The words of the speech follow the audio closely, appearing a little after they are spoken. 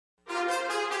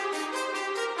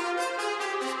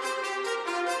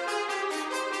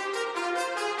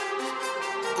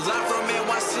Live from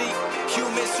NYC,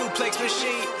 human suplex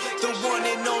machine, the one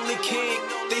and only king.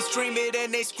 They stream it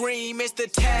and they scream, it's the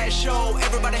Taz Show.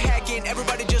 Everybody hacking,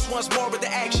 everybody just wants more with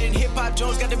the action. Hip-Hop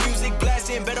Jones got the music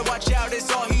blasting, better watch out,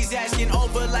 it's all he's asking.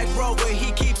 Over like Rover,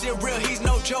 he keeps it real, he's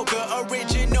no joker.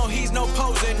 Original, he's no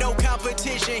poser, no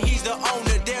competition, he's the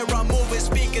owner. There I'm moving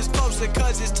speakers closer,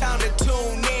 cause it's time to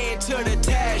tune in to the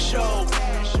Taz Show.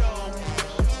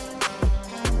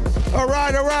 All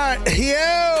right.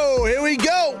 Yo, here we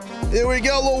go. A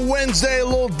little Wednesday, a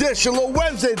little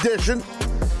Wednesday edition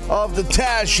of the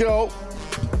Taz Show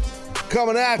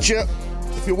coming at you.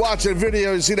 If you're watching the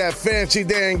video, you see that fancy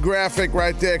Dan graphic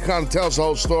right there, kind of tells the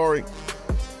whole story.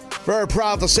 Very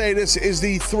proud to say this is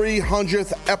the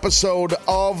 300th episode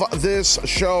of this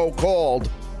show called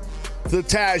The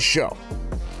Taz Show.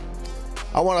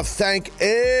 I want to thank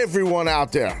everyone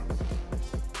out there,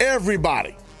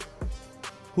 everybody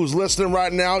who's listening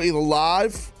right now, either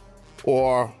live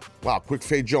or, wow, Quick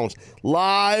Fade Jones,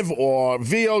 live or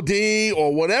VOD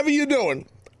or whatever you're doing.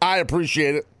 I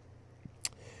appreciate it.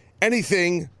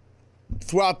 Anything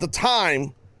throughout the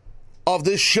time of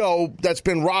this show that's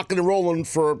been rocking and rolling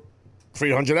for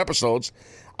 300 episodes,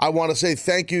 I want to say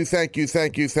thank you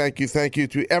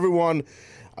to everyone.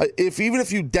 Even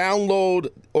if you download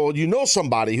or you know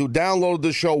somebody who downloaded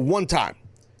the show one time,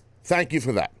 thank you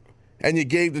for that. And you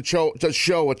gave the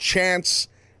show a chance,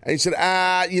 and you said,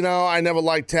 I never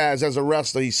liked Taz as a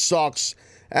wrestler. He sucks.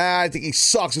 I think he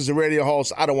sucks as a radio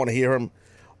host. I don't want to hear him.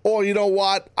 Or, you know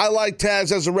what? I like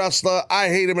Taz as a wrestler. I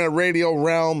hate him in a radio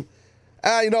realm.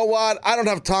 You know what? I don't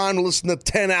have time to listen to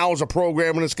 10 hours of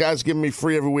programming this guy's giving me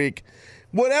free every week.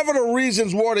 Whatever the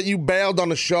reasons were that you bailed on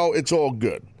the show, it's all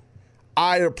good.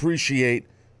 I appreciate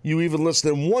you even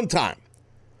listening one time.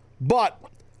 But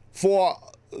for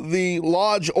the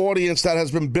large audience that has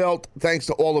been built thanks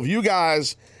to all of you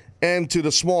guys and to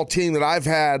the small team that I've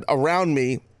had around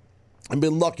me and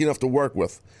been lucky enough to work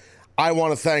with, I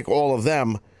want to thank all of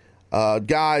them.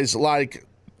 Guys like,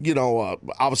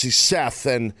 obviously Seth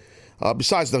and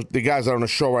besides the guys that are on the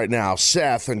show right now,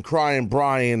 Seth and Crying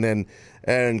Brian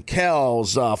and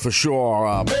Kells for sure.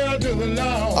 I think I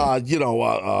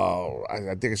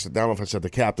don't know if I said the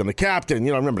captain. The captain,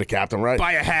 remember the captain, right?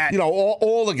 Buy a hat.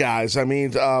 All the guys. I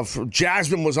mean,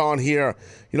 Jasmine was on here.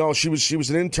 She was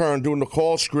an intern doing the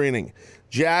call screening.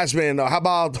 Jasmine, how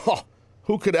about,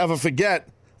 who could ever forget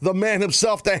the man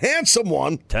himself, the handsome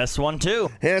one. Test 1, 2.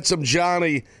 Handsome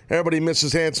Johnny. Everybody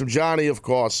misses Handsome Johnny, of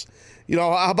course.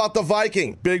 How about the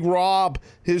Viking? Big Rob,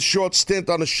 his short stint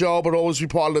on the show, but always be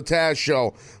part of the Taz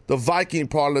Show. The Viking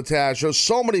part of the Taz Show.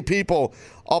 So many people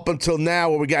up until now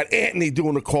where we got Anthony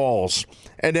doing the calls.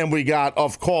 And then we got,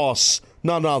 of course,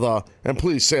 none other, and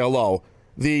please say hello,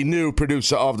 the new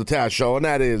producer of the Taz Show, and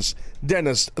that is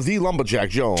Dennis the Lumberjack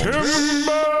Jones. Timber!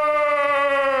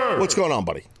 What's going on,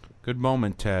 buddy? Good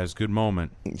moment, Taz. Good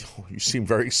moment. You seem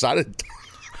very excited.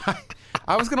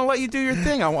 I was going to let you do your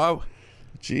thing.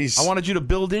 Jeez. I wanted you to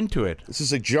build into it. This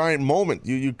is a giant moment.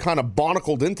 You kind of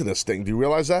barnacled into this thing. Do you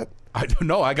realize that? I don't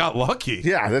know. I got lucky.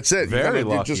 Yeah, that's it. Very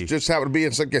lucky. You just happen to be,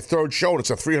 it's like your third show, and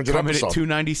it's a 300 Come in episode. at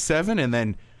 297 and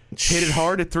then hit it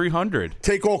hard at 300.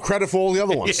 Take all credit for all the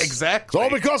other ones. Exactly.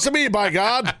 It's all because of me, by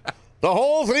God. The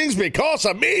whole thing's because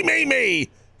of me.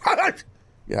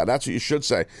 Yeah, that's what you should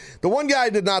say. The one guy I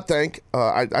did not thank,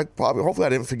 hopefully I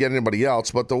didn't forget anybody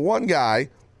else, but the one guy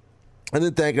I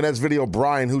didn't thank, and that's Video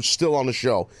Brian, who's still on the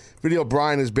show. Video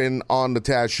Brian has been on the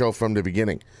Taz Show from the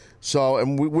beginning. So,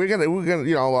 and we're gonna,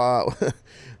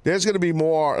 there's gonna be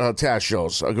more Taz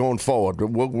shows going forward.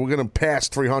 We're gonna pass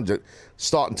 300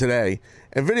 starting today.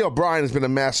 And Video Brian has been a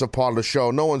massive part of the show.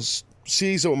 No one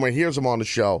sees him or hears him on the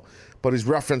show, but he's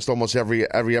referenced almost every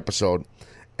episode.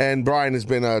 And Brian has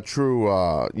been a true,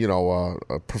 a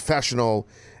professional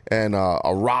and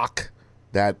a rock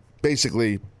that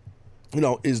basically,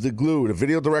 is the glue, the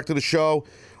video director of the show.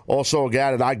 Also a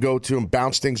guy that I go to and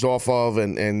bounce things off of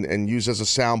and use as a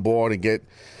soundboard and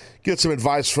get some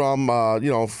advice from,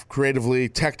 creatively,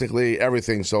 technically,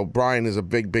 everything. So Brian is a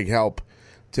big help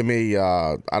to me.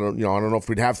 I don't know if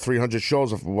we'd have 300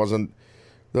 shows if it wasn't.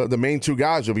 The main two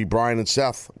guys would be Brian and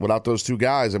Seth. Without those two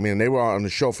guys, I mean, they were on the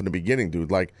show from the beginning,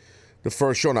 dude. Like the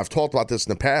first show, and I've talked about this in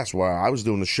the past, where I was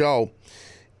doing the show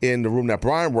in the room that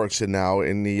Brian works in now,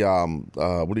 in the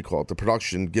the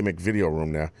production gimmick video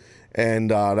room there, and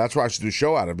that's where I used to do the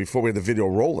show out of before we had the video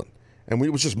rolling. And it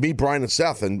was just me, Brian, and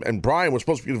Seth, and Brian was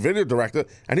supposed to be the video director,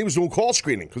 and he was doing call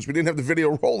screening because we didn't have the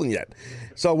video rolling yet.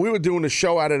 So we were doing the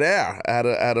show out of there, out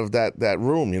of that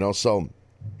room, So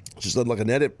just like an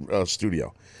edit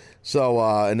studio. So,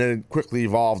 and then it quickly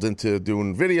evolved into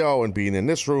doing video and being in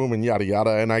this room and yada,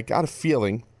 yada. And I got a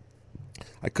feeling,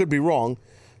 I could be wrong,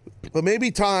 But maybe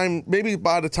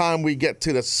by the time we get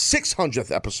to the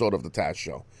 600th episode of the Taz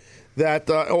Show, that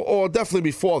or definitely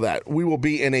before that, we will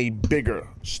be in a bigger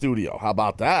studio. How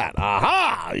about that?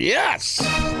 Aha! Yes.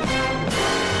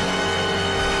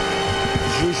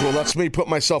 As usual, lets me put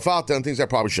myself out there on things I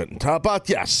probably shouldn't. But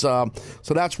yes, so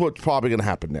that's what's probably going to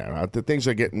happen there. The things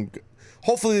are getting.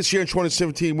 Hopefully, this year in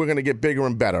 2017, we're going to get bigger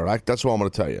and better. Right? That's what I'm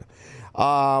going to tell you.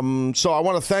 So I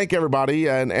want to thank everybody,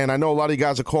 and I know a lot of you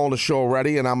guys are calling the show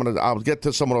already, and I'll get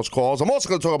to some of those calls. I'm also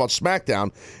going to talk about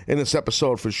SmackDown in this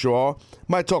episode for sure.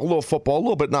 Might talk a little football, a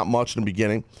little bit, not much in the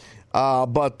beginning,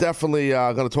 but definitely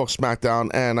going to talk SmackDown,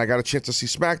 and I got a chance to see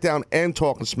SmackDown and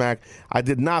Talking Smack. I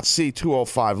did not see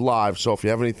 205 live, so if you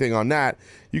have anything on that,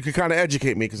 you can kind of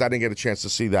educate me because I didn't get a chance to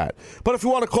see that. But if you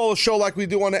want to call a show like we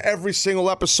do on every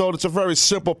single episode, it's a very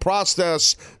simple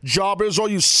process. Jobbers, all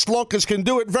you slunkers can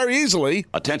do it very easily.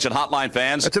 Attention hotline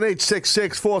fans. It's an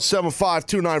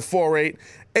 866-475-2948.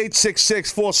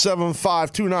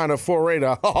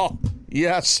 866-475-2948. Oh,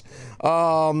 yes.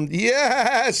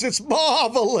 Yes, it's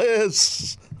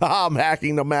marvelous. I'm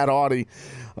hacking the Matt Hardy.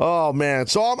 Oh, man.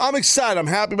 So I'm excited. I'm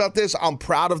happy about this. I'm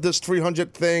proud of this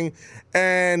 300 thing.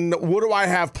 And what do I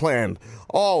have planned?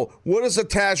 Oh, what is the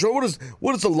Taz?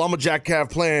 What does the Lumberjack have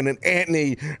planned? And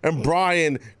Anthony and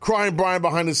Brian, Crying Brian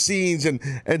behind the scenes,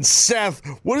 and Seth.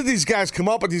 What did these guys come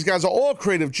up with? These guys are all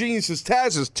creative geniuses.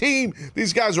 Taz's team.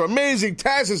 These guys are amazing.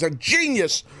 Taz is a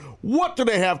genius. What do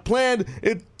they have planned?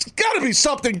 It's got to be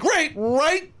something great,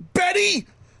 right, Betty?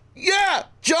 Yeah,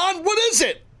 John, what is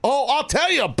it? Oh, I'll tell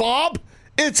you, Bob.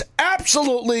 It's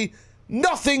absolutely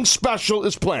nothing special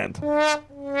is planned. That's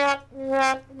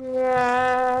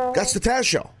the Taz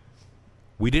Show.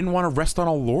 We didn't want to rest on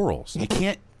our laurels. You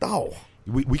can't. No.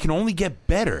 We can only get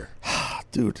better.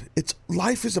 Dude,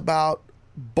 life is about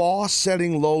bar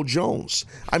setting low Jones.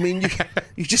 I mean,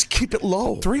 you just keep it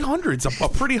low. 300's a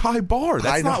pretty high bar.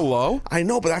 That's not low. I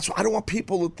know, but that's why I don't want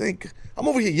people to think I'm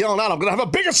over here yelling out. I'm going to have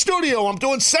a bigger studio. I'm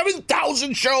doing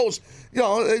 7,000 shows. You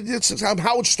know, I'm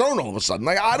Howard Stern all of a sudden.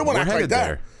 Like, I don't want to act like that.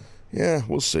 There. Yeah,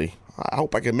 we'll see. I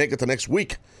hope I can make it to next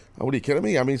week. What are you kidding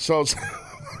me? I mean, so.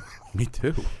 Me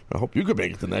too. I hope you can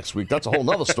make it to next week. That's a whole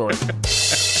nother story.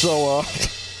 So,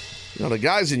 the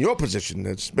guys in your position,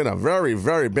 it's been a very,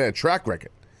 very bad track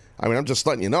record. I mean, I'm just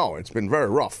letting you know. It's been very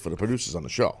rough for the producers on the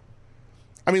show.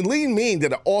 I mean, Lean Mean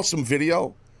did an awesome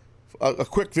video, a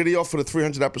quick video for the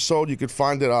 300 episode. You could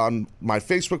find it on my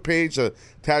Facebook page, the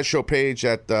Taz Show page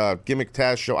at Gimmick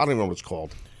Taz Show. I don't even know what it's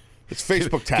called. It's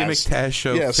Facebook Taz. Gimmick Taz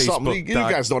Show. Yeah, something. You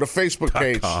guys know the Facebook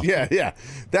page. Yeah,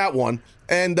 that one.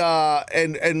 And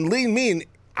Lean Mean,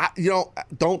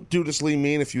 don't do this, Lean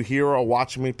Mean. If you hear or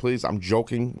watch me, please. I'm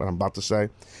joking what I'm about to say.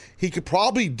 He could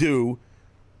probably do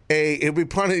it'd be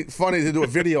funny to do a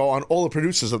video on all the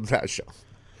producers of the Taz Show.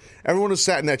 Everyone who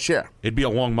sat in that chair. It'd be a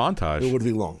long montage. It would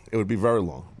be long. It would be very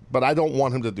long. But I don't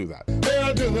want him to do that.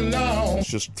 It's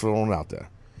just throwing it out there.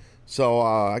 So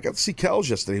I got to see Kells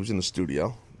yesterday. He was in the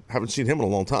studio. Haven't seen him in a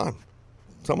long time.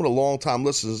 Some of the long-time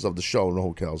listeners of the show know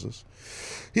who Kells is.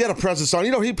 He had a presence on.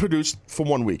 He produced for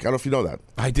 1 week. I don't know if you know that.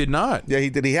 I did not. Yeah, he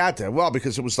did. He had to. Well,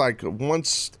 because it was like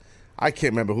once, I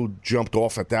can't remember who jumped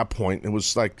off at that point. It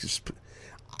was like,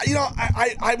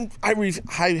 I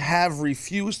have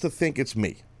refused to think it's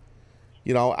me.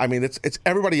 I mean, it's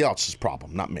everybody else's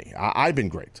problem, not me. I've been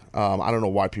great. I don't know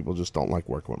why people just don't like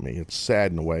working with me. It's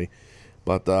sad in a way.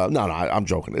 But, no, I'm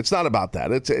joking. It's not about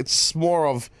that. It's more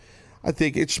of, I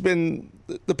think it's been,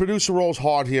 the producer role's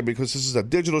hard here because this is a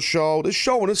digital show. This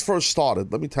show, when this first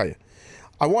started, let me tell you,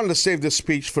 I wanted to save this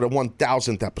speech for the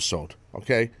 1,000th episode,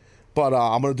 okay? But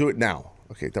I'm going to do it now.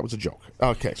 Okay, that was a joke.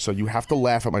 Okay, so you have to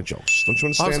laugh at my jokes. Don't you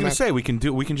understand that? I was going to say, we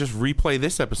can just replay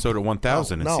this episode at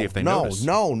 1,000 and see if they notice.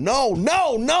 No. What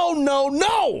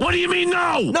do you mean,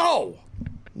 no?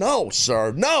 No,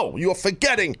 sir. No, you're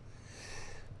forgetting.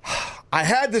 I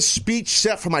had this speech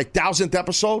set for my 1,000th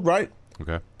episode, right?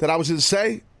 Okay. That I was going to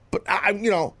say, but I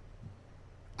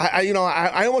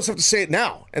almost have to say it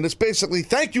now. And it's basically,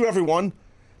 thank you, everyone,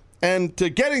 and to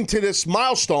getting to this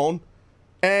milestone,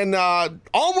 and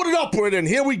onward and upward, and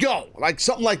here we go, like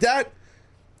something like that,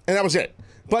 and that was it.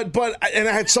 But I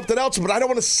had something else, but I don't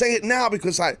want to say it now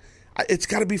because it's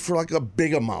got to be for like a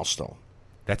bigger milestone.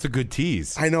 That's a good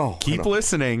tease. I know. Keep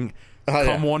listening.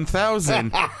 Come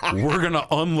 1,000, we're going to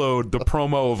unload the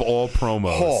promo of all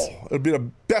promos. Oh, it'll be the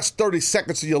best 30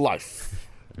 seconds of your life,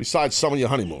 besides some of your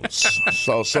honeymoons.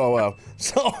 So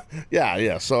yeah.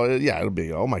 It'll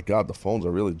be, oh my God, the phones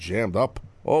are really jammed up.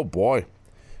 Oh boy.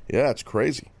 Yeah, it's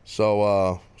crazy.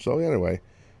 So anyway,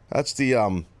 that's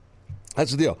the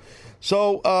That's the deal.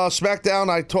 So, SmackDown,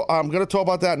 I'm going to talk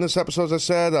about that in this episode, as I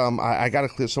said. I got to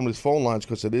clear some of these phone lines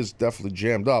because it is definitely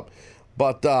jammed up.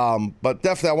 But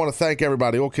definitely, I want to thank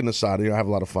everybody. All kidding aside, I have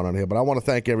a lot of fun on here. But I want to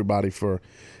thank everybody for,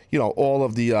 all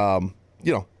of the, all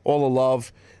the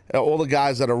love, all the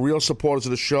guys that are real supporters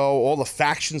of the show, all the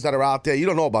factions that are out there. You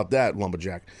don't know about that,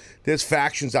 Lumberjack. There's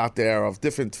factions out there of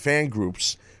different fan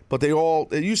groups, but they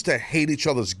used to hate each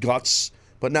other's guts.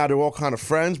 But now they're all kind of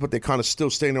friends, but they kind of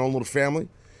still stay in their own little family.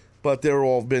 But they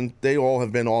all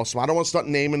have been awesome. I don't want to start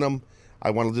naming them.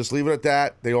 I want to just leave it at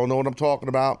that. They all know what I'm talking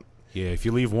about. Yeah, if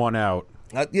you leave one out.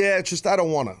 It's just I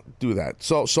don't want to do that.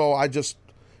 So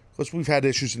because we've had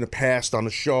issues in the past on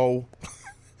the show.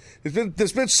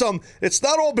 there's been some. It's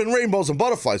not all been rainbows and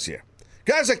butterflies here.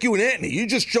 Guys like you and Anthony, you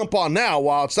just jump on now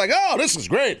while it's like, oh, this is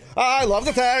great. I love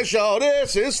the Taz Show.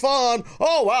 This is fun.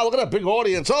 Oh, wow, look at that big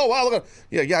audience. Oh, wow, look at...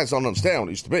 Yeah, you guys don't understand what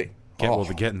it used to be. Well,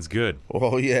 the getting's good.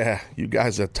 Oh, yeah. You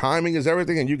guys, the timing is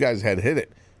everything, and you guys had hit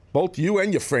it. Both you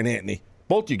and your friend Anthony.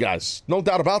 Both you guys. No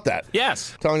doubt about that.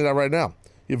 Yes. I'm telling you that right now.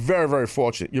 You're very, very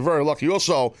fortunate. You're very lucky. You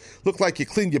also look like you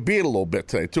cleaned your beard a little bit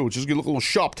today, too, which is you look a little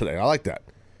sharp today. I like that.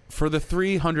 For the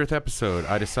 300th episode,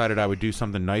 I decided I would do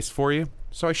something nice for you,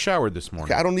 so I showered this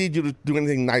morning. Okay, I don't need you to do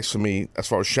anything nice for me as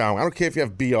far as showering. I don't care if you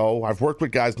have BO. I've worked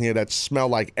with guys in here that smell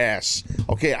like ass.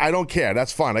 Okay, I don't care.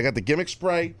 That's fine. I got the gimmick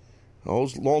spray.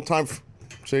 Those long time...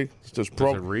 See? It's just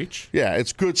broke. Does it reach? Yeah,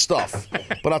 it's good stuff.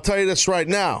 But I'll tell you this right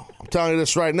now.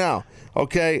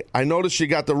 Okay, I noticed you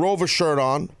got the Rover shirt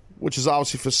on, which is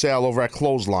obviously for sale over at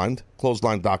Clothesline,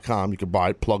 clothesline.com. You can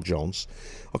buy it, Plug Jones.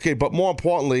 Okay, but more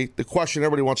importantly, the question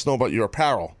everybody wants to know about your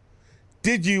apparel.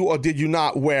 Did you or did you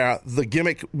not wear the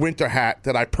gimmick winter hat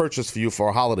that I purchased for you for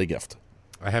a holiday gift?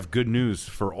 I have good news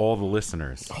for all the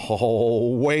listeners.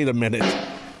 Oh, wait a minute.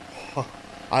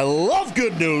 I love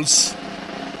good news.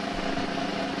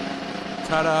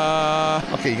 Ta-da!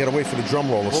 Okay, you got to wait for the drum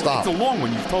roll to stop. It's a long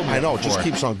one. You've told me. I know. It before. just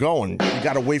keeps on going. You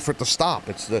got to wait for it to stop.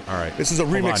 All right. This is a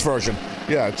remix version.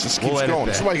 Yeah, it just keeps going.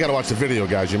 That's why you got to watch the video,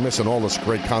 guys. You're missing all this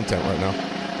great content right now.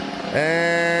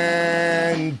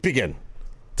 And begin.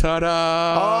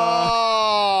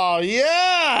 Ta-da! Oh,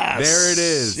 yes! There it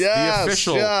is. Yes, the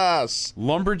official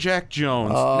Lumberjack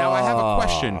Jones. Now, I have a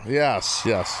question. Yes.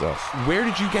 Where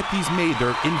did you get these made?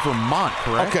 They're in Vermont,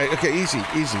 correct? Okay, easy.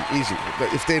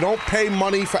 If they don't pay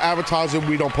money for advertising,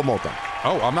 we don't promote them.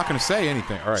 Oh, I'm not going to say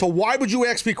anything. All right. So why would you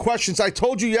ask me questions? I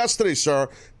told you yesterday, sir,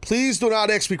 please do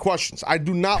not ask me questions. I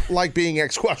do not like being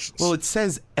asked questions. Well, it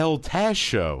says El Taz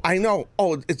Show. I know.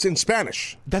 Oh, it's in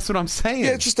Spanish. That's what I'm saying.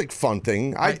 Yeah, it's just like fun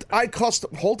thing. I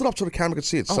custom hold it up so the camera can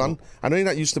see it, son. I know you're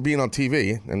not used to being on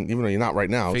TV, and even though you're not right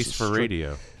now. Face for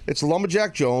radio. It's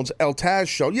Lumberjack Jones, El Taz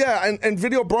Show. Yeah, and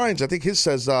Video Brian's. I think his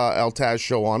says El Taz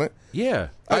Show on it. Yeah.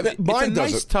 Mine it's a does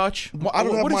nice touch. I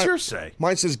don't have what does yours say?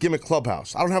 Mine says Gimmick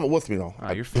Clubhouse. I don't have it with me, though.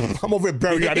 You're fancy. I'm over here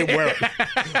buried. I didn't wear it.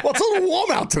 Well, it's a little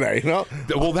warm out today, you know?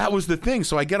 Well, that was the thing.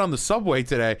 So I get on the subway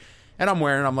today, and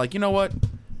I'm like, you know what?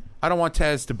 I don't want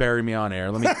Taz to bury me on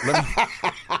air.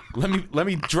 Let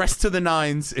me dress to the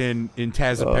nines in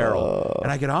Taz apparel.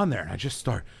 And I get on there, and I just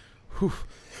start, I'm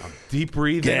deep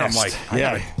breathing. Gassed. I'm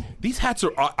like, these hats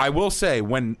are. I will say,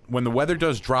 when the weather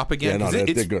does drop again,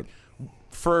 they're good.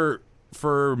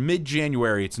 For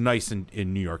mid-January, it's nice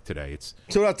in New York today. It's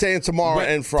so I'm saying tomorrow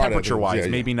and Friday. Temperature-wise,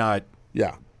 maybe not.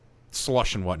 Yeah.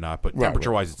 Slush and whatnot, but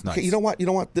temperature-wise, it's nice. Okay, you know what,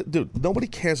 dude? Nobody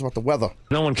cares about the weather.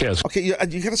 No one cares. Okay, you got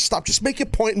to stop. Just make your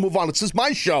point and move on. This is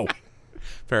my show.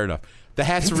 Fair enough. The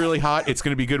hats are really hot. It's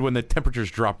going to be good when the temperatures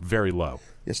drop very low.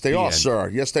 Yes, they are, sir.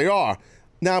 Yes, they are.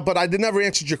 Now, but I never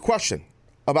answered your question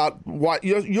about why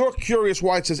you're curious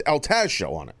why it says El Taz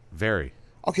Show on it. Very.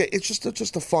 Okay, it's just a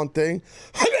fun thing.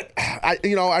 It's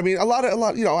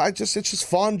just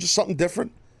fun, just something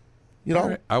different. You know,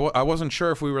 right. I wasn't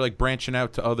sure if we were like branching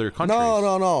out to other countries.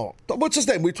 No. What's his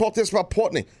name? We talked this about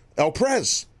Portney. El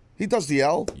Prez. He does the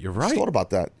L. You're right. Just thought about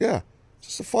that. Yeah, it's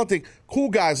just a fun thing. Cool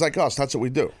guys like us. That's what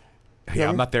we do. Yeah,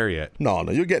 I'm not there yet. No,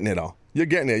 you're getting it though. You're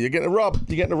getting it. You're getting a rub.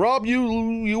 You're getting a rub.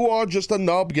 You are just a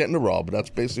nub getting a rub. That's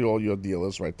basically all your deal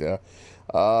is right there.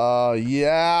 Johnny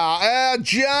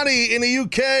in the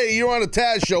UK, you're on the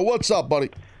Taz Show. What's up, buddy?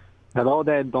 Hello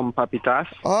there, Don Papitas.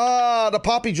 The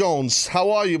Poppy Jones.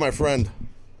 How are you, my friend?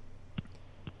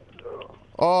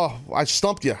 Oh, I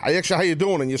stumped you. How you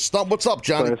doing? And you stumped. What's up,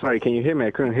 Johnny? Sorry, can you hear me?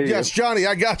 I couldn't hear you. Yes, Johnny,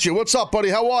 I got you. What's up, buddy?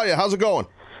 How are you? How's it going?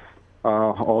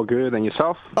 All good. And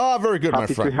yourself? Very good, my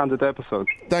friend. Happy 300th episode.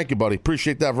 Thank you, buddy.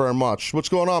 Appreciate that very much. What's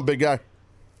going on, big guy?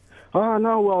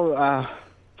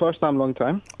 first time, long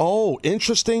time. Oh,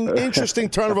 interesting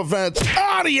turn of events. The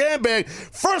airbag.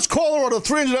 First caller on the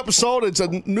 300 episode. It's a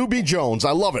newbie Jones.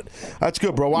 I love it. That's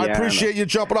good, bro. I appreciate you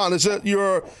jumping on.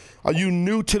 Are you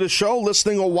new to the show,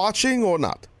 listening or watching, or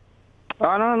not?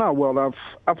 No. Well,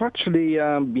 I've actually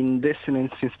been listening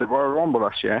since the Royal Rumble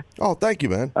last year. Oh, thank you,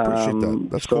 man. Appreciate that.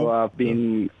 That's cool. So I've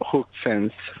been hooked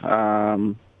since.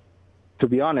 To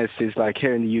be honest, it's like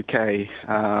here in the UK,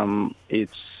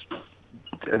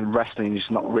 wrestling is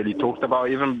not really talked about,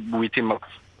 even within my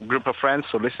group of friends.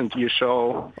 So listen to your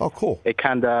show. Oh, cool. It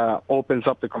kind of opens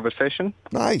up the conversation.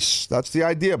 Nice. That's the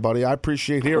idea, buddy. I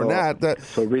appreciate hearing that.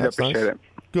 So really appreciate it.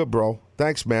 Good, bro.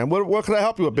 Thanks, man. What can I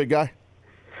help you with, big guy?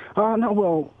 No,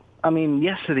 well, I mean,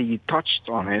 yesterday you touched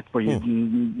on it, but you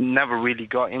never really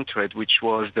got into it, which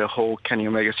was the whole Kenny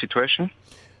Omega situation.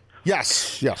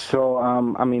 Yes. So,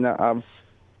 I mean, I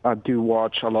do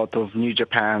watch a lot of New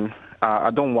Japan.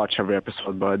 I don't watch every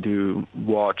episode, but I do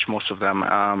watch most of them.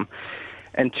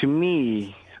 And to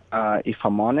me, if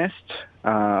I'm honest,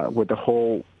 with the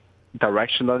whole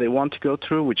direction that they want to go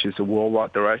through, which is a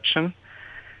worldwide direction,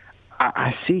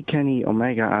 I see Kenny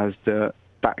Omega as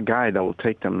that guy that will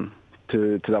take them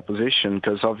to that position,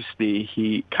 because obviously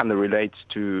he kind of relates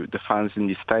to the fans in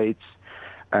the States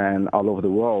and all over the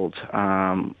world.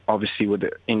 Obviously, with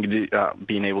the English,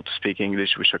 being able to speak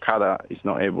English, which Okada is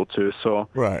not able to. So,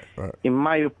 right. In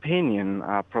my opinion,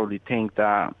 I probably think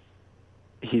that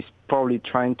he's probably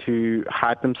trying to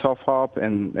hype himself up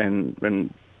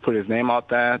and put his name out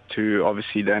there to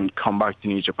obviously then come back to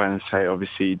New Japan and say,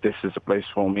 obviously, this is a place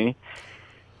for me.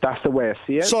 That's the way I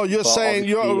see it. So you're saying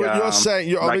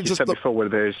like you said before, where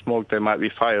there's smoke, there might be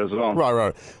fire as well.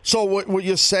 Right. So what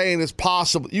you're saying is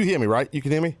possible. You hear me, right? You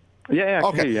can hear me? Yeah. I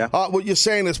can hear you. What you're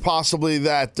saying is possibly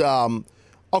that.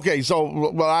 Okay, so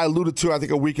what I alluded to, I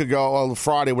think a week ago, or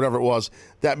Friday, whatever it was,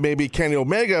 that maybe Kenny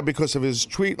Omega, because of his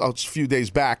tweet a few days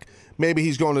back, maybe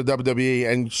he's going to WWE,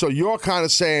 and so you're kind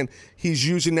of saying he's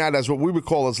using that as what we would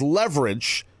call as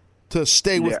leverage to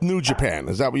stay with New Japan.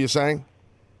 Is that what you're saying?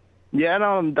 Yeah,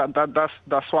 no,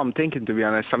 that's what I'm thinking, to be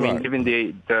honest. I mean, even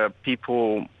the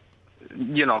people,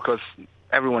 because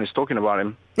everyone is talking about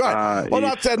him. Right. Well,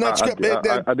 that's good.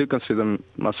 I do consider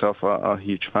myself a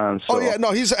huge fan. So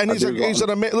he's an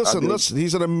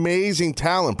amazing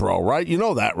talent, bro. Right? You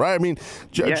know that, right? I mean,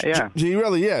 he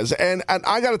really is. And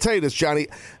I got to tell you this, Johnny.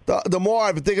 The more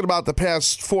I've been thinking about the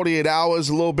past 48 hours,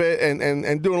 a little bit,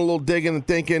 and doing a little digging and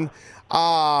thinking,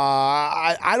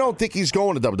 I don't think he's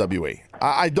going to WWE.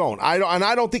 I don't, and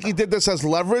I don't think he did this as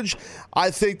leverage.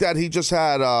 I think that he just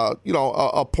had,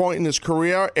 a point in his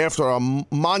career after a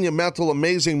monumental,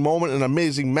 amazing moment, an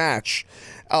amazing match,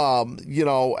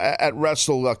 at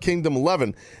Wrestle Kingdom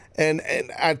 11. And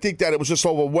I think that it was just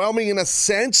overwhelming in a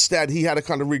sense that he had to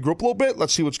kind of regroup a little bit.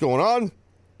 Let's see what's going on.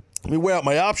 Let me weigh out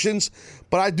my options.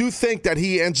 But I do think that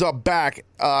he ends up back,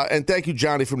 and thank you,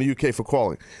 Johnny, from the UK for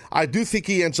calling. I do think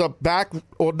he ends up back,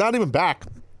 or not even back.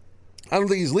 I don't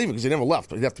think he's leaving because he never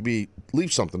left. He'd have to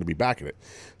leave something to be back in it.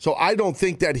 So I don't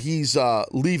think that he's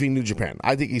leaving New Japan.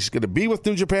 I think he's going to be with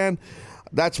New Japan.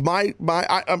 That's my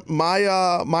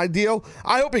deal.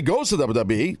 I hope he goes to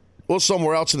WWE or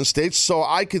somewhere else in the States so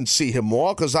I can see him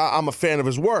more because I'm a fan of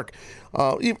his work.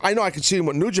 I know I can see him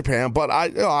with New Japan, but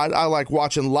I like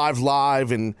watching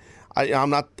live, and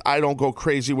I don't go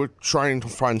crazy with trying to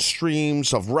find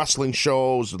streams of wrestling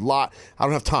shows. I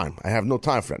don't have time. I have no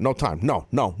time for that. No time.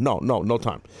 No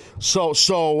time.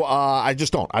 So I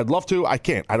just don't. I'd love to. I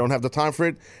can't. I don't have the time for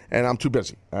it, and I'm too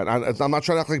busy. And I'm not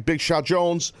trying to act like Big Shot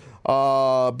Jones,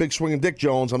 Big Swinging Dick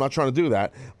Jones. I'm not trying to do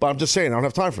that. But I'm just saying I don't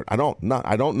have time for it. I don't.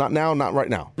 Not now. Not right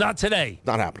now. Not today.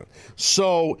 Not happening.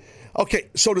 So. Okay,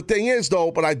 so the thing is,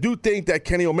 though, but I do think that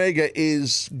Kenny Omega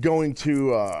is going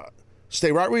to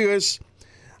stay right where he is.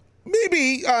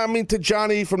 Maybe, to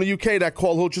Johnny from the UK that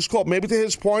called, who just called, maybe to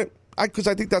his point, because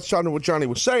I think that's what Johnny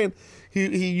was saying.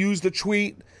 He used the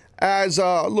tweet as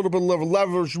a little bit of a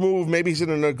leverage move. Maybe he's in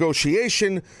a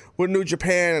negotiation with New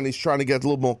Japan, and he's trying to get a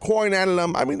little more coin out of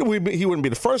them. I mean, he wouldn't be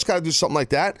the first guy to do something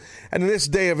like that. And in this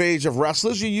day of age of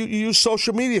wrestlers, you use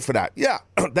social media for that. Yeah,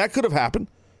 that could have happened.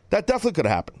 That definitely could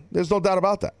have happened. There's no doubt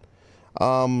about that.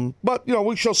 But,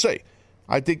 we shall see.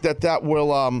 I think that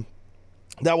will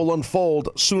unfold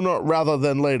sooner rather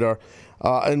than later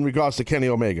in regards to Kenny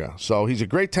Omega. So he's a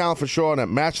great talent for sure. And that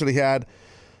match that he had,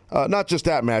 not just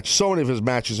that match, so many of his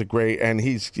matches are great. And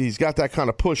he's got that kind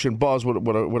of push and buzz with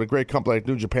a great company like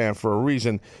New Japan for a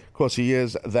reason, because he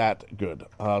is that good.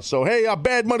 So, hey,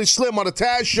 Bad Money Slim on the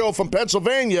Taz Show from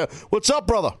Pennsylvania. What's up,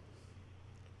 brother?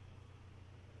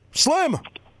 Slim.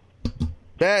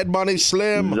 Bad Money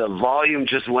Slim. The volume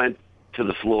just went to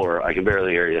the floor. I can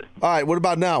barely hear you. All right, what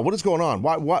about now? What is going on?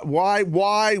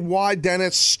 Why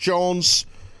Dennis Jones?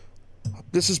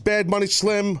 This is Bad Money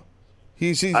Slim.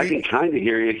 I can kind of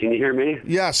hear you. Can you hear me?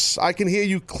 Yes, I can hear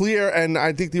you clear, and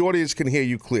I think the audience can hear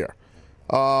you clear.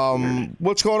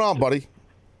 What's going on, buddy?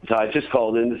 So I just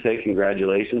called in to say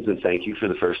congratulations and thank you for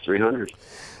the first 300.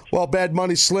 Well, Bad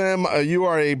Money Slim, you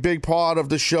are a big part of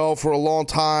the show for a long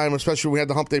time, especially when we had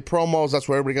the Hump Day promos. That's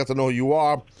where everybody got to know who you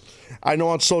are. I know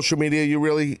on social media you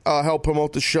really help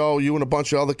promote the show, you and a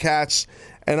bunch of other cats,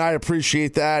 and I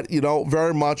appreciate that,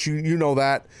 very much. You know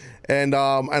that. And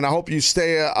I hope you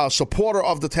stay a supporter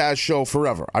of the Taz show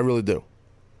forever. I really do.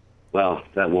 Well,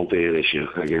 that won't be an issue.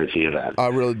 I guarantee you that. I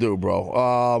really do,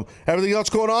 bro. Everything else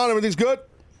going on? Everything's good?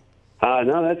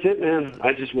 No, that's it, man.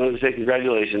 I just wanted to say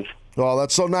congratulations. Oh,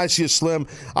 that's so nice of you, Slim.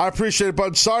 I appreciate it,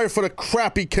 but sorry for the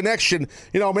crappy connection.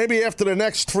 Maybe after the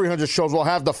next 300 shows, we'll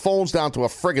have the phones down to a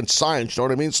friggin' science. You know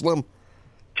what I mean, Slim?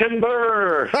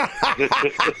 Timber!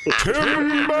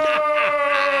 Timber!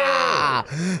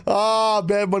 Oh,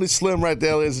 Bad Money Slim right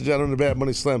there, ladies and gentlemen, the Bad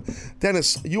Money Slim.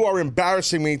 Dennis, you are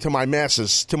embarrassing me to my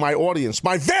masses, to my audience,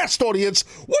 my vast audience.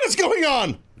 What is going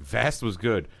on? Vast was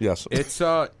good. Yes. It's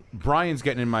Brian's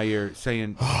getting in my ear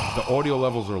saying the audio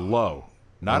levels are low.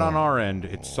 Not on our end.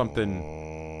 It's something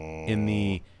in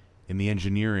the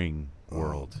engineering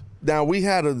world. Now, we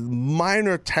had a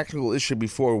minor technical issue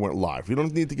before we went live. You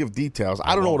don't need to give details.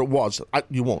 I don't know what it was.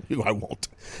 You won't. I won't.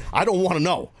 I don't want to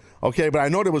know. Okay, but I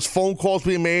know there was phone calls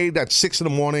being made at 6 in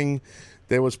the morning.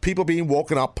 There was people being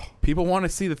woken up. People want to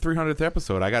see the 300th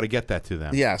episode. I got to get that to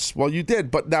them. Yes, well, you did,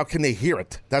 but now can they hear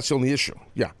it? That's the only issue.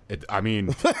 Yeah.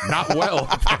 Not well,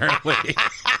 apparently.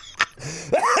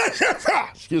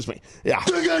 Excuse me. Yeah.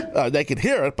 They can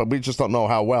hear it, but we just don't know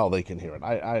how well they can hear it.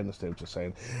 I understand what you're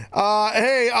saying.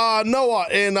 Hey, Noah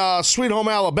in Sweet Home,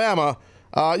 Alabama,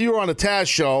 you were on the Taz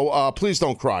show. Please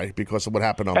don't cry because of what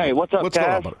happened on Hey, what's up, what's Taz?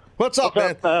 going on, buddy? What's up,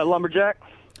 man? Lumberjack?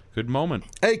 Good moment.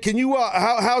 Hey, can you,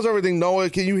 how's everything, Noah?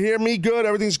 Can you hear me good?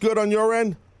 Everything's good on your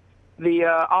end? The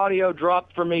audio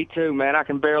dropped for me, too, man. I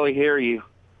can barely hear you.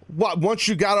 What, once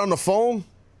you got on the phone?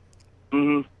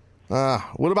 Mm-hmm.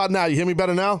 What about now? You hear me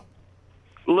better now?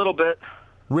 A little bit.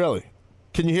 Really?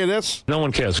 Can you hear this? No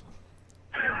one cares.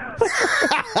 All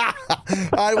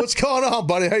right, what's going on,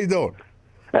 buddy? How you doing?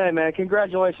 Hey, man,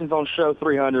 congratulations on show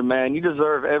 300, man. You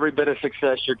deserve every bit of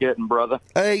success you're getting, brother.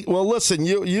 Hey, well, listen,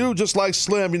 you just like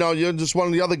Slim, you're just one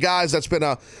of the other guys that's been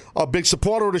a big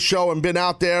supporter of the show and been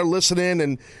out there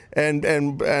listening and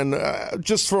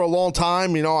just for a long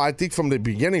time, I think from the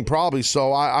beginning probably.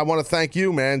 So I want to thank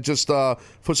you, man, just for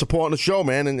supporting the show,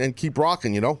 man, and keep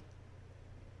rocking,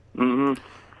 Mm-hmm.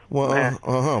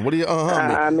 Well, What do you?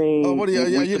 I mean, what do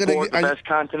you? We support the best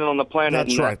content on the planet.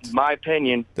 That's right. In my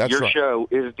opinion, your show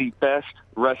is the best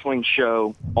wrestling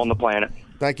show on the planet.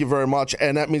 Thank you very much,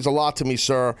 and that means a lot to me,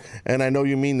 sir. And I know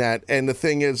you mean that. And the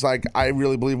thing is, I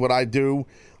really believe what I do.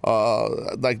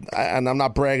 And I'm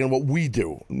not bragging. What we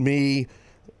do, me,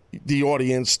 the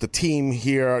audience, the team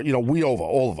here, we over,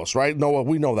 all of us, right? Noah,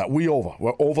 we know that. We over.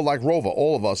 We're over like Rover,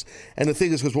 all of us. And the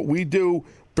thing is, because what we do,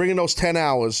 bringing those 10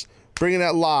 hours. Bringing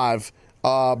that live,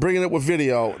 bringing it with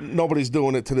video, nobody's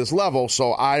doing it to this level,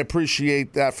 so I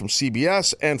appreciate that from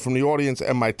CBS and from the audience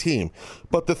and my team.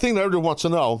 But the thing that everyone wants to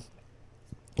know,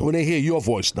 when they hear your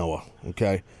voice, Noah,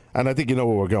 okay, and I think you know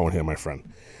where we're going here, my friend.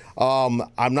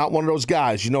 I'm not one of those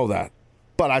guys, you know that.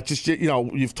 But I just,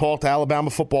 you've talked Alabama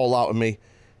football a lot with me.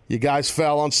 You guys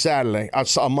fell on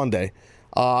Monday.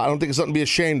 I don't think it's something to be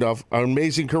ashamed of. An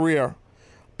amazing career.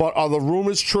 But are the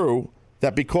rumors true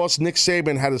that because Nick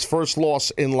Saban had his first loss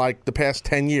in the past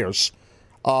 10 years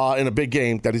in a big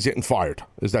game, that he's getting fired?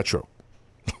 Is that true?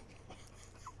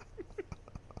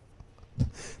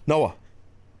 Noah.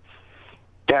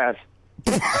 Dad.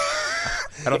 I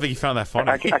don't think he found that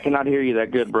funny. I cannot hear you that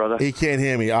good, brother. He can't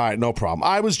hear me. All right, no problem.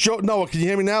 I was joking. Noah, can you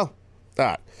hear me now? All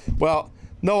right. Well,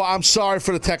 Noah, I'm sorry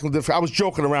for the technical difficulty. I was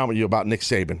joking around with you about Nick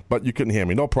Saban, but you couldn't hear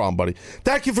me. No problem, buddy.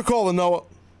 Thank you for calling, Noah.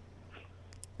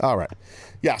 All right.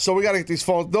 Yeah, so we got to get these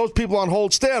phones. Those people on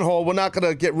hold, stay on hold. We're not going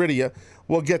to get rid of you.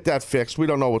 We'll get that fixed. We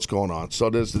don't know what's going on.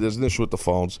 So there's an issue with the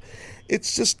phones.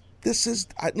 It's just,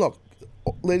 look,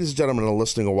 ladies and gentlemen that are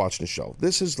listening or watching the show,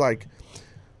 this is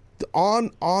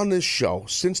on this show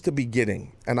since the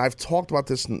beginning, and I've talked about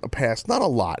this in the past, not a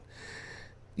lot.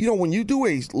 When you do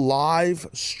a live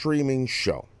streaming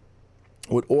show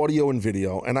with audio and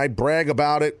video, and I brag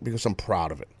about it because I'm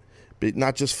proud of it. But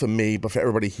not just for me, but for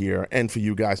everybody here and for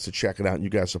you guys to check it out and you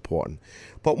guys supporting.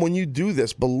 But when you do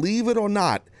this, believe it or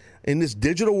not, in this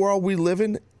digital world we live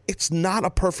in, it's not a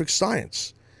perfect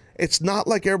science. It's not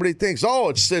like everybody thinks, oh,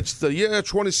 it's the year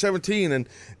 2017 and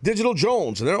Digital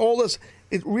Jones and all this.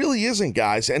 It really isn't,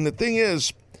 guys. And the thing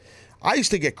is, I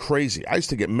used to get crazy. I used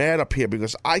to get mad up here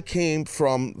because I came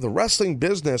from the wrestling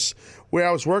business where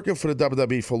I was working for the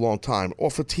WWE for a long time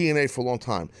or for TNA for a long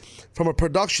time. From a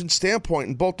production standpoint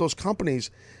in both those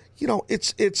companies, you know,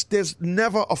 there's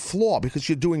never a flaw because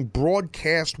you're doing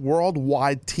broadcast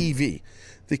worldwide TV.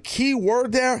 The key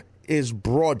word there is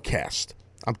broadcast.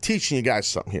 I'm teaching you guys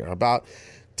something here about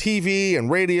TV and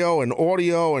radio and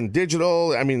audio and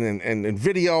digital, and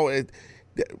video.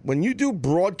 When you do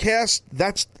broadcast,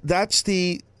 that's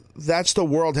the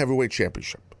World Heavyweight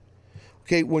Championship.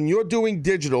 Okay, when you're doing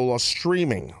digital or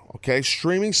streaming, okay,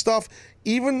 streaming stuff,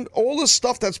 even all the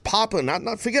stuff that's popular,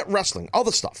 not forget wrestling,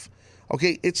 other stuff.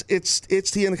 Okay, it's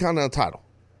the Intercontinental title.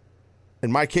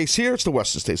 In my case here, it's the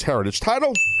Western States Heritage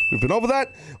title. We've been over that,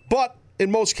 but in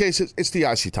most cases, it's the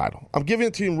IC title. I'm giving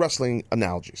it to you in wrestling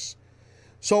analogies.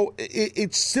 So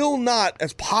it's still not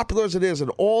as popular as it is in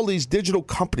all these digital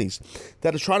companies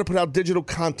that are trying to put out digital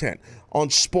content on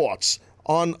sports,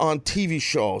 on TV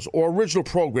shows, or original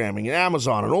programming, and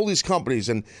Amazon, and all these companies,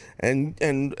 and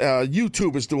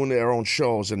YouTube is doing their own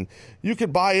shows, and you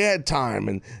could buy ad time,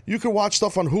 and you can watch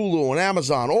stuff on Hulu and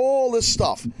Amazon, all this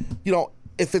stuff. You know,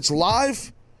 if it's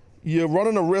live, you're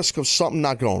running a risk of something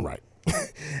not going right,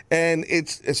 and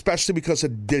it's especially because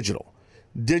of digital.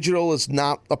 Digital is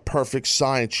not a perfect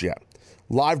science yet.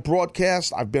 Live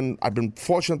broadcast, I've been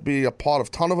fortunate to be a part of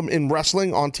a ton of them in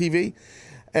wrestling on TV,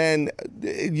 and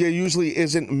there usually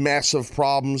isn't massive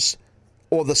problems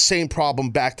or the same problem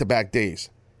back-to-back days,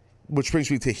 which brings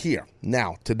me to here,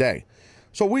 now, today.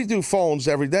 So we do phones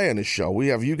every day on this show.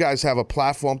 You guys have a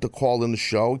platform to call in the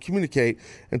show and communicate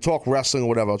and talk wrestling or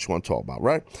whatever else you want to talk about,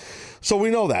 right? So we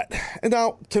know that. And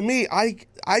now, to me,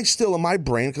 I still, in my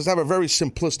brain, because I have a very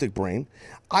simplistic brain,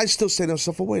 I still say to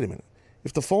myself, well, wait a minute.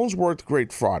 If the phones worked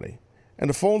great Friday and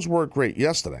the phones worked great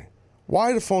yesterday,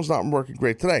 why are the phones not working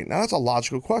great today? Now, that's a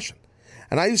logical question.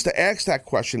 And I used to ask that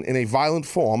question in a violent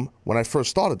form when I first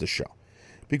started the show.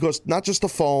 Because not just the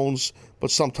phones, but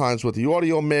sometimes with the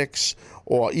audio mix,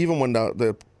 or even when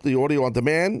the audio on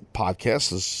demand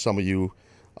podcast, as some of you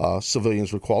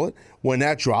civilians would call it, when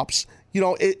that drops, you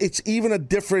know, it's even a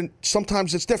different,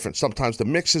 sometimes it's different. Sometimes the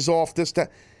mix is off, this,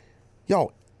 that.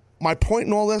 Yo, my point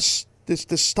in all this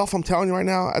stuff I'm telling you right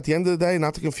now, at the end of the day,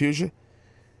 not to confuse you,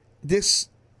 this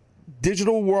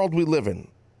digital world we live in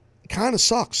kind of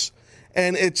sucks.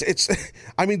 And it's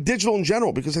I mean, digital in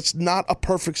general, because it's not a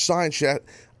perfect science yet,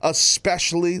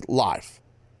 especially live.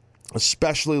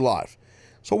 Especially live.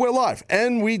 So we're live,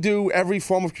 and we do every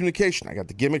form of communication. I got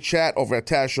the gimmick chat over at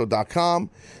TazShow.com,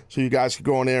 so you guys can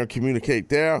go in there and communicate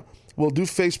there. We'll do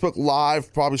Facebook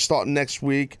Live probably starting next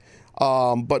week,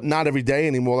 but not every day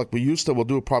anymore like we used to. We'll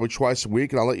do it probably twice a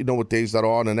week, and I'll let you know what days that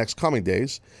are in the next coming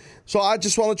days. So I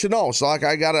just want to let you know. So like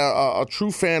I got a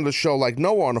true fan of the show like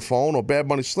Noah on the phone or Bad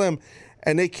Money Slim,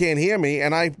 and they can't hear me,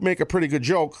 and I make a pretty good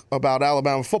joke about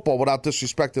Alabama football without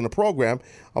disrespecting the program,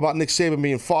 about Nick Saban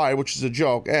being fired, which is a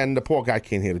joke, and the poor guy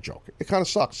can't hear the joke. It kind of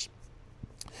sucks.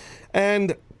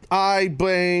 And I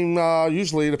blame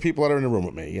usually the people that are in the room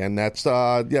with me, and that's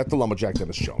the lumberjack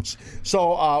Dennis Jones.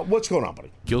 So what's going on,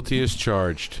 buddy? Guilty as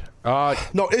charged.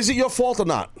 No, is it your fault or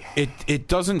not? It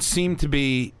doesn't seem to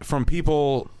be from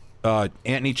people.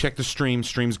 Anthony, check the stream.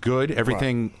 Stream's good.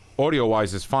 Everything... Right.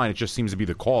 Audio-wise is fine. It just seems to be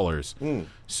the callers.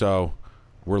 So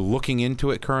we're looking into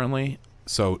it currently.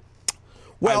 So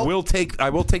I will take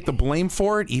the blame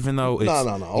for it, even though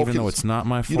it's though it's not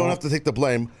my fault. You don't have to take the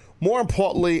blame. More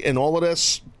importantly, in all of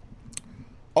this,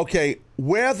 okay,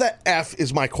 where the F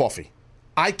is my coffee?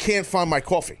 I can't find my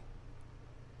coffee.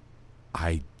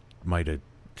 I might have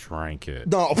drank it.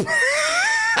 No.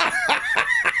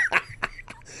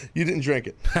 You didn't drink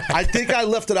it. I think I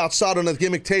left it outside on the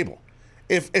gimmick table.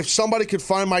 If somebody could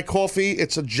find my coffee,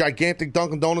 it's a gigantic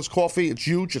Dunkin' Donuts coffee. It's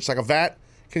huge. It's like a vat.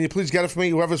 Can you please get it for me?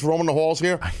 Whoever's roaming the halls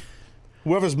here.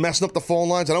 Whoever's messing up the phone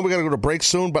lines. I know we got to go to break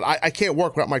soon, but I can't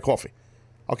work without my coffee.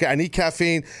 Okay, I need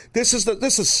caffeine. This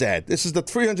is sad. This is the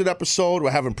 300th episode.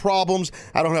 We're having problems.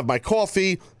 I don't have my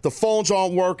coffee. The phones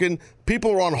aren't working.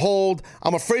 People are on hold.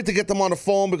 I'm afraid to get them on the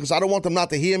phone because I don't want them not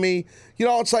to hear me. You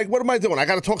know, it's like, what am I doing? I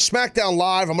got to talk SmackDown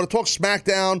live. I'm going to talk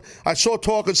SmackDown. I saw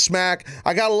Talking Smack.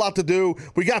 I got a lot to do.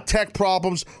 We got tech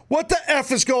problems. What the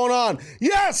F is going on?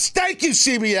 Yes, thank you,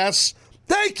 CBS.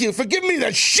 Thank you for giving me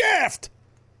the shaft.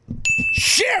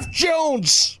 Shaft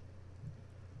Jones.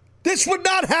 This would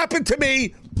not happen to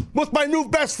me with my new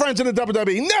best friends in the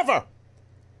WWE. Never.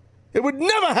 It would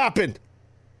never happen.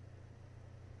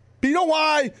 But you know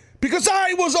why? Because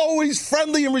I was always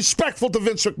friendly and respectful to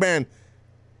Vince McMahon.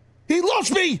 He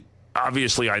loves me.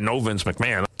 Obviously, I know Vince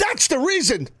McMahon. That's the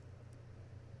reason.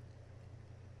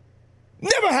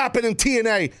 Never happened in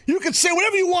TNA. You can say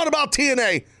whatever you want about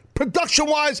TNA.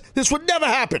 Production-wise, this would never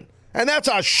happen. And that's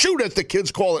a shoot, as the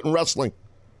kids call it in wrestling.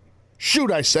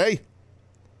 Shoot, I say.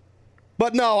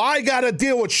 But no, I got to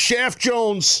deal with Shaft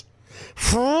Jones.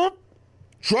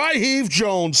 Dry heave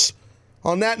Jones.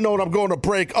 On that note, I'm going to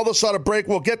break. Other side of break,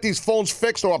 we'll get these phones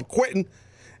fixed or I'm quitting.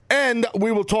 And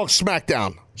we will talk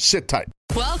SmackDown. Sit tight.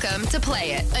 Welcome to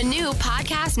Play It, a new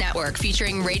podcast network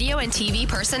featuring radio and TV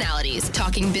personalities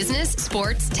talking business,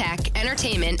 sports, tech,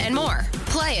 entertainment, and more.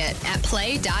 Play it at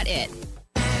play.it.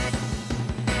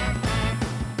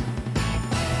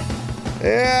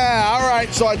 Yeah, all right.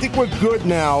 So I think we're good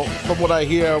now. From what I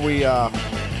hear, the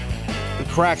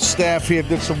crack staff here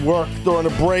did some work during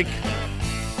the break.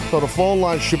 So the phone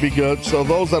line should be good. So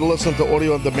those that listen to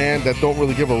audio on demand that don't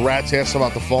really give a rat's ass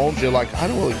about the phones, you're like, I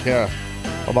don't really care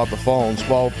about the phones.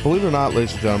 Well, believe it or not,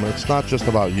 ladies and gentlemen, it's not just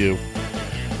about you.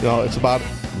 You know, it's about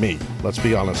me. Let's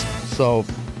be honest. So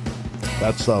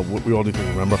that's what we all need to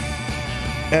remember.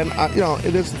 And,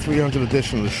 it is the 300th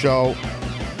edition of the show.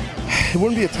 It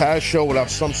wouldn't be a Taz show without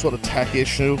some sort of tech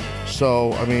issue.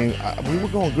 So, I mean, we were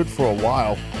going good for a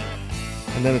while.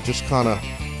 And then it just kind of,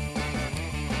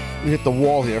 we hit the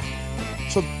wall here.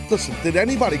 So, listen, did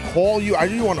anybody call you? Are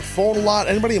you on the phone a lot?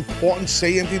 Anybody important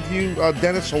say anything to you,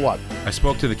 Dennis, or what? I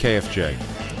spoke to the KFJ.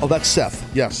 Oh, that's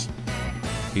Seth. Yes.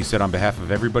 He said on behalf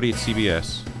of everybody at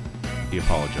CBS, he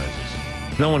apologizes.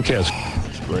 No one cares.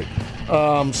 That's great.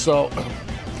 So,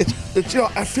 it's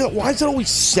I feel, why is it always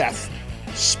Seth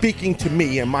speaking to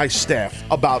me and my staff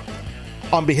about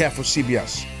on behalf of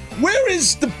CBS? Where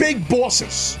is the big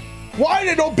bosses? Why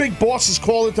did no big bosses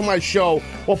call into my show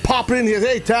or pop in here?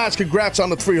 Hey, Taz, congrats on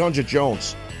the 300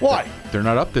 Jones. Why? They're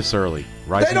not up this early.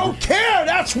 They don't care.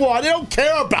 That's why. They don't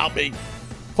care about me.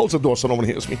 Close the door so no one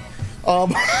hears me.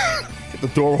 Get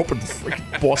the door open. The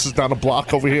freaking bosses down the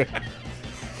block over here.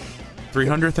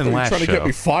 300th and last show. Trying to get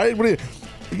me fired? What are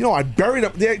you? I buried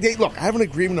them. Look, I have an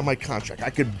agreement in my contract. I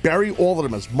could bury all of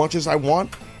them as much as I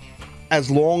want, as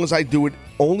long as I do it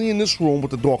only in this room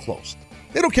with the door closed.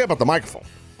 They don't care about the microphone.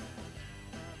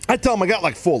 I tell them I got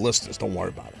like 4 listeners. Don't worry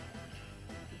about it.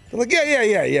 They're like,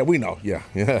 yeah, we know. Yeah.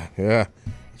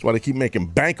 That's why they keep making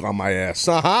bank on my ass.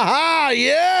 Yeah.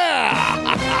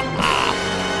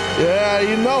 Yeah,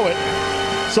 you know it.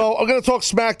 So I'm going to talk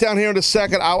SmackDown here in a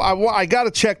second. I got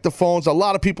to check the phones. A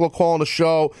lot of people are calling the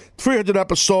show. 300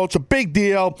 episodes, a big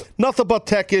deal. Nothing but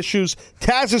tech issues.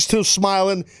 Taz is still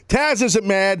smiling. Taz isn't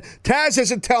mad. Taz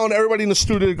isn't telling everybody in the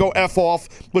studio to go F off,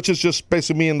 which is just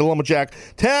basically me and the Lumberjack.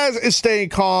 Taz is staying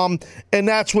calm, and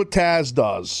that's what Taz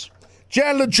does.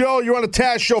 Chandler Joe, you're on the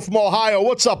Taz show from Ohio.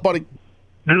 What's up, buddy?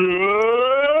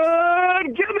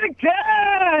 Good gimmick,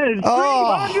 Taz!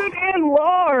 300 and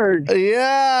large!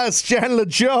 Yes, Chandler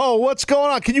Joe. What's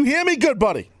going on? Can you hear me good,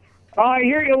 buddy? I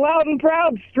hear you loud and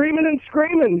proud, streaming and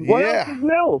screaming. What else is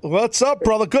new? What's up,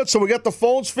 brother? Good. So we got the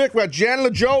phones fixed. We got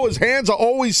Chandler Joe. His hands are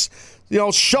always,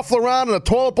 shuffle around in a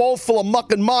toilet bowl full of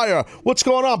muck and mire. What's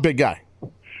going on, big guy?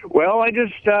 Well, I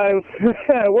just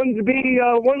wanted to be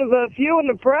one of the few and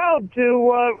the proud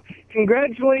to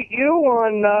congratulate you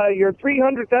on your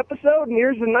 300th episode, and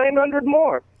here's the 900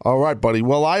 more. All right, buddy.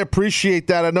 Well, I appreciate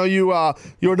that. I know you're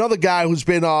another guy who's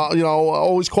been,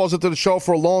 always calls into the show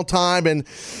for a long time, and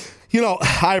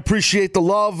I appreciate the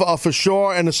love for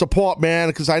sure and the support, man,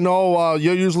 because I know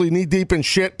you're usually knee-deep in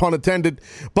shit, pun intended,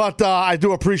 but I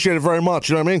do appreciate it very much.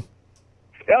 You know what I mean?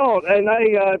 Oh, and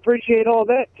I appreciate all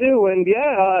that, too. And,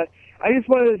 I just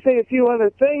wanted to say a few other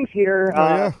things here.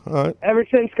 All right. Ever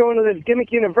since going to this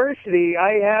gimmick university,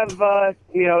 I have,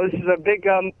 this is a big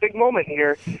moment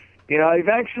here. I've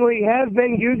actually have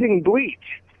been using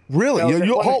bleach. Really?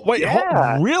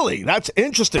 Really? That's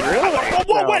interesting. Really?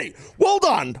 Wait. Hold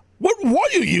on. What were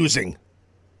you using?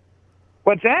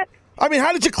 What's that? I mean,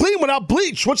 how did you clean without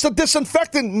bleach? What's the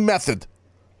disinfectant method?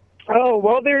 Oh,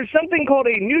 well, there's something called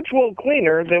a neutral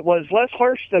cleaner that was less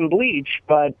harsh than bleach,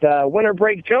 but winter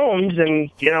break Jones, and,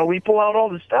 we pull out all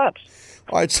the stops.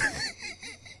 All right.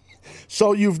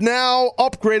 So you've now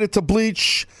upgraded to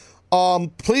bleach.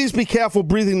 Please be careful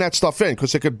breathing that stuff in,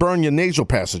 because it could burn your nasal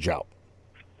passage out.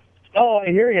 Oh, I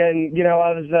hear you. And,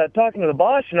 I was talking to the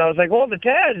boss, and I was like, well, the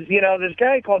Taz, this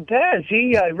guy called Taz,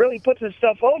 he really puts his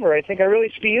stuff over. I think I really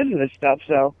should be using this stuff,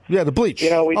 so. Yeah, the bleach.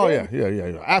 Yeah.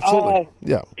 Absolutely.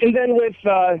 Yeah. And then with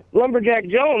Lumberjack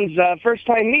Jones, first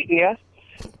time meeting you,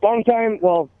 long time,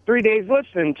 3 days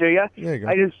listening to you. There you go.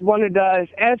 I just wanted to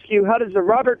ask you, how does the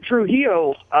Robert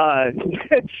Trujillo,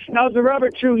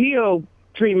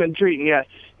 treatment treating you?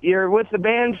 You're with the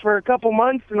band for a couple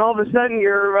months, and all of a sudden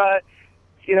you're,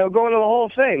 going to the Hall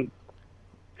of Fame.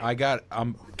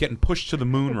 I'm getting pushed to the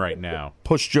moon right now.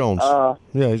 Push Jones.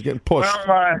 Yeah, he's getting pushed.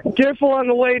 Careful on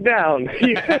the way down.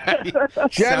 Jan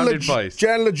Sound advice.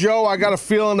 Joe, I got a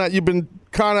feeling that you've been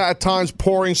kind of at times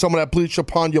pouring some of that bleach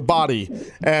upon your body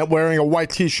and wearing a white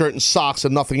T-shirt and socks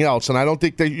and nothing else. And I don't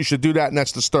think that you should do that, and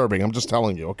that's disturbing. I'm just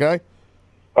telling you, okay?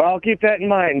 I'll keep that in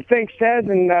mind. Thanks, Taz,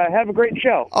 and have a great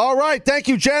show. All right. Thank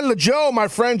you, Jan LeJoe, my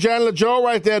friend Jan LeJoe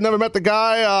right there. Never met the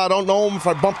guy. I don't know him if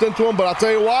I bumped into him, but I'll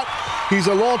tell you what, he's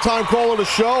a long-time caller of the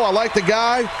show. I like the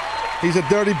guy. He's a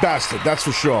dirty bastard, that's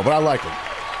for sure, but I like him.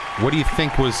 What do you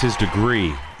think was his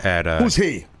degree at... Who's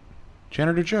he?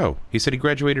 Janitor Joe. He said he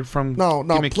graduated from No,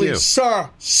 Gimmick please, U.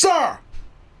 Sir.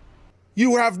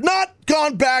 You have not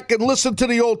gone back and listened to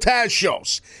the old Taz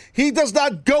shows. He does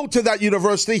not go to that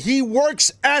university. He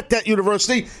works at that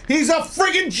university. He's a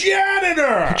friggin'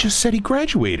 janitor. He just said he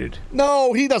graduated.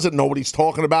 No, he doesn't know what he's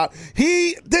talking about.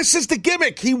 This is the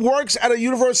gimmick. He works at a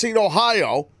university in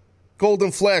Ohio,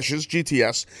 Golden Flashes,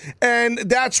 GTS, and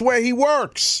that's where he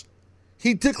works.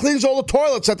 He cleans all the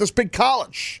toilets at this big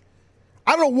college.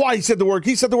 I don't know why he said the word.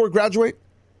 He said the word graduate.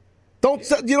 You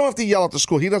don't have to yell at the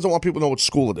school. He doesn't want people to know what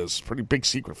school it is. Pretty big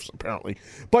secret, apparently.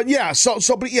 But yeah,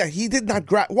 but he did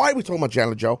not Why are we talking about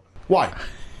Janitor Joe? Why?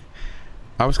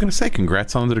 I was going to say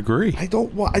congrats on the degree. He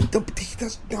doesn't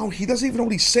even know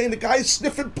what he's saying. The guy's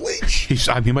sniffing bleach.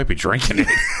 He might be drinking it.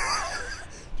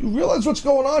 You realize what's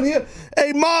going on here?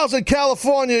 Hey, Miles in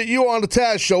California, you on the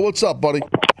Taz show. What's up, buddy?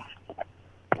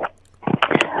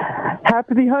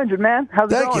 Happy 100, man.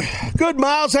 How's it going? Thank you. Good,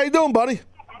 Miles. How you doing, buddy?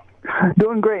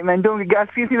 Doing great, man. Doing good. Guys,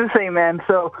 feel the same, man.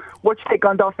 So, what's your take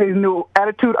on Dolph Ziggler's new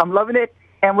attitude? I'm loving it.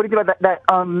 And what do you think about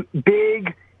that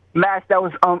big match that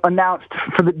was announced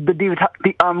for the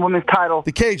women's title?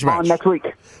 The cage match next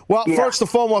week. Well, first and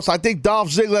foremost, I think Dolph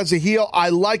Ziggler as a heel, I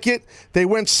like it. They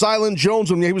went Silent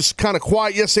Jones when he was kind of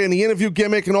quiet yesterday in the interview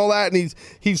gimmick and all that, and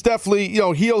he's definitely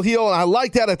heel, and I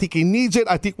like that. I think he needs it.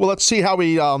 I think let's see how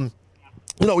he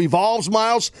evolves,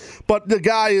 Miles. But the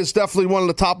guy is definitely one of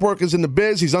the top workers in the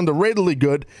biz. He's underratedly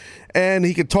good, and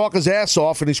he can talk his ass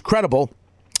off, and he's credible.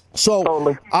 So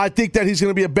totally. I think that he's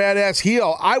going to be a badass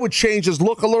heel. I would change his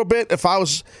look a little bit. If I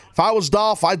was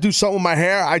Dolph, I'd do something with my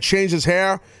hair. I'd change his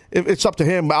hair. It's up to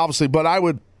him, obviously, but I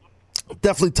would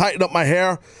definitely tighten up my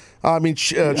hair. I mean,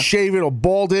 shave it or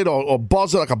bald it or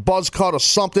buzz it like a buzz cut or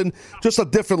something. Just a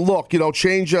different look,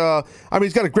 change. He's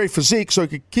got a great physique, so he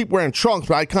could keep wearing trunks,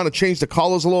 but I kind of change the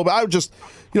colors a little bit. I would just,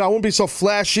 I wouldn't be so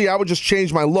flashy. I would just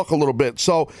change my look a little bit.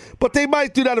 So, but they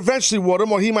might do that eventually with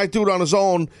him, or he might do it on his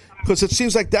own, because it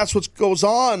seems like that's what goes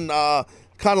on, kind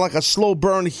of like a slow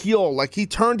burn heel. Like he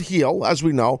turned heel, as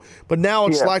we know, but now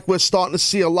it's like we're starting to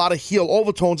see a lot of heel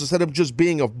overtones instead of just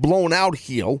being a blown out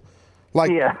heel. Like,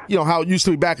 how it used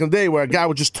to be back in the day where a guy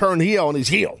would just turn heel and he's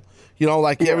heel.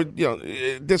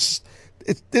 This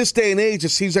day and age, it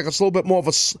seems like it's a little bit more of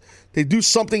they do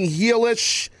something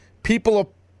heelish. People are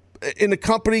in the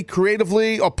company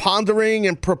creatively are pondering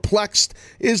and perplexed.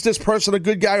 Is this person a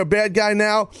good guy or bad guy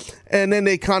now? And then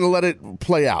they kind of let it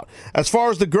play out. As far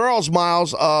as the girls,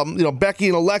 Miles, Becky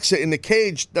and Alexa in the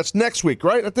cage, that's next week,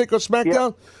 right? I think on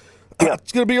SmackDown? Yeah.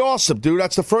 It's going to be awesome, dude.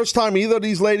 That's the first time either of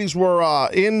these ladies were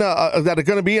that are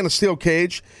going to be in a steel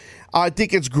cage. I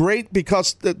think it's great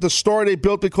because the story they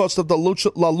built because of the La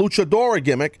Luchadora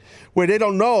gimmick, where they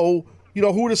don't know,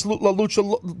 who this La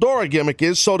Luchadora gimmick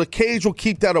is. So the cage will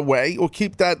keep that away. Will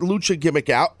keep that Lucha gimmick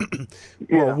out.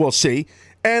 We'll see.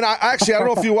 And I don't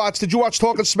know if you watched. Did you watch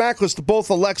Talking Smackless? Both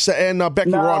Alexa and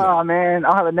Becky were on there. No, man. I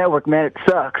don't have a network, man. It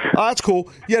sucks. Oh, that's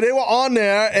cool. Yeah, they were on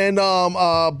there, and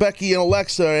Becky and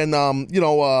Alexa, and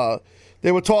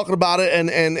they were talking about it,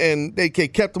 and they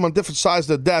kept them on different sides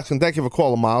of the desk. And thank you for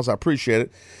calling, Miles. I appreciate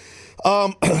it.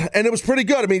 And it was pretty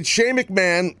good. I mean, Shane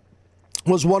McMahon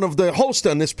was one of the hosts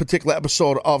on this particular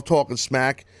episode of Talking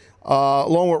Smack,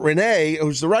 along with Renee,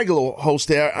 who's the regular host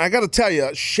there. I got to tell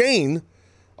you, Shane.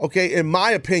 Okay, in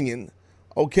my opinion,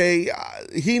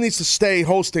 he needs to stay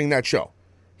hosting that show.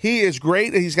 He is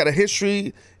great. He's got a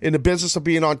history in the business of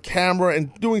being on camera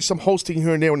and doing some hosting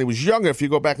here and there when he was younger, if you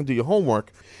go back and do your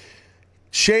homework.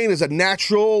 Shane is a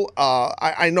natural.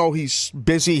 I know he's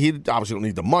busy. He obviously don't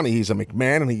need the money. He's a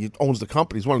McMahon, and he owns the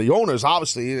company. He's one of the owners,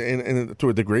 obviously, to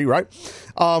a degree, right?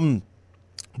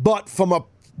 But from a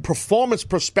performance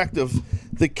perspective,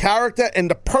 the character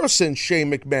and the person,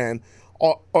 Shane McMahon,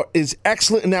 is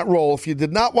excellent in that role. If you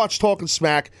did not watch Talking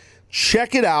Smack,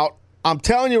 check it out. I'm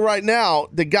telling you right now,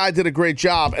 the guy did a great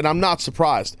job, and I'm not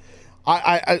surprised.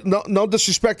 No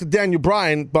disrespect to Daniel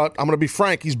Bryan, but I'm going to be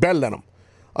frank, he's better than him.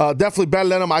 Definitely better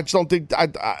than him. I just don't think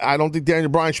I don't think Daniel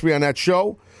Bryan should be on that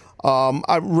show.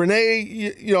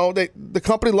 Renee, the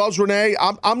company loves Renee.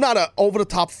 I'm not an over the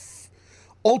top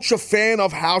ultra fan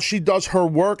of how she does her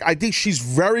work. I think she's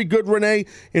very good, Renee,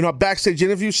 in her backstage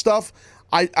interview stuff.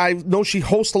 I know she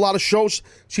hosts a lot of shows.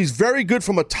 She's very good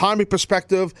from a timing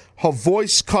perspective. Her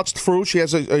voice cuts through. She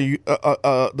has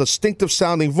a distinctive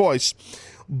sounding voice.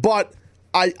 But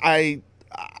I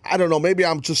don't know. Maybe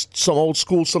I'm just some old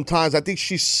school sometimes. I think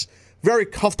she's very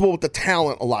comfortable with the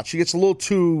talent a lot. She gets a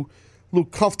little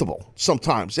comfortable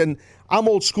sometimes. And I'm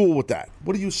old school with that.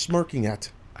 What are you smirking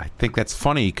at? I think that's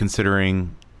funny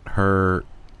considering her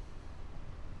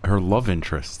love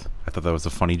interest. I thought that was a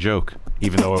funny joke,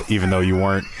 even though you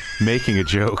weren't making a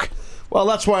joke. Well,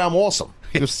 that's why I'm awesome.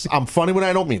 I'm funny when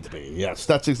I don't mean to be. Yes,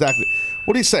 that's exactly.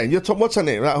 What are you saying? What's her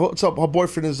name? What's up? Her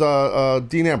boyfriend is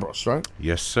Dean Ambrose, right?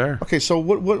 Yes, sir. Okay, so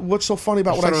what's so funny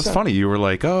about what I said? It was funny. You were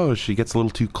like, "Oh, she gets a little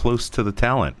too close to the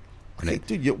talent." Okay,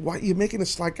 dude, why you're making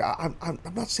this like I'm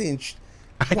not saying.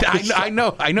 I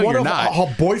know you're not.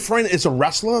 Her boyfriend is a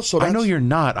wrestler, so I know you're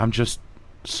not. I'm just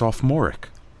sophomoric.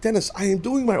 Dennis, I am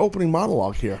doing my opening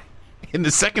monologue here. In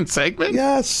the second segment?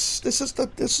 Yes, this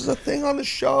is a thing on the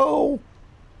show.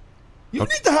 You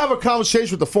need to have a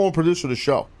conversation with the former producer of the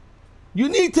show. You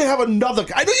need to have another.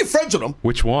 I know you're friends with him.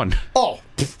 Which one? Oh,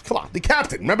 come on, the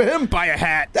captain. Remember him? Buy a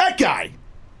hat. That guy.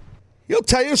 He'll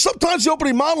tell you sometimes the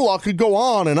opening monologue could go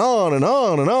on and on and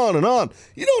on and on and on.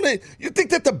 You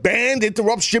think that the band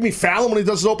interrupts Jimmy Fallon when he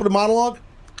does his opening monologue?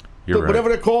 You're right. Whatever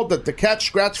they're called, the Cat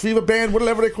Scratch Fever Band,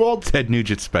 whatever they're called. Ted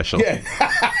Nugent special. Yeah.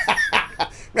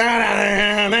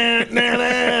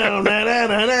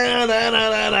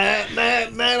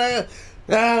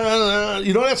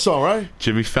 You know that song, right?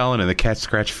 Jimmy Fallon and the Cat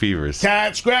Scratch Fevers.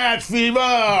 Cat Scratch Fever.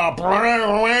 I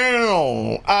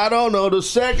don't know the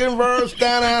second verse.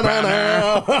 Yeah,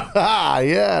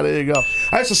 there you go.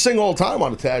 I used to sing all the time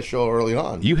on the Taz show early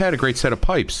on. You had a great set of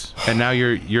pipes, and now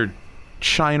you're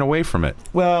shying away from it.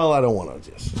 Well, I don't want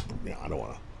to I don't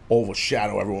want to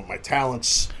overshadow everyone with my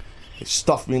talents. They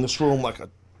stuffed me in this room like a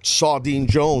Sardine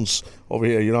Jones over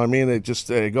here. You know what I mean? They just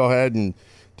go ahead and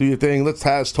do your thing. Let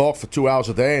Taz talk for 2 hours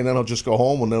a day, and then I'll just go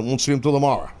home, and then won't see him till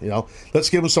tomorrow. You know, let's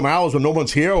give him some hours when no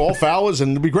one's here, off hours,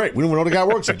 and it'll be great. We don't even know the guy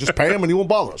works. Just pay him, and he won't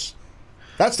bother us.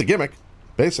 That's the gimmick,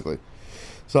 basically.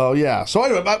 So yeah. So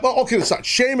anyway, okay. Aside,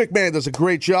 Shane McMahon does a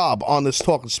great job on this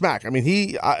Talking Smack. I mean,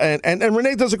 he and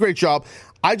Renee does a great job.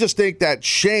 I just think that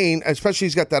Shane, especially,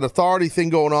 he's got that authority thing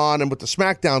going on, and with the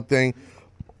SmackDown thing,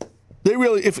 they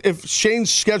really, if Shane's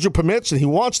schedule permits and he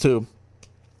wants to,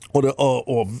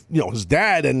 or his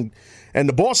dad and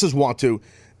the bosses want to,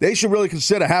 they should really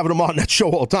consider having him on that show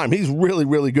all the time. He's really,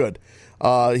 really good.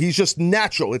 He's just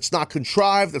natural. It's not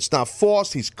contrived. It's not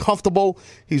forced. He's comfortable.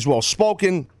 He's well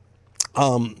spoken.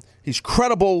 He's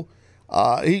credible.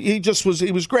 He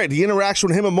was great. The interaction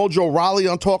with him and Mojo Rawley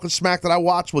on Talking Smack that I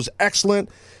watched was excellent.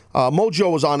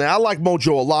 Mojo was on there. I like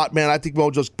Mojo a lot, man. I think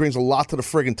Mojo brings a lot to the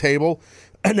friggin' table.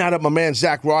 And now that my man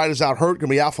Zack Ryder's out hurt, going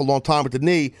to be out for a long time with the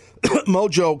knee,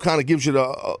 Mojo kind of gives you the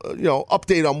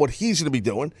update on what he's going to be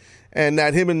doing, and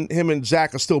that him and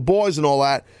Zack are still boys and all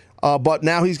that. But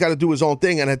now he's got to do his own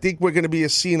thing, and I think we're going to be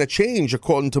seeing a change,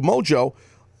 according to Mojo,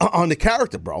 on the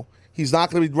character, bro. He's not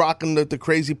going to be rocking the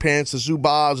crazy pants, the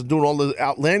Zubaz, and doing all the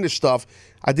outlandish stuff.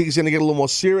 I think he's going to get a little more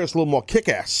serious, a little more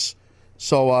kick-ass.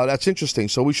 So that's interesting.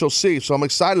 So we shall see. So I'm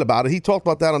excited about it. He talked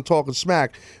about that on Talking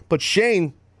Smack. But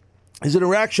Shane, his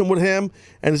interaction with him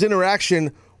and his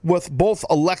interaction with both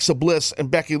Alexa Bliss and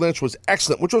Becky Lynch was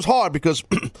excellent, which was hard because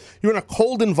you're in a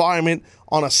cold environment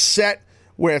on a set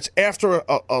where it's after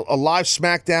a live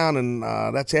SmackDown, and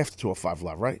that's after 205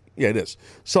 Live, right? Yeah, it is.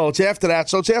 So it's after that.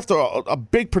 So it's after a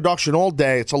big production all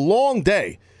day. It's a long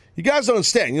day. You guys don't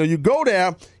understand. You go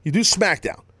there, you do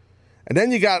SmackDown, and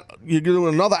then you're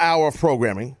doing another hour of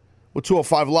programming with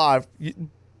 205 Live.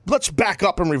 Let's back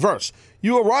up and reverse.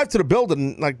 You arrive to the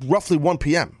building like roughly 1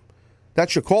 p.m.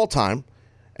 That's your call time.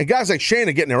 And guys like Shane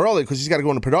are getting there early because he's got to go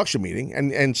in a production meeting,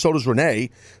 and so does Renee.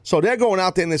 So they're going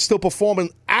out there and they're still performing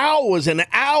hours and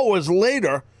hours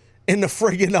later in the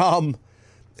friggin'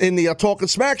 in the Talking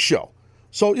Smack show.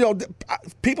 So,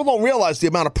 people don't realize the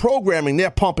amount of programming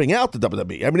they're pumping out to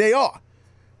WWE. I mean, they are.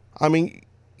 I mean,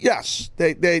 yes,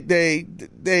 they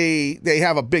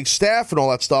have a big staff and all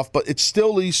that stuff, but it's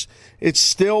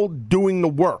still doing the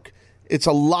work. It's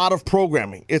a lot of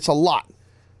programming. It's a lot.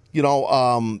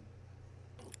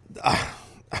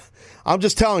 I'm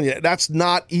just telling you, that's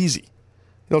not easy.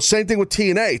 Same thing with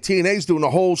TNA. TNA's doing a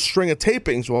whole string of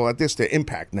tapings. Well, at this, the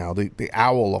Impact now, the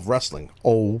Owl of Wrestling,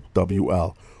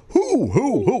 OWL.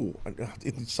 Who?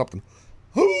 Something.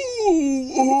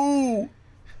 Who?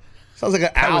 Sounds like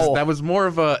an owl. That was more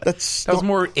of a. That was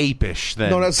more apish than.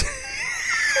 No, that's.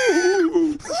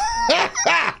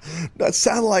 That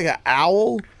sounded like an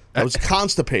owl. that was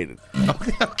constipated.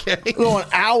 Okay. You know, an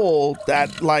owl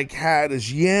that like had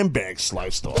his yam bag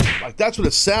sliced off. Like that's what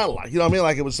it sounded like. You know what I mean?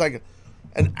 Like it was like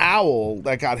an owl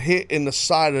that got hit in the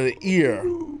side of the ear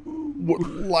with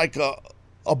like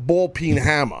a ball peen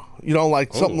hammer. You know,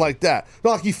 like something like that.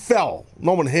 Not like he fell.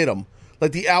 No one hit him.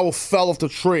 Like the owl fell off the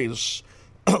tree.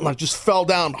 Just fell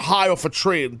down high off a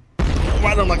tree and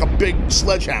right on like a big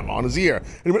sledgehammer on his ear. And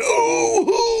he went,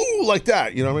 ooh, like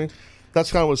that. You know what I mean?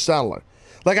 That's kind of what it sounded like.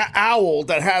 Like an owl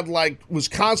that had like, was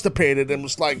constipated and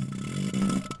was like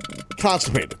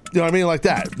constipated. You know what I mean? Like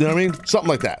that. You know what I mean? Something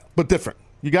like that, but different.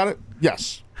 You got it?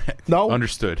 Yes. No?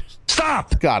 Understood.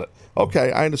 Stop! Got it.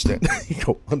 Okay, I understand. You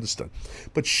go, understood.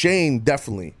 But Shane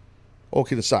definitely,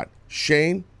 okay, aside,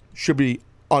 Shane should be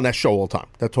on that show all the time,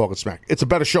 that Talking Smack. It's a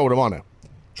better show with him on there.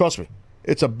 Trust me.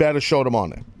 It's a better show with him on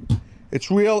there.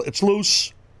 It's real, it's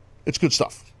loose, it's good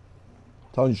stuff.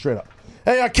 Telling you straight up.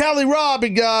 Hey, Cali Rob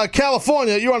in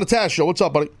California, you're on the Taz Show. What's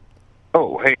up, buddy?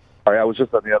 Oh, hey. Sorry, I was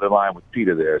just on the other line with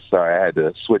Peter there. Sorry, I had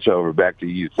to switch over back to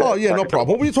you. Oh, yeah, no problem.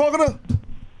 What were you talking to?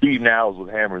 Beating owls with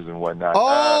hammers and whatnot.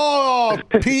 Oh,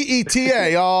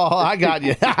 PETA. Oh, I got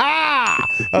you.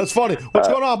 That's funny. What's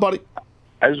going on, buddy?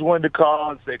 I just wanted to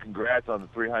call and say congrats on the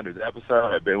 300th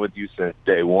episode. I've been with you since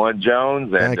day one,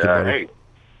 Jones. And, Thank you, buddy. hey,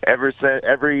 every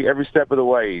step of the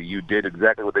way, you did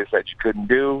exactly what they said you couldn't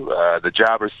do. The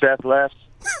jobber Seth left.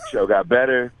 Show got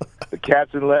better. The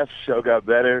captain left. Show got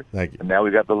better. Thank you. And now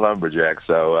we got the lumberjack.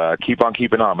 So keep on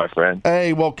keeping on, my friend.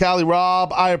 Hey, well, Cali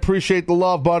Rob, I appreciate the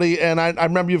love, buddy. And I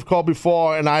remember you've called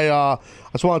before, and I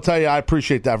just want to tell you I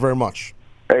appreciate that very much.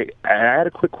 Hey, I had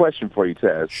a quick question for you,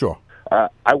 Taz. Sure.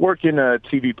 I work in a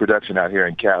TV production out here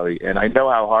in Cali, and I know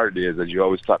how hard it is, as you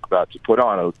always talk about, to put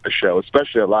on a show,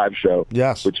 especially a live show,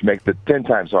 yes, which makes it 10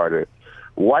 times harder.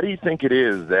 Why do you think it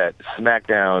is that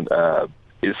SmackDown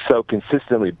is so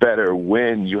consistently better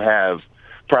when you have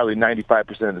probably 95%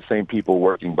 of the same people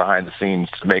working behind the scenes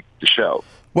to make the show?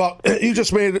 Well, you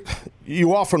just made it.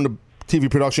 You are from the TV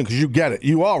production because you get it.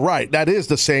 You are right. That is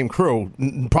the same crew.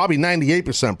 Probably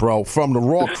 98%, bro, from the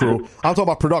Raw crew. I'm talking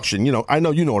about production. You know, I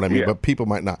know you know what I mean, but people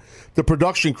might not. The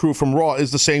production crew from Raw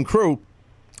is the same crew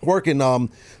working the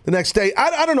next day.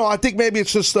 I don't know. I think maybe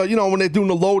it's just, when they're doing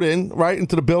the load in, right,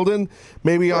 into the building,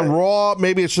 maybe on Raw,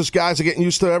 maybe it's just guys are getting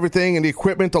used to everything and the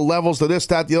equipment, the levels, the this,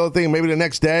 that, the other thing. Maybe the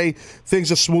next day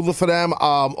things are smoother for them,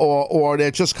 or they're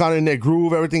just kind of in their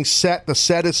groove. Everything's set. The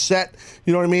set is set.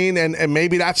 You know what I mean? And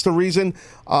maybe that's the reason.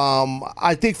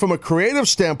 I think from a creative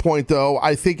standpoint, though,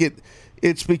 I think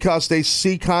it's because they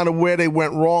see kind of where they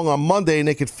went wrong on Monday and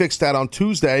they could fix that on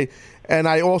Tuesday. And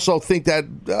I also think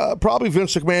that probably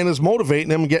Vince McMahon is motivating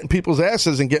them and getting people's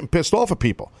asses and getting pissed off at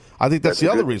people. I think that's the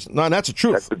other reason. No, that's the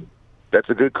truth. That's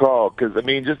a good call because, I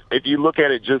mean, just if you look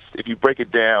at it, just if you break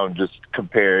it down, just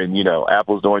comparing,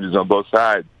 apples to oranges on both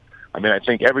sides, I mean, I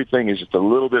think everything is just a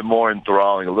little bit more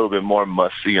enthralling, a little bit more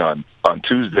must-see on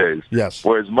Tuesdays. Yes.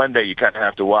 Whereas Monday, you kind of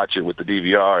have to watch it with the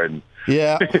DVR and,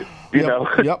 Yep.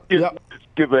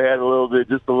 skip ahead a little bit,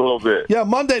 just a little bit. Yeah,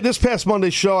 this past Monday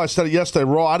show, I said it yesterday,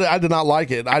 Raw, I did not like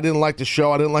it. I didn't like the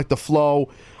show. I didn't like the flow.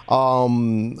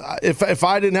 If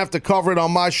I didn't have to cover it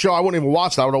on my show, I wouldn't even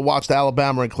watch that. I would have watched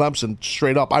Alabama and Clemson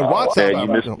straight up. I watched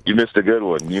Alabama. You missed a good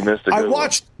one.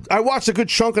 I watched a good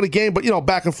chunk of the game, but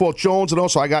back and forth Jones, and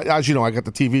also I got, as you know, I got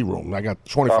the TV room. I got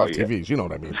 25 TVs. You know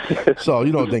what I mean? So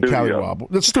then Cali Rob,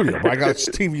 the studio. But I got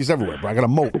TVs everywhere. But I got a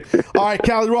moat. All right,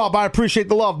 Cali Rob, I appreciate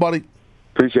the love, buddy.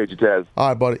 Appreciate you, Taz. All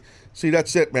right, buddy. See,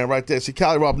 that's it, man, right there. See,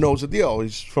 Cali Rob knows the deal.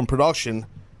 He's from production.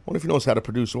 What if he knows how to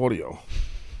produce audio?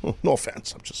 No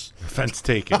offense. I'm just... Offense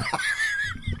taken.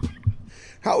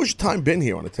 How has your time been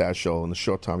here on the Taz Show in the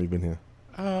short time you've been here?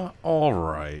 All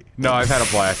right. No, I've had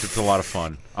a blast. It's a lot of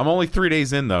fun. I'm only 3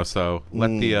 days in, though, so let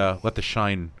the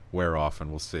shine wear off, and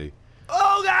we'll see.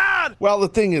 Oh, God! Well, the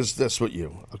thing is this with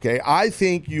you, okay? I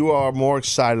think you are more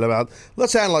excited about...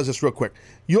 Let's analyze this real quick.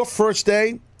 Your first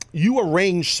day, you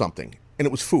arranged something, and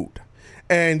it was food.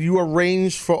 And you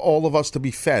arranged for all of us to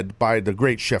be fed by the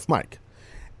great Chef Mike.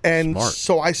 And Smart.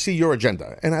 So I see your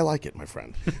agenda, and I like it, my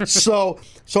friend. so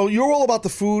you're all about the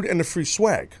food and the free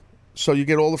swag. So you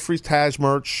get all the free Taz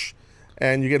merch,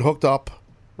 and you get hooked up,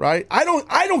 right? I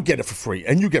don't get it for free,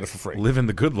 and you get it for free. Living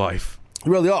the good life.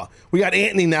 You really are. We got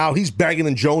Anthony now. He's begging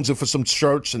and jonesing for some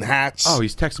shirts and hats. Oh,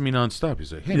 he's texting me nonstop.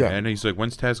 He's like, hey, man. He's like,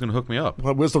 when's Taz going to hook me up?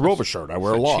 Well, where's the Rover shirt? I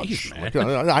wear a large. Geez,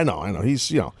 man. I know.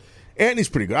 He's, Anthony's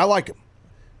pretty good. I like him.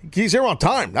 He's here on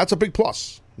time. That's a big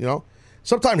plus,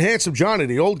 Sometimes Handsome Johnny,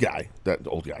 the old guy,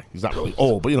 he's not really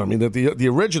old, but you know what I mean, the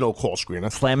original call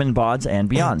screener. Slamming Bods and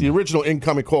beyond. The original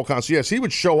incoming call concierge. He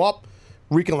would show up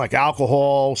reeking like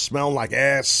alcohol, smelling like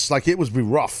ass. Like it would be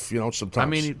rough, sometimes. I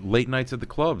mean, late nights at the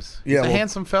clubs. Yeah, He's a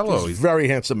handsome fellow. He's a very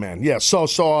handsome man. Yeah, so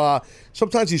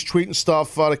sometimes he's tweeting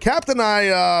stuff. The captain and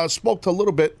I spoke to a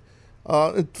little bit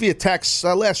via text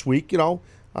last week,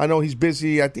 I know he's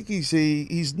busy. I think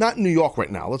he's not in New York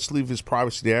right now. Let's leave his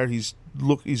privacy there. He's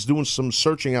doing some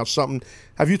searching out something.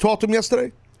 Have you talked to him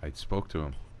yesterday? I spoke to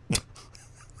him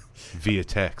via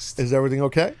text. Is everything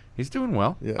okay? He's doing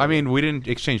well. Yeah. I mean, we didn't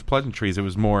exchange pleasantries. It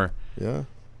was more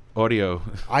audio.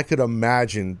 I could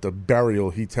imagine the burial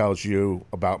he tells you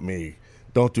about me.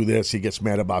 Don't do this. He gets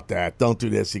mad about that. Don't do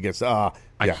this. He gets I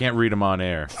can't read him on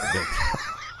air.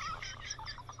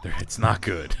 It's not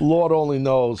good. Lord only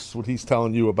knows what he's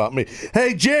telling you about me.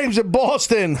 Hey, James in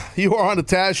Boston. You are on the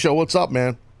Taz Show. What's up,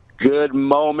 man? Good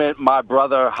moment, my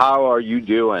brother. How are you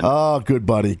doing? Oh, good,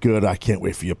 buddy. Good. I can't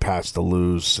wait for your Pats to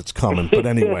lose. It's coming. But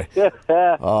anyway.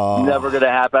 Never going to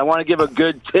happen. I want to give a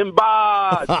good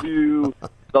timber to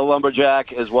the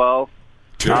Lumberjack as well.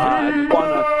 Good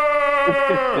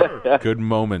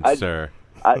moment, sir.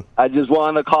 I just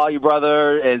wanted to call you,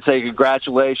 brother, and say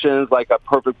congratulations. Like a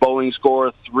perfect bowling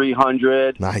score,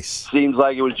 300. Nice. Seems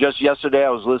like it was just yesterday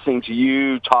I was listening to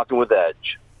you talking with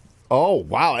Edge. Oh,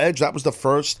 wow, Edge. That was the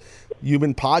first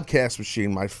human podcast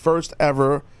machine. My first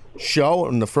ever show,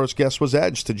 and the first guest was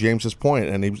Edge, to James's point.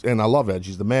 And I love Edge.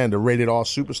 He's the man, the rated R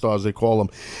superstar, as they call him.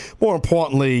 More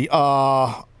importantly,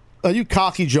 are you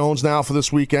cocky Jones now for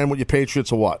this weekend with your Patriots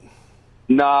or what?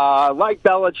 Nah, like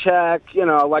Belichick,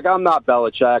 I'm not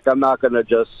Belichick. I'm not going to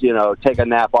just, take a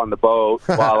nap on the boat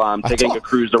while I'm taking a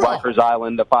cruise to Rikers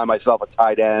Island to find myself a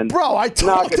tight end. Bro, I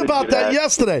talked about that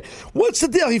yesterday. What's the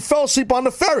deal? He fell asleep on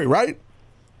the ferry, right?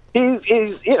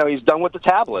 He's done with the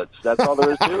tablets. That's all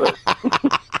there is to it.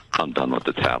 I'm done with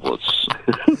the tablets.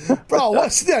 Bro,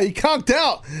 what's that? He conked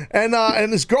out,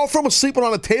 and his girlfriend was sleeping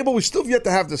on a table. We still have yet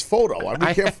to have this photo.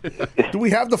 Do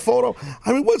we have the photo?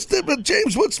 I mean,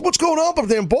 James? What's going on up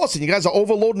there in Boston? You guys are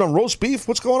overloading on roast beef.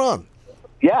 What's going on?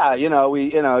 Yeah, he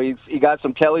got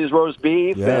some Kelly's roast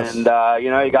beef, yes. And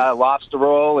he got a lobster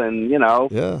roll, and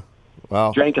yeah.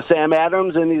 Wow. Drank a Sam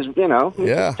Adams, and he's taking a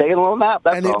little nap.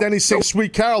 That's all. Then he sings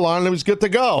Sweet Caroline, and he was good to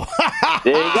go.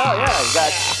 There you go. Yeah, you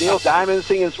got Neil Diamond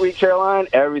singing Sweet Caroline.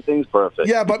 Everything's perfect.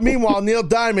 Yeah, but meanwhile, Neil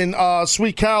Diamond,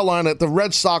 Sweet Caroline, at the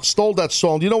Red Sox stole that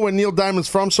song. Do you know where Neil Diamond's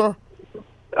from, sir?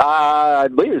 I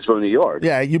believe he's from New York.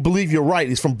 Yeah, you believe you're right.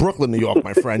 He's from Brooklyn, New York,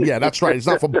 my friend. Yeah, that's right. He's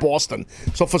not from Boston.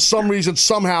 So for some reason,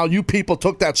 somehow, you people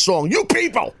took that song. You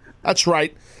people! That's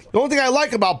right. The only thing I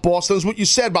like about Boston is what you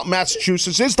said about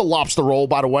Massachusetts is the lobster roll,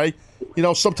 by the way.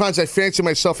 Sometimes I fancy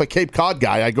myself a Cape Cod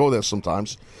guy. I go there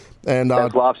sometimes. And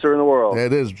best lobster in the world.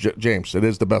 It is, James. It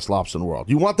is the best lobster in the world.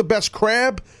 You want the best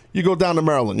crab? You go down to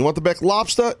Maryland. You want the best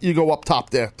lobster? You go up top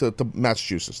there to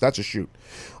Massachusetts. That's a shoot.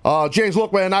 James,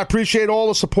 look, man, I appreciate all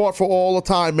the support for all the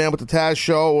time, man, with the Taz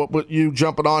Show, with you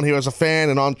jumping on here as a fan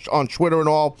and on Twitter and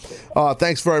all.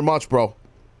 Thanks very much, bro.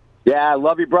 Yeah, I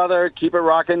love you, brother. Keep it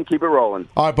rocking. Keep it rolling.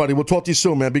 All right, buddy. We'll talk to you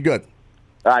soon, man. Be good.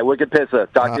 All right, Wicked Pissa.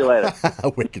 Talk to you later.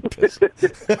 Wicked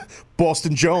Pissa.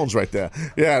 Boston Jones right there.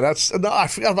 Yeah, I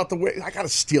forgot about the way. I got to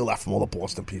steal that from all the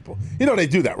Boston people. They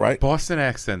do that, right? Boston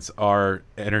accents are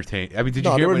entertaining. I mean, did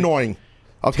you hear? They're annoying.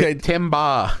 Okay.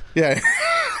 Timba. Yeah.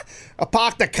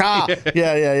 Park the car.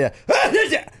 Yeah.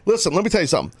 Listen, let me tell you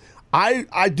something.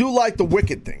 I do like the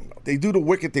Wicked thing. They do the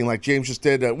Wicked thing like James just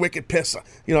did. Wicked Pissa.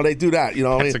 They do that.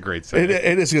 That's a great saying.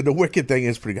 It is good. The Wicked thing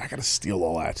is pretty good. I got to steal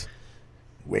all that.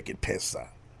 Wicked Pissa.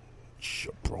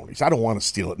 Jabronis. I don't want to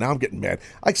steal it. Now I'm getting mad.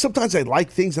 Sometimes I like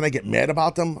things and I get mad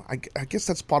about them. I guess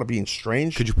that's part of being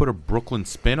strange. Could you put a Brooklyn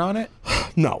spin on it?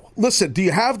 No. Listen, do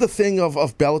you have the thing of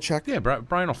Belichick? Yeah,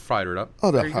 Brian will fire it up.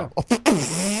 Oh, there you go.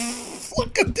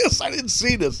 Look at this. I didn't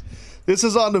see this. This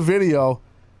is on the video.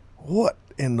 What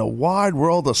in the wide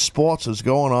world of sports is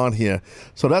going on here?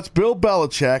 So that's Bill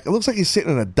Belichick. It looks like he's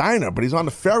sitting in a diner, but he's on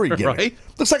the ferry getting right?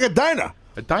 Looks like a diner.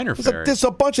 A diner ferry. There's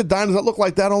a bunch of diners that look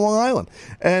like that on Long Island.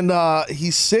 And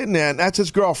he's sitting there, and that's his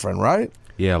girlfriend, right?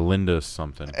 Yeah, Linda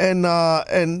something.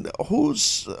 And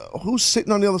who's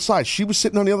sitting on the other side? She was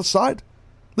sitting on the other side?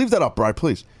 Leave that up, Brian,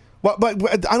 please. But I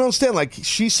don't understand. Like,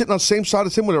 she's sitting on the same side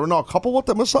as him. Whatever. No, a couple with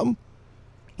them or something?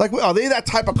 Like, are they that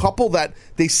type of couple that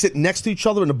they sit next to each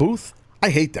other in the booth? I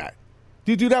hate that.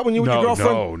 Do you do that when you're with your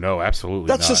girlfriend? No, absolutely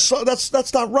that's not.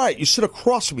 That's not right. You sit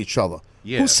across from each other.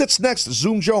 Yeah. Who sits next?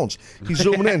 Zoom Jones. He's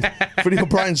zooming in. Video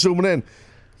Brian zooming in.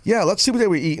 Yeah, let's see what they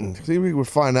were eating. See if we can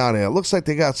find out here. It looks like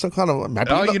they got some kind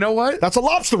of. You know what? That's a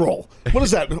lobster roll. What is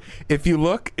that? If you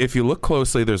look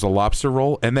closely, there's a lobster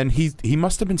roll, and then he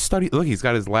must have been studying. Look, he's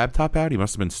got his laptop out. He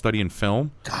must have been studying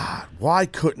film. God, why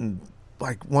couldn't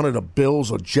like one of the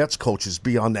Bills or Jets coaches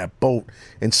be on that boat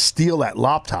and steal that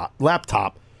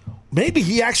laptop, maybe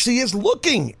he actually is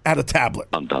looking at a tablet.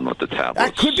 I'm done with the tablet.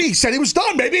 That could be. He said he was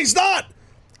done. Maybe he's not.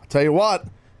 I'll tell you what.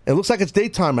 It looks like it's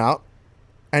daytime out,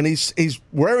 and he's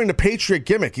wearing the Patriot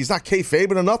gimmick. He's not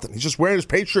kayfabing or nothing. He's just wearing his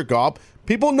Patriot garb.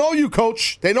 People know you,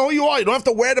 Coach. They know who you are. You don't have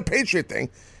to wear the Patriot thing,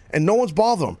 and no one's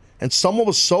bothering him. And someone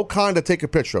was so kind to take a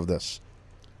picture of this.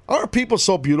 Aren't people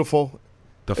so beautiful?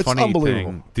 It's funny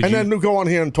unbelievable. thing, and then to go on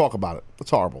here and talk about it.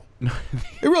 It's horrible. It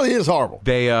really is horrible.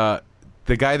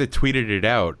 The guy that tweeted it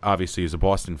out, obviously, is a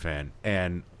Boston fan.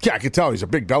 And yeah, I can tell he's a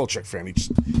big Belichick fan.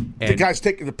 The guy's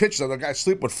taking the picture of the guy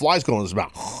sleeping with flies going in his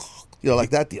mouth.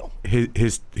 Like that deal. He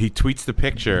tweets the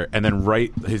picture, and then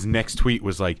his next tweet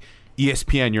was like,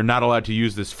 ESPN, you're not allowed to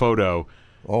use this photo.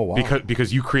 Oh, wow.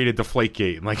 Because you created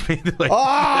Deflategate. And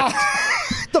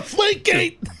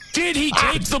Deflategate! Did he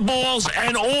take the balls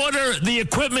and order the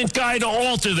equipment guy to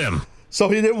alter them? So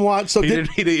he didn't want. So he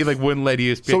wouldn't let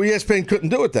ESPN. So ESPN couldn't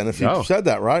do it then if you said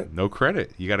that, right? No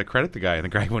credit. You got to credit the guy, and the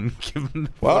guy wouldn't give him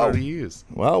the photo to use.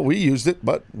 Well, we used it,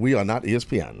 but we are not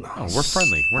ESPN. Oh, we're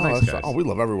friendly. We're nice guys. We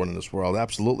love everyone in this world.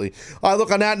 Absolutely. All right,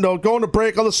 look, on that note, going to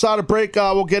break. On the side of break,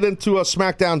 we'll get into a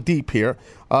SmackDown Deep here,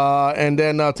 and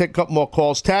then take a couple more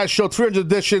calls. Taz Show 300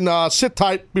 edition. Sit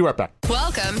tight. Be right back.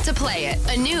 Welcome to Play It,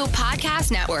 a new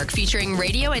podcast network featuring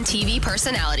radio and TV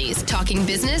personalities talking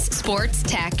business, sports,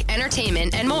 tech,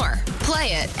 entertainment, and more.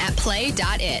 Play it at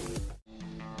play.it.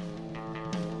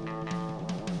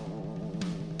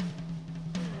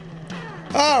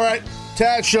 All right,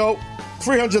 Taz Show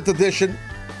 300th edition.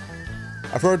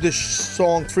 I've heard this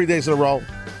song 3 days in a row.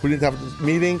 We didn't have a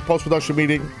meeting, post-production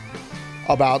meeting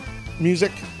about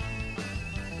music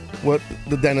with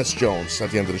the Dennis Jones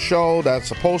at the end of the show. That's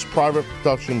a post-private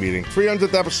production meeting.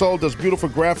 300th episode. There's beautiful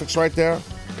graphics right there.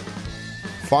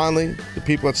 Finally, the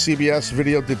people at CBS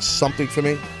Video did something for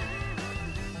me.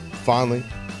 Finally.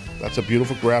 That's a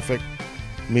beautiful graphic.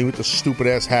 Me with the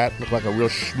stupid-ass hat. Look like a real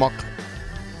schmuck.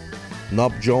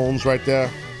 Nub Jones right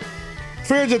there.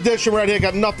 300th edition right here.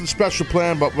 Got nothing special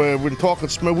planned, but we've been talking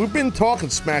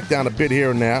SmackDown a bit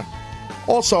here and there.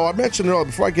 Also, I mentioned earlier,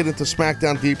 before I get into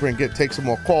SmackDown deeper and take some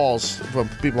more calls from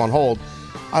people on hold,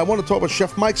 I want to talk about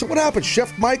Chef Mike. So what happened?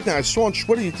 Chef Mike now, I saw on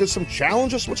Twitter, you did some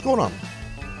challenges. What's going on?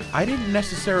 I didn't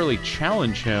necessarily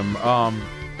challenge him.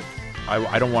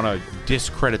 I don't want to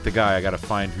discredit the guy. I got to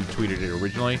find who tweeted it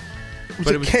originally. It was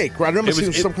a cake, right? I remember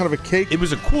seeing some kind of a cake. It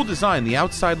was a cool design. The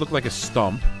outside looked like a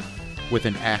stump with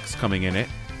an axe coming in it.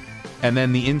 And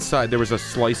then the inside, there was a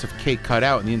slice of cake cut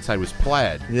out, and the inside was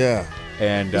plaid. Yeah.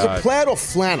 And is it plaid or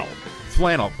flannel?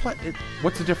 Flannel.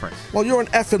 What's the difference? Well, you're an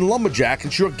effing lumberjack.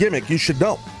 It's your gimmick. You should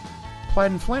know.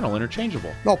 Plaid and flannel,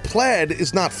 interchangeable. No, plaid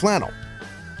is not flannel.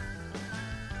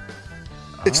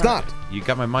 It's not. You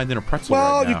got my mind in a pretzel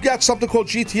well, right now. You've got something called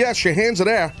GTS. Your hands are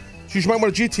there. So you might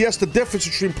want to GTS the difference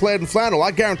between plaid and flannel.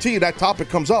 I guarantee you that topic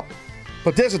comes up.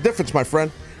 But there's a difference, my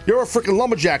friend. You're a freaking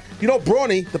lumberjack. You know,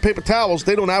 Brawny, the paper towels,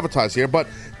 they don't advertise here, but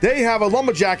they have a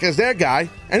lumberjack as their guy,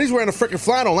 and he's wearing a freaking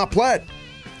flannel, not plaid.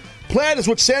 Plaid is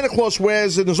what Santa Claus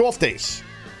wears in his off days.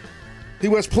 He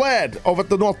wears plaid over at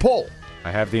the North Pole. I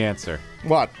have the answer.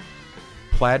 What?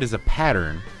 Plaid is a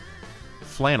pattern.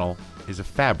 Flannel is a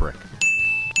fabric.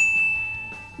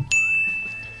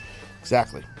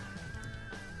 Exactly.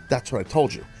 That's what I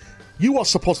told you. You are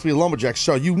supposed to be a lumberjack,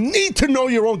 so you need to know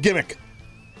your own gimmick.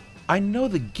 I know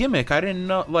the gimmick. I didn't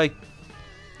know, like...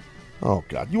 Oh,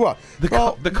 God. You are...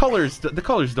 The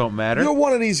colors don't matter. You're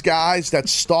one of these guys that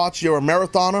starts... You're a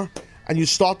marathoner, and you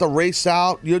start the race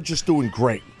out. You're just doing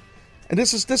great. And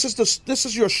this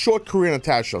is your short career in the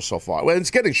Taz Show so far. Well,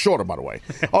 it's getting shorter, by the way.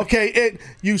 Okay,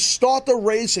 you start the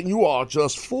race, and you are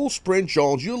just full sprint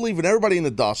Jones. You're leaving everybody in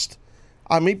the dust.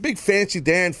 I mean, big fancy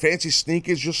Dan, fancy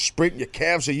sneakers, just sprinting. Your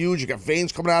calves are huge. You got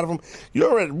veins coming out of them.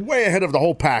 You're way ahead of the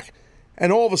whole pack.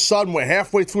 And all of a sudden, we're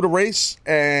halfway through the race,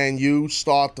 and you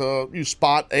spot a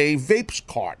vapes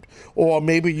cart, or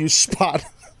maybe you spot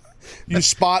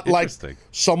like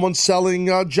someone selling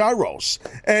gyros,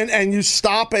 and you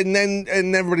stop, and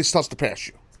everybody starts to pass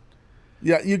you.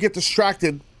 Yeah, you get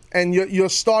distracted, and you're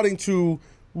starting to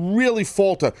really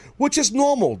falter, which is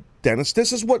normal, Dennis.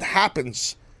 This is what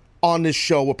happens on this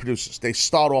show with producers. They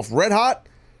start off red hot.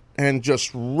 And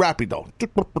just rapido,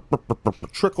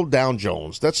 trickle down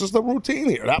Jones. That's just the routine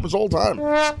here. That was all time.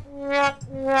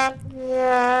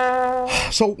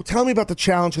 So tell me about the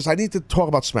challenge, because I need to talk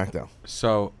about SmackDown.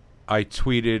 So I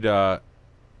tweeted, I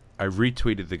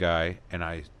retweeted the guy, and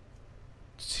I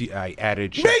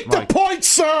added Chef Mike. Make the point,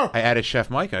 sir! I added Chef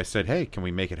Mike, and I said, hey, can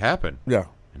we make it happen? Yeah.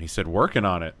 And he said, working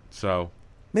on it. So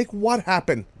make what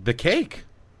happen? The cake.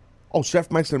 Oh, Chef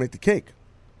Mike's going to make the cake.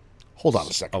 Hold on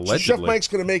a second. So Allegedly. Chef Mike's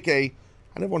going to make I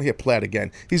never want to hear plaid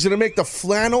again. He's going to make the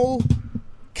flannel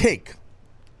cake.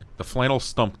 The flannel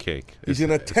stump cake. He's going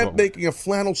to attempt making a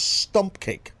flannel stump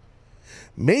cake.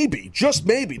 Maybe, just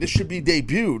maybe, this should be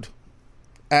debuted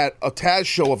at a Taz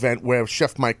show event where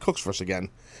Chef Mike cooks for us again.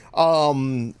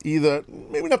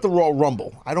 Maybe not the Royal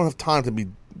Rumble. I don't have time to be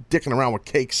dicking around with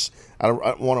cakes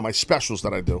at one of my specials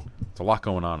that I do. It's a lot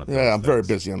going on. Yeah, I'm very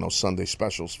busy on those Sunday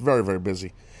specials. Very, very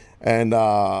busy. And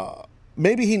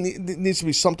maybe he needs to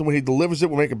be something where he delivers it.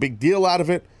 We'll make a big deal out of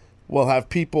it. We'll have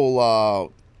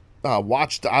people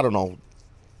watch. I don't know.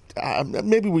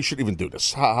 Maybe we should even do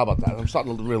this. How about that? I'm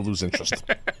starting to really lose interest.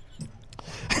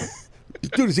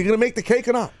 Dude, is he going to make the cake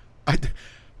or not?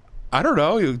 I don't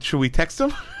know. Should we text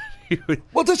him?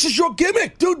 Well, this is your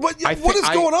gimmick, dude. What is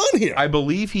going on here? I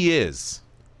believe he is.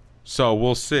 So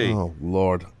we'll see. Oh,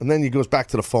 Lord. And then he goes back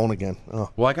to the phone again. Oh.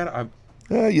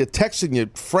 Well, you're texting your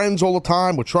friends all the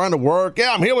time. We're trying to work.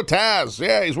 Yeah, I'm here with Taz.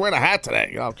 Yeah, he's wearing a hat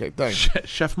today. Okay, thanks.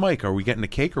 Chef Mike, are we getting a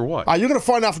cake or what? You're going to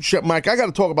find out from Chef Mike. I got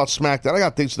to talk about SmackDown. I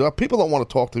got things to do. People don't want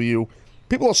to talk to you.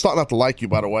 People are starting not to like you,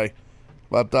 by the way.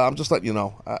 But I'm just letting you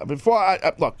know. Before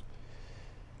look,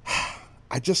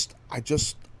 I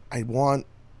want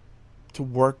to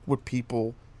work with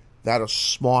people that are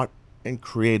smart and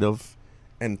creative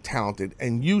and talented.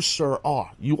 And you, sir,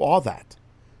 are. You are that.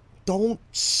 Don't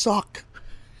suck.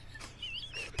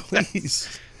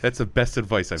 Please. That's the best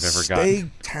advice I've ever gotten. Stay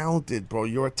talented, bro.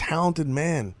 You're a talented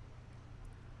man.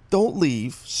 Don't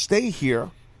leave. Stay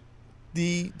here.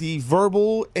 The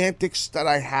verbal antics that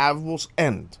I have will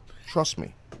end. Trust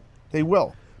me. They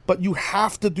will. But you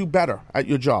have to do better at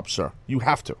your job, sir. You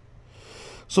have to.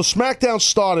 So SmackDown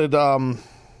started.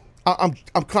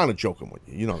 I'm kind of joking with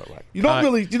you. You know that, right? You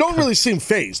don't really seem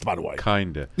phased, by the way.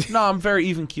 Kinda. No, I'm very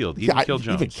even keeled. Even keeled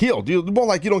Jones. Even keeled. You're more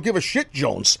like you don't give a shit,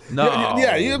 Jones. No.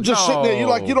 You're just sitting there. You're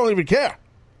like you don't even care.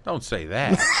 Don't say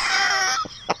that.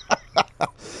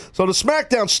 So the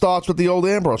SmackDown starts with the old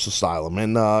Ambrose Asylum,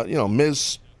 and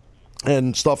Miz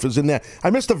and stuff is in there. I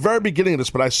missed the very beginning of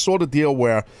this, but I saw the deal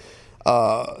where.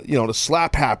 The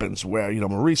slap happens where,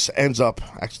 Maurice ends up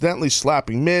accidentally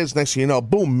slapping Miz. Next thing you know,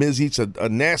 boom, Miz eats a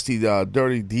nasty,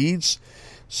 dirty deeds.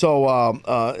 So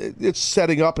it's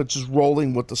setting up. It's just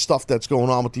rolling with the stuff that's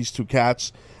going on with these two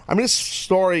cats. I mean, this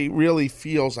story really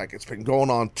feels like it's been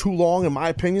going on too long, in my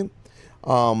opinion.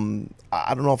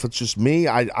 I don't know if it's just me.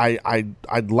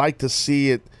 I'd like to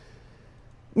see it.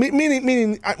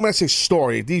 Meaning, when I say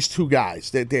story, these two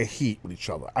guys, they're heat with each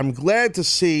other. I'm glad to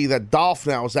see that Dolph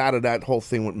now is out of that whole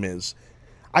thing with Miz.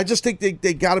 I just think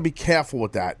they got to be careful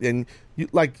with that. And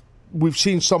we've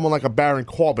seen someone like a Baron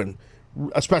Corbin,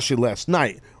 especially last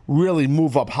night, really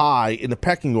move up high in the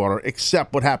pecking order,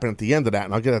 except what happened at the end of that.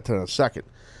 And I'll get into that in a second,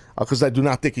 because I do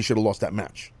not think he should have lost that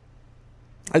match.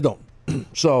 I don't.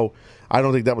 So I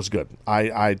don't think that was good.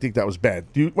 I think that was bad.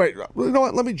 Wait, you know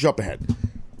what? Let me jump ahead.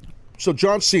 So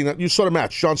John Cena, you saw the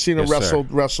match. John Cena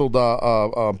wrestled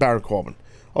Baron Corbin.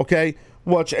 Okay,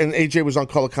 and AJ was on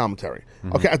color commentary.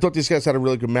 Mm-hmm. Okay, I thought these guys had a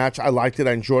really good match. I liked it.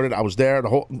 I enjoyed it. I was there.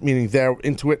 There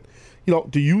into it.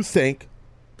 Do you think?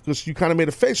 Because you kind of made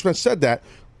a face when I said that.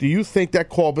 Do you think that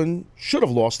Corbin should have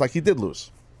lost like he did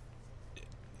lose?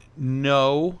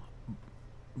 No,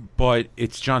 but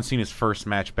it's John Cena's first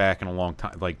match back in a long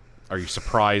time. Are you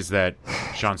surprised that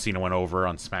John Cena went over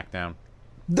on SmackDown?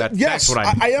 Yes, that's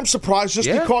what I am surprised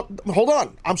because... Hold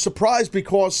on. I'm surprised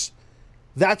because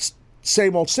that's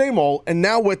same old, and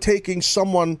now we're taking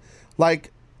someone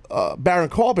like Baron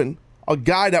Corbin, a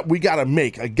guy that we got to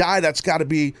make, a guy that's got to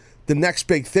be the next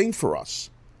big thing for us,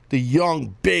 the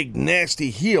young, big, nasty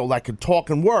heel that can talk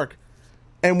and work,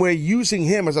 and we're using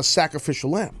him as a sacrificial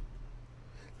lamb.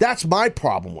 That's my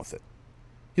problem with it.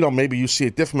 Maybe you see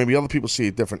it different, maybe other people see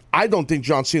it different. I don't think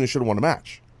John Cena should have won the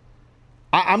match.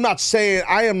 I am not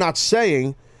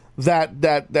saying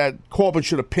that Corbin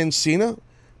should have pinned Cena,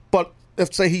 but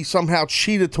if say he somehow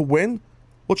cheated to win,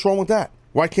 what's wrong with that?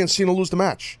 Why can't Cena lose the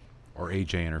match? Or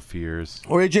AJ interferes,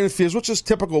 which is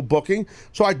typical booking.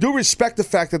 So I do respect the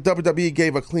fact that WWE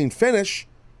gave a clean finish,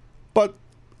 but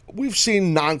we've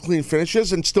seen non-clean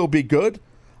finishes and still be good.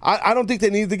 I don't think they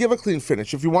needed to give a clean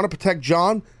finish. If you want to protect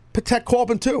John, protect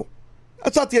Corbin too.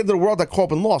 That's not the end of the world that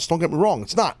Corbin lost. Don't get me wrong.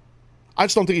 It's not. I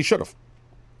just don't think he should have.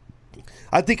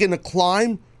 I think in the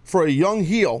climb for a young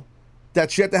heel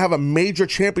that's yet to have a major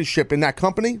championship in that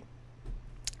company,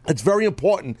 it's very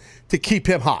important to keep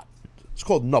him hot. It's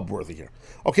called Nubworthy here.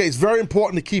 Okay, it's very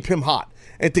important to keep him hot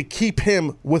and to keep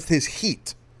him with his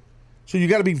heat. So you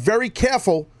got to be very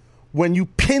careful when you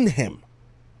pin him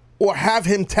or have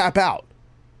him tap out.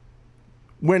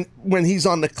 When he's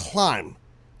on the climb,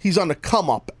 he's on the come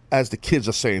up, as the kids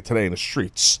are saying today in the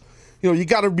streets. You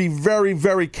got to be very,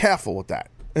 very careful with that,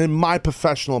 in my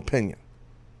professional opinion.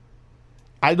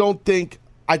 I think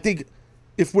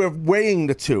if we're weighing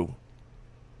the two,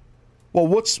 well,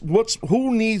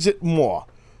 who needs it more?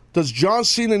 Does John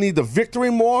Cena need the victory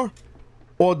more,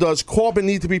 or does Corbin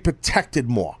need to be protected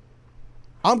more?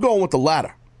 I'm going with the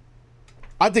latter.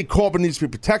 I think Corbin needs to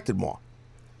be protected more.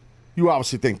 You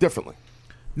obviously think differently.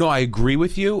 No, I agree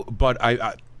with you, but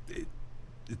I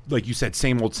like you said,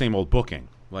 same old booking.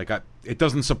 It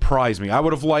doesn't surprise me. I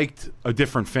would have liked a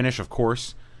different finish, of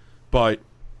course, but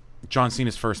John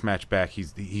Cena's first match back,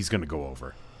 he's going to go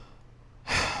over.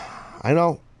 I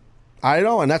know,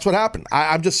 and that's what happened.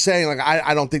 I'm just saying,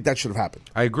 I don't think that should have happened.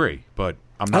 I agree, but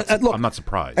I'm not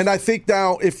surprised. And I think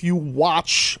now, if you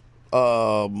watch, I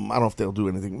don't know if they'll do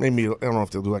anything. Maybe I don't know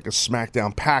if they'll do like a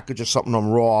SmackDown package or something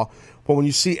on Raw. But when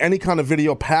you see any kind of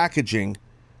video packaging,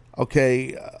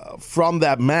 from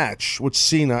that match with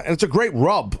Cena, and it's a great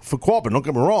rub for Corbin. Don't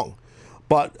get me wrong,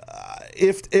 but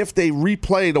if they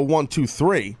replay the 1, 2,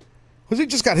 3, because he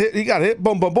just got hit,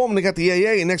 boom, boom, boom, and they got the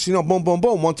AA, and next thing you know, boom, boom,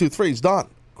 boom, 1, 2, 3, he's done.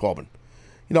 Corbin,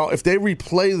 if they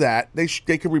replay that, they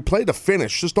could replay the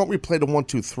finish. Just don't replay the 1,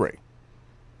 2, 3.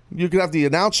 You could have the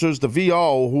announcers, the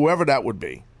VO, whoever that would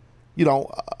be,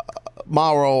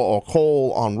 Mauro or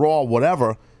Cole on Raw,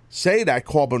 whatever, say that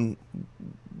Corbin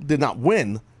did not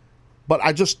win. But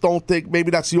I just don't think,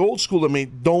 maybe that's the old school of me,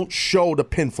 don't show the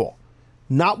pinfall.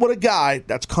 Not with a guy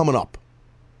that's coming up.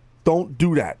 Don't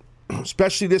do that,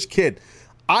 especially this kid.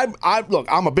 Look,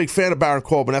 I'm a big fan of Baron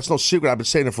Corbin. That's no secret. I've been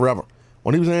saying it forever.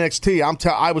 When he was in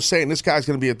NXT, I was saying this guy's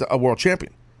going to be a world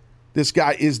champion. This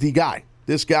guy is the guy.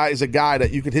 This guy is a guy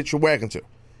that you could hitch your wagon to.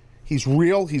 He's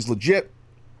real. He's legit.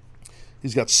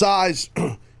 He's got size.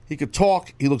 He could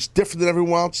talk. He looks different than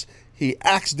everyone else. He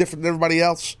acts different than everybody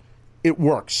else. It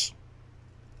works.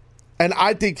 And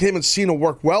I think him and Cena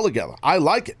work well together. I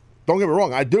like it. Don't get me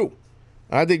wrong. I do.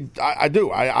 I think I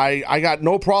do. I got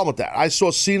no problem with that. I saw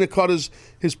Cena cut his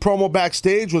promo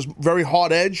backstage, was very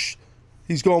hard edge.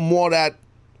 He's going more that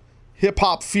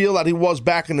hip-hop feel that he was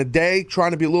back in the day,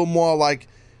 trying to be a little more like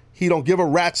he don't give a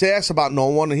rat's ass about no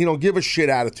one and he don't give a shit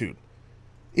attitude.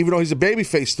 Even though he's a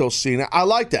babyface still, Cena. I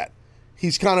like that.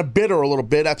 He's kind of bitter a little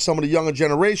bit at some of the younger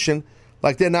generation,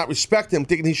 like they're not respecting him,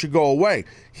 thinking he should go away.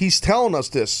 He's telling us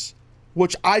this,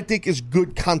 which I think is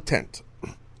good content.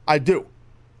 I do.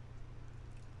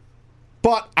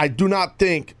 But I do not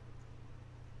think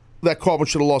that Corbin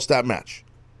should have lost that match.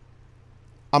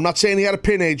 I'm not saying he had to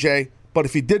pin AJ, but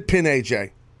if he did pin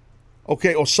AJ,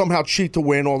 or somehow cheat to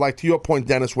win, or like to your point,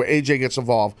 Dennis, where AJ gets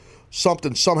involved,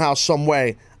 something, somehow, some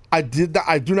way, I do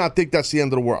not think that's the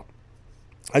end of the world.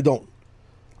 I don't.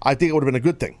 I think it would have been a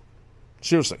good thing.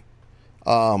 Seriously.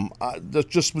 That's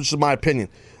just my opinion.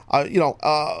 I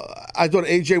thought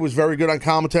AJ was very good on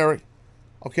commentary.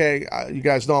 Okay, you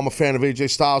guys know I'm a fan of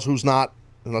AJ Styles. Who's not?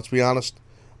 And let's be honest.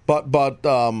 But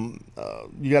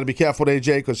you got to be careful with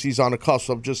AJ because he's on the cusp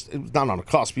of not on the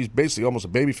cusp. He's basically almost a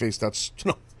babyface. That's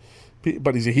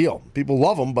but he's a heel. People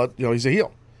love him, but he's a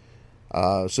heel.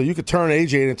 So you could turn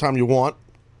AJ anytime you want.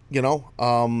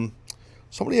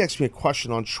 Somebody asked me a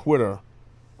question on Twitter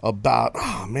about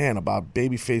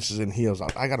baby faces and heels.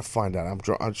 I got to find out.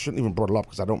 I shouldn't even brought it up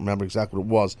because I don't remember exactly what it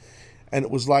was. And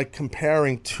it was like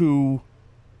comparing two.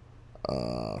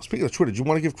 Speaking of Twitter, do you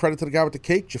want to give credit to the guy with the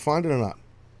cake? Did you find it or not?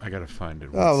 I got to find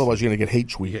it. Otherwise, you're going to get hate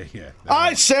tweet. Yeah.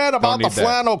 I said about the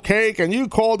flannel cake, and you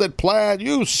called it plaid.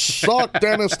 You suck,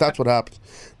 Dennis. That's what happens.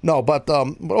 No, but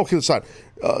okay, aside.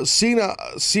 Cena.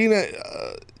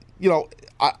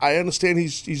 I understand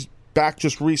he's back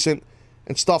just recent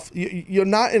and stuff. You're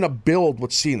not in a build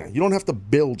with Cena. You don't have to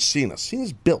build Cena.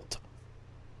 Cena's built.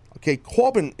 Okay,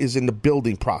 Corbin is in the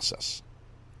building process.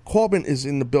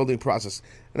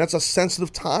 And that's a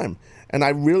sensitive time. And I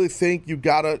really think you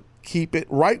got to keep it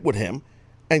right with him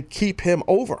and keep him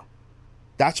over.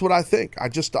 That's what I think. I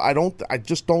just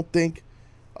don't think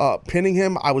pinning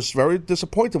him. I was very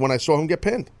disappointed when I saw him get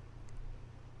pinned.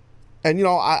 And,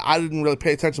 I didn't really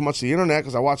pay attention much to the internet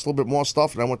because I watched a little bit more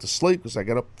stuff and I went to sleep because I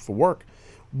got up for work.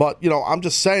 But, I'm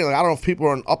just saying, I don't know if people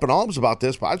are up in arms about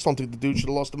this, but I just don't think the dude should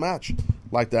have lost the match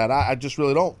like that. I just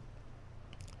really don't.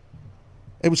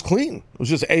 It was clean. It was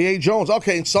just A.A. Jones.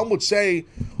 Okay, and some would say,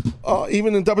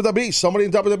 even in WWE, somebody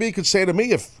in WWE could say to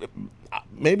me, if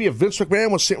Vince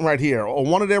McMahon was sitting right here or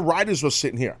one of their writers was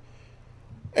sitting here,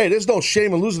 hey, there's no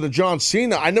shame in losing to John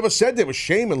Cena. I never said there was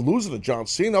shame in losing to John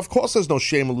Cena. Of course there's no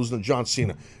shame in losing to John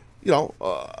Cena.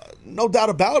 No doubt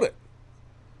about it.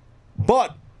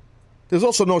 But there's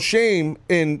also no shame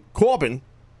in Corbin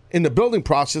in the building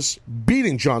process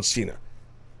beating John Cena.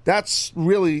 That's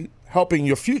really helping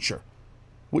your future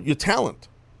with your talent.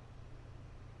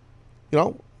 You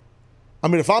know, I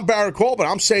mean, if I'm Baron Corbin,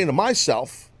 I'm saying to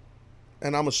myself,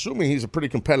 and I'm assuming he's a pretty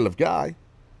competitive guy,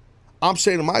 I'm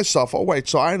saying to myself, oh, wait,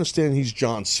 so I understand he's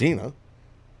John Cena.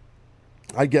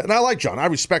 And I like John. I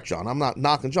respect John. I'm not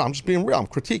knocking John. I'm just being real. I'm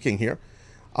critiquing here.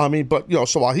 I mean, but, you know,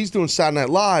 so while he's doing Saturday Night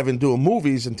Live and doing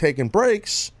movies and taking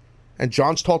breaks, and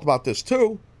John's talked about this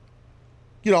too,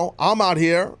 you know, I'm out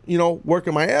here, you know,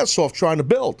 working my ass off trying to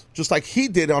build, just like he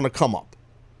did on the come up.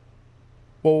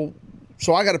 Well,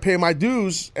 so I got to pay my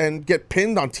dues and get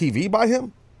pinned on TV by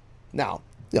him? Now,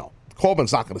 you know,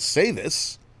 Corbin's not going to say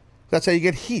this. That's how you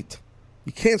get heat.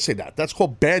 You can't say that. That's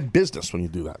called bad business when you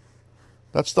do that.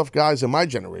 That's stuff guys in my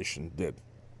generation did.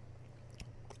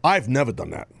 I've never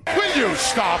done that. Will you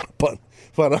stop? But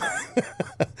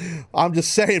I'm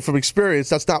just saying from experience,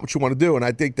 that's not what you want to do. And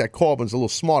I think that Corbin's a little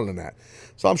smarter than that.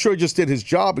 So I'm sure he just did his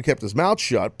job and kept his mouth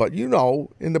shut. But, you know,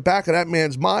 in the back of that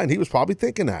man's mind, he was probably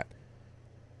thinking that.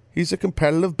 He's a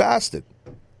competitive bastard.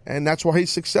 And that's why he's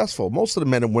successful. Most of the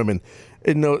men and women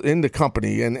in the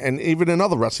company and even in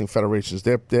other wrestling federations,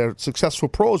 they're successful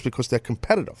pros because they're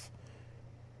competitive.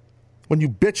 When you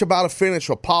bitch about a finish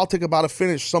or politic about a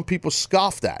finish, some people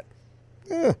scoff that.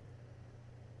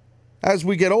 As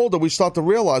we get older, we start to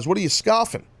realize, what are you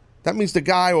scoffing? That means the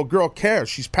guy or girl cares.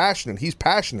 She's passionate. He's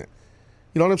passionate.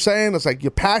 You know what I'm saying? It's like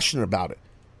you're passionate about it.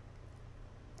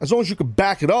 As long as you can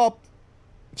back it up,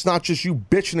 it's not just you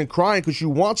bitching and crying because you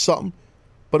want something.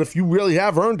 But if you really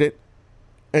have earned it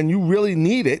and you really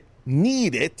need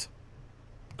it,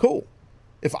 cool.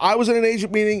 If I was in an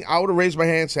agent meeting, I would have raised my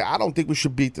hand and said, I don't think we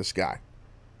should beat this guy.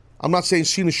 I'm not saying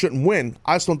Cena shouldn't win.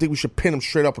 I just don't think we should pin him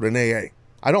straight up with an AA.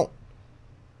 I don't.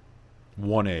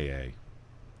 One AA.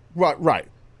 Right.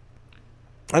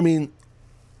 I mean,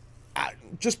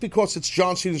 just because it's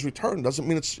John Cena's return doesn't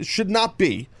mean it should not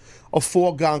be a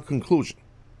foregone conclusion.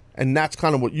 And that's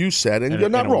kind of what you said, and you're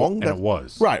not wrong. And it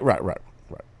was. Right.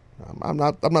 I'm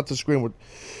not disagreeing with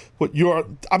what you're.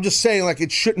 I'm just saying, like,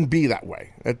 it shouldn't be that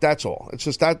way. That's all. It's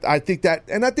just that I think that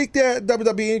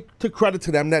WWE, to credit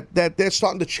to them, that they're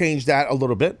starting to change that a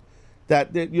little bit.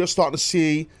 That you're starting to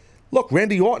see. Look,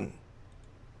 Randy Orton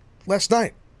last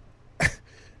night,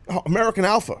 American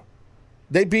Alpha,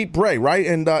 they beat Bray, right,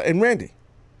 and Randy.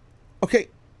 Okay,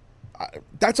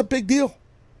 that's a big deal.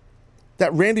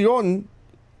 That Randy Orton.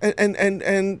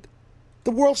 And the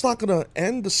world's not going to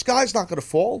end. The sky's not going to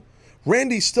fall.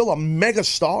 Randy's still a mega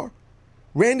star.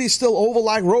 Randy's still over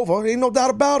like Rover. Ain't no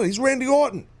doubt about it. He's Randy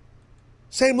Orton.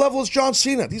 Same level as John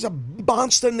Cena. These are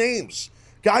monster names.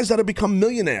 Guys that have become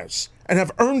millionaires and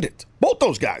have earned it. Both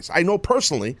those guys I know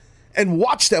personally and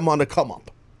watch them on the come up.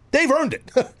 They've earned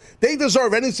it. They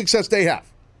deserve any success they have.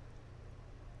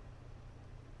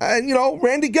 And, you know,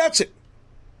 Randy gets it.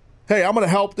 Hey, I'm going to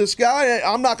help this guy.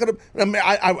 I'm not going to.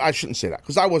 I shouldn't say that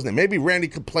because I wasn't there. Maybe Randy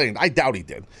complained. I doubt he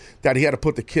did, that he had to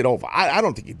put the kid over. I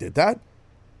don't think he did that.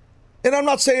 And I'm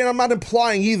not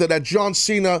implying either that John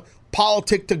Cena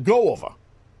politicked to go over.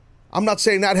 I'm not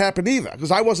saying that happened either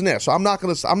because I wasn't there. So I'm not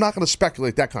going to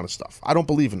speculate that kind of stuff. I don't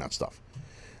believe in that stuff.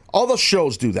 Other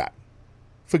shows do that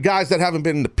for guys that haven't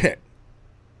been in the pit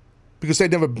because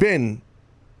they've never been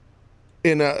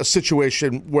in a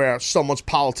situation where someone's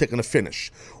politicking a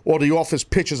finish, or the office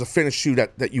pitches a finish to you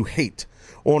that you hate,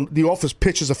 or the office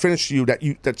pitches a finish to you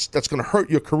that's going to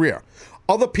hurt your career.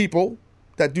 Other people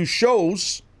that do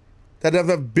shows that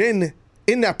have been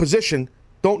in that position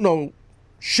don't know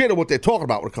shit of what they're talking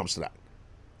about when it comes to that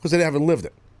because they haven't lived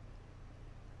it.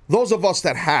 Those of us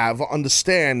that have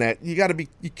understand that you got to be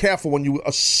careful when you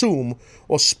assume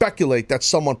or speculate that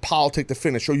someone politicked the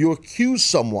finish or you accuse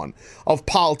someone of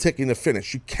politicking the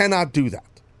finish. You cannot do that.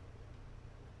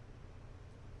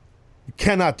 You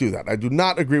cannot do that. I do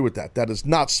not agree with that. That is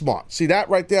not smart. See that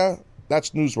right there? That's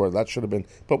newsworthy. That should have been.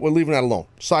 But we're leaving that alone.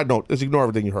 Side note is ignore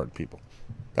everything you heard, people.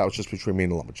 That was just between me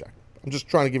and the Lumberjack. I'm just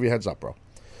trying to give you a heads up, bro.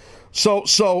 So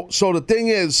the thing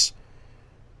is,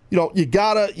 you know, you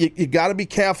gotta be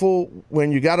careful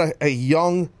when you got a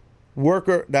young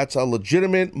worker that's a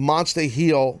legitimate monster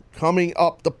heel coming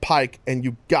up the pike, and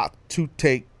you got to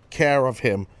take care of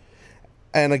him.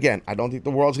 And again, I don't think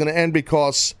the world's going to end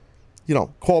because, you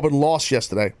know, Corbin lost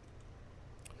yesterday,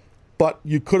 but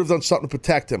you could have done something to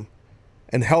protect him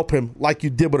and help him like you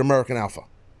did with American Alpha.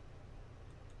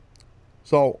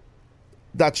 So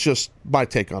that's just my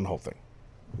take on the whole thing.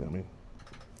 You know what I mean?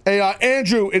 Hey,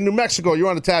 Andrew in New Mexico, you're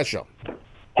on the Taz Show.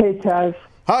 Hey, Taz.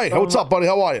 Hi, what's up, buddy?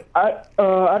 How are you? I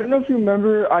don't know if you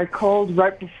remember, I called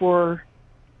right before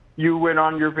you went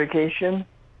on your vacation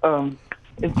in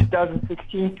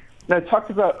 2016, and I talked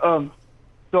about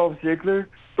Dolph Ziggler.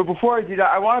 But before I do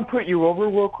that, I want to put you over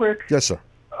real quick. Yes, sir.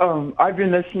 I've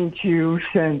been listening to you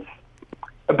since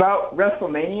about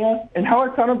WrestleMania and how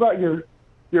I found about your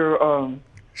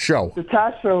show. The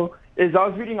Taz show is I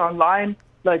was reading online,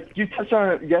 like you touched on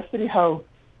it yesterday, how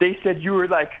they said you were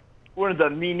like one of the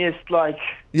meanest, like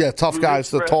tough guys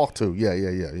to talk to. Yeah.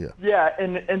 Yeah,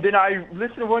 and then I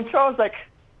listened to one show. I was like,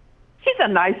 he's a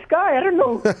nice guy. I don't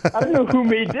know who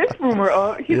made this rumor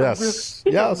up. He's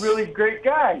a really great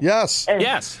guy. Yes. And,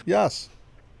 yes.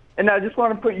 And I just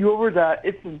want to put you over that.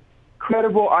 It's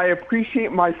incredible. I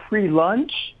appreciate my free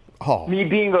lunch. Oh. Me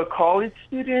being a college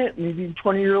student, me being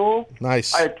 20-year-old.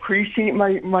 Nice. I appreciate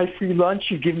my free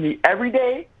lunch you give me every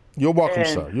day. You're welcome, And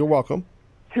sir. You're welcome.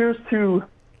 Here's to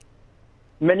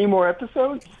many more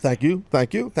episodes. Thank you.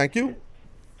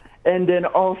 And then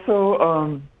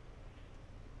also,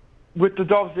 with the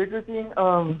Dolph Ziggler thing,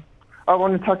 I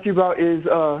want to talk to you about is,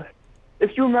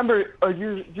 if you remember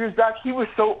years back, he was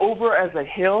so over as a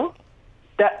heel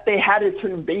that they had to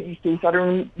turn him babyface. I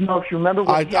don't know if you remember.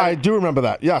 I do remember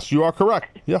that. Yes, you are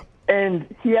correct. Yeah.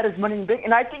 And he had his money in the bank.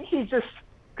 And I think he's just,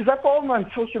 because I follow him on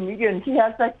social media, and he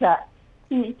has like that,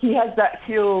 he has that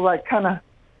heel like kind of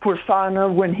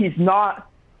persona when he's not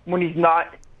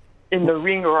in the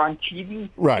ring or on TV.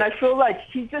 Right. And I feel like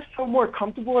he's just so more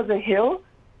comfortable as a heel.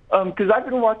 Because I've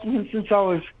been watching him since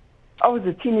I was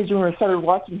a teenager when I started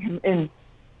watching him, and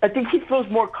I think he feels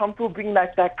more comfortable being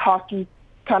like that cocky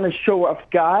kind of show-off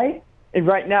guy. And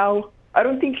right now, I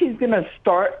don't think he's gonna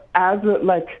start as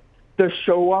the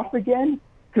show-off again,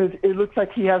 because it looks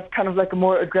like he has kind of like a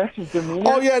more aggressive demeanor.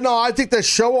 Oh, yeah, no, I think the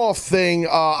show-off thing,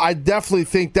 I definitely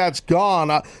think that's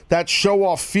gone, that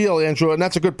show-off feel, Andrew, and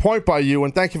that's a good point by you,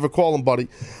 and thank you for calling, buddy.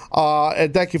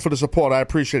 And thank you for the support. I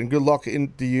appreciate it. Good luck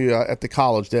at the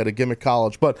college there, the Gimmick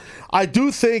College. But I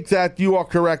do think that you are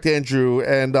correct, Andrew,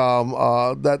 and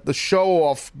that the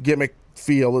show-off gimmick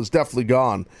feel is definitely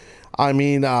gone. I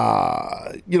mean,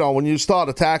 when you start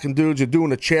attacking dudes, you're doing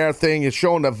the chair thing, you're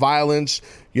showing the violence,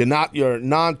 you're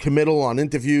non-committal on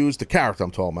interviews, the character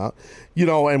I'm talking about,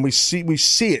 and we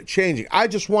see it changing. I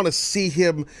just want to see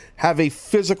him have a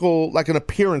physical, like an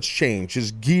appearance change,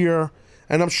 his gear,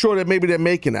 and I'm sure that maybe they're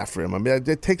making that for him. I mean,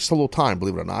 it takes a little time,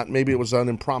 believe it or not. Maybe it was an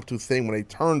impromptu thing when they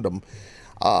turned him.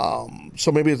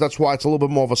 So maybe that's why it's a little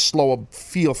bit more of a slower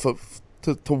feel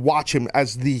to watch him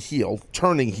as the heel,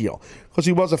 turning heel, because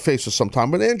he was a face for some time.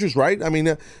 But Andrew's right. I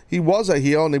mean, he was a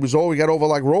heel, and he got over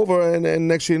like Rover, and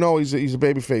next thing you know, he's a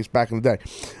baby face back in the day.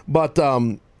 But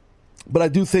I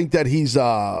do think that he's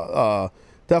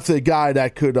definitely a guy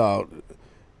that could have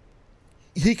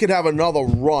another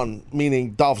run,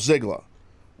 meaning Dolph Ziggler,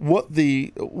 what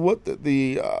the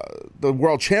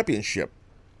world championship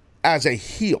as a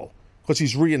heel. Because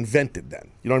he's reinvented then.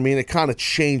 You know what I mean? It kind of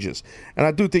changes. And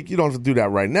I do think you don't have to do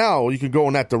that right now. You could go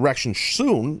in that direction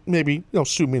soon. Maybe,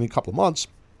 soon meaning a couple of months.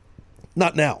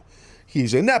 Not now.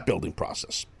 He's in that building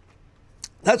process.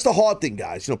 That's the hard thing,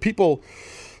 guys. People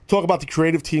talk about the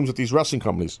creative teams at these wrestling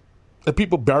companies, and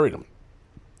people bury them.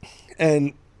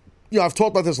 And, I've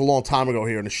talked about this a long time ago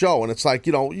here in the show, and it's like,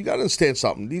 you got to understand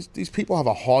something. These people have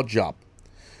a hard job.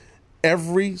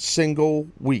 Every single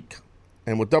week.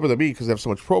 And with WWE, because they have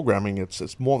so much programming,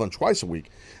 it's more than twice a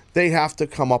week, they have to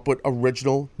come up with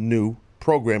original, new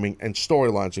programming and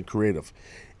storylines and creative.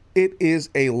 It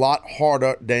is a lot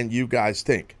harder than you guys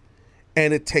think.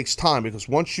 And it takes time, because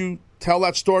once you tell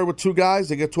that story with two guys,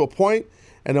 they get to a point,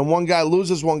 and then one guy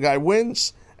loses, one guy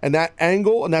wins, and that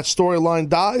angle and that storyline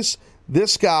dies.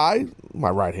 This guy, my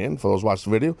right hand, for those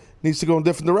watching the video, needs to go in a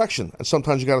different direction. And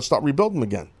sometimes you got to start rebuilding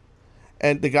again.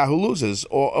 And the guy who loses,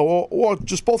 or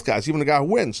just both guys, even the guy who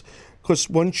wins. Because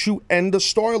once you end the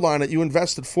storyline that you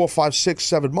invested 4, 5, 6,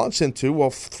 7 months into, or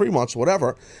 3 months,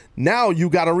 whatever, now you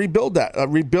got to rebuild that.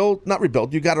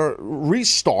 You got to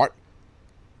restart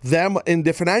them in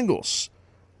different angles,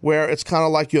 where it's kind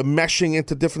of like you're meshing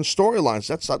into different storylines.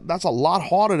 That's a lot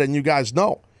harder than you guys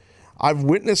know. I've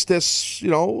witnessed this,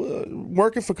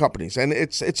 working for companies, and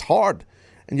it's hard.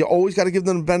 And you always got to give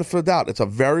them the benefit of the doubt. It's a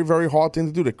very, very hard thing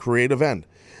to do, the creative end.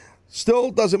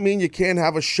 Still doesn't mean you can't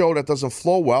have a show that doesn't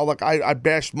flow well. Like I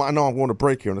bashed, I know I'm going to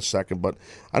break here in a second, but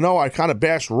I know I kind of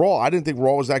bashed Raw. I didn't think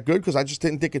Raw was that good because I just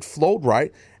didn't think it flowed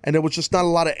right. And there was just not a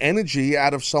lot of energy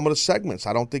out of some of the segments.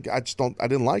 I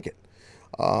didn't like it.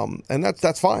 And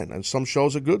that's fine. And some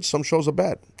shows are good, some shows are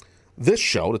bad. This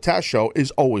show, the Taz Show,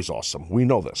 is always awesome. We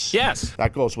know this. Yes.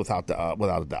 That goes without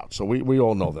a doubt. So we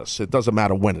all know this. It doesn't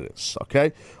matter when it is,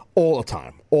 okay? All the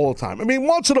time. All the time. I mean,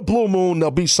 once in a blue moon, there'll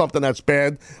be something that's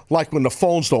bad, like when the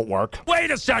phones don't work.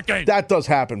 Wait a second. That does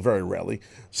happen very rarely.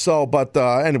 So, but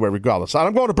anyway, regardless.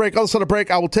 I'm going to break. Other side of break,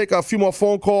 I will take a few more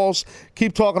phone calls,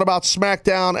 keep talking about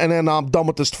SmackDown, and then I'm done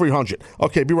with this 300.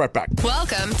 Okay, be right back.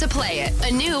 Welcome to Play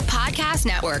It, a new podcast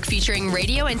network featuring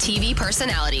radio and TV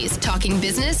personalities talking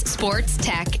business, sports,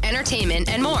 tech, entertainment,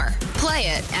 and more. Play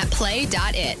it at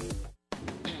play.it.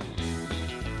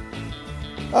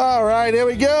 All right, here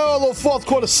we go. A little fourth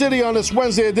quarter city on this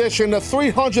Wednesday edition, the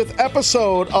 300th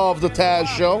episode of the Taz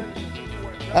Show,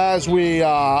 as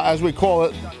we call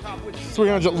it,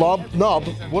 300 nub.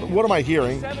 What am I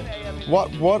hearing?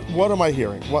 What am I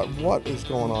hearing? What is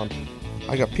going on?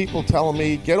 I got people telling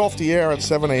me get off the air at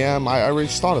 7 a.m. I already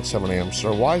started at 7 a.m.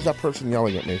 Sir, why is that person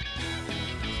yelling at me?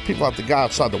 People have to go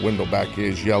outside the window back here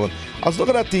is yelling. I was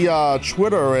looking at the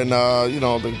Twitter, and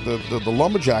the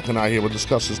Lumberjack and I here would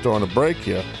discuss this during the break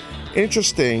here.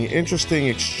 Interesting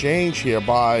exchange here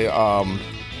by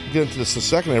get into this in a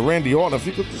second. And Randy Orton,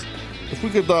 if we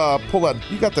could pull that,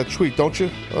 you got that tweet, don't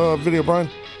you? Video, Brian.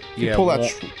 Yeah, pull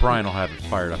Brian will have it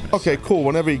fired up. Okay, cool.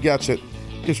 Whenever he gets it,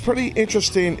 it's pretty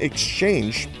interesting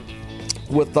exchange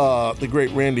with the great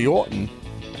Randy Orton.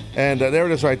 And there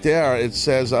it is right there. It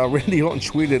says, Randy Orton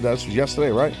tweeted us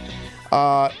yesterday, right?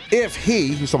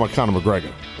 He's talking about Conor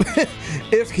McGregor.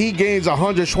 If he gains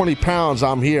 120 pounds,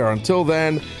 I'm here. Until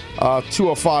then,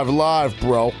 205 live,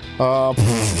 bro.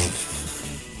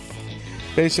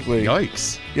 Basically.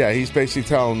 Yikes. Yeah, he's basically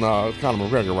telling Conor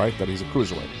McGregor, right, that he's a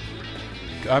cruiserweight.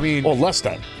 I mean. Or less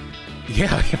than.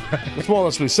 Yeah. That's more or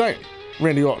less what he's saying.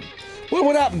 Randy Orton.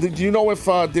 What happened? Do you know if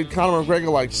did Conor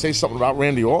McGregor say something about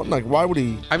Randy Orton? Why would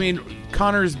he? I mean,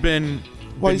 Conor's been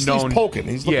he's poking.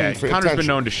 He's looking for Conor's attention. been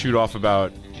known to shoot off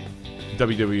about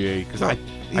WWE because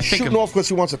he's shooting off because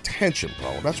he wants attention,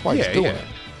 bro. That's why he's doing it.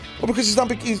 Well, because he's not.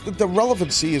 The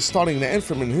relevancy is starting to end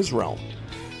for him in his realm.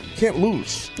 Can't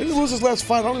lose. Didn't he lose his last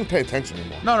fight? I don't even pay attention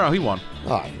anymore. No, he won.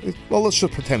 All right. Well, let's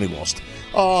just pretend he lost.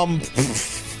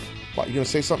 What, you gonna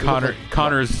say something?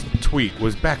 Conor's tweet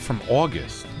was back from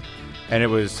August. And it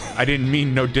was, I didn't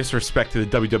mean no disrespect to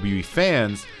the WWE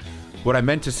fans. What I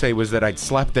meant to say was that I'd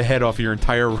slap the head off your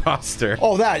entire roster.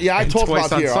 Oh, that, yeah, I talked about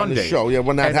here on the show. Yeah,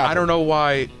 when that happened. I don't know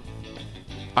why.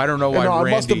 No, Randy,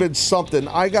 it must have been something.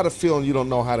 I got a feeling you don't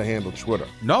know how to handle Twitter.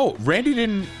 No, Randy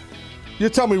didn't. You're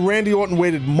telling me Randy Orton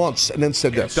waited months and then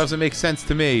said this. It doesn't make sense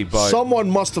to me, but someone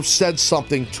must have said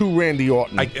something to Randy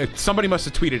Orton. Somebody must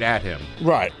have tweeted at him.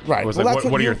 Right. It was what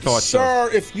are your thoughts, sir?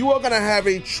 If you are going to have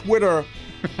a Twitter,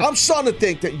 I'm starting to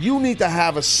think that you need to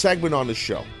have a segment on the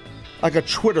show, like a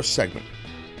Twitter segment,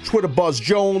 Twitter Buzz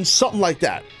Jones, something like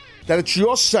that. That it's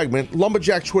your segment,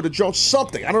 Lumberjack Twitter Jones,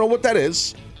 something. I don't know what that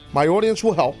is. My audience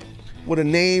will help with a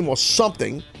name or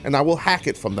something, and I will hack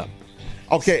it from them.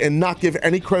 Okay, and not give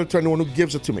any credit to anyone who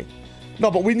gives it to me. No,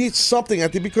 but we need something,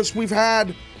 Anthony, because we've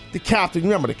had the captain.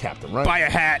 Remember the captain, right? Buy a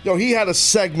hat. He had a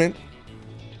segment,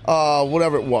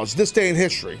 whatever it was, This Day in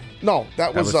History. No,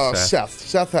 that was Seth.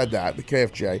 Seth had that, the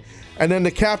KFJ. And then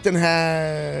the captain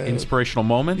had... Inspirational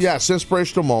moments? Yes,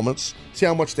 inspirational moments. See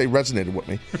how much they resonated with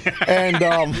me. And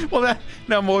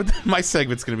my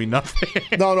segment's going to be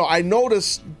nothing. No, I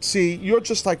noticed, see, you're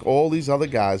just like all these other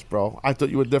guys, bro. I thought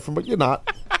you were different, but you're not.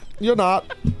 You're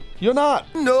not.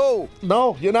 No,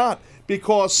 you're not.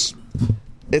 Because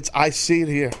I see it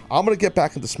here. I'm going to get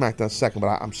back into SmackDown in a second,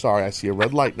 but I'm sorry, I see a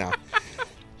red light now.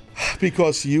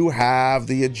 Because you have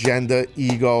the agenda,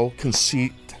 ego,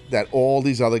 conceit that all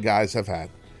these other guys have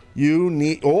had.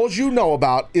 All you know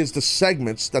about is the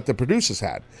segments that the producers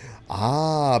had.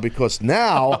 Because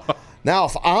now... Now,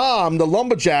 if I'm the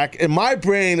Lumberjack, in my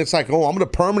brain, it's like, I'm the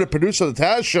permanent producer of the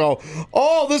Taz Show.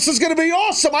 Oh, this is going to be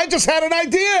awesome. I just had an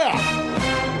idea.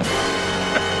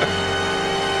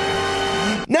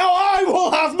 Now I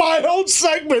will have my own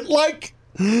segment like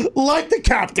the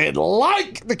captain,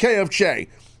 like the KFJ.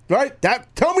 Right?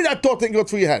 Tell me that thought didn't go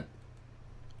through your head.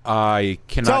 I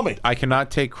cannot. Tell me. I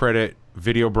cannot take credit.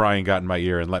 Video Brian got in my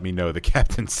ear and let me know the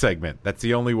captain's segment. That's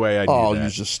the only way I knew that. Oh, you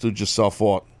just stood yourself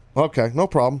out. Okay, no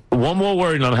problem. One more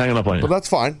word and I'm hanging up on you. But that's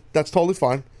fine. That's totally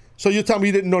fine. So you're telling me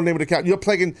you didn't know the name of the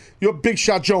captain. You're Big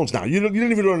Shot Jones now. You didn't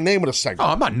even know the name of the segment.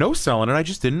 Oh, I'm not no-selling it. I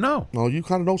just didn't know. No, you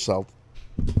kind of no-sell.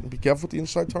 Be careful with the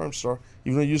inside terms, sir.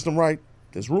 Even though you use them right,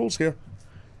 there's rules here.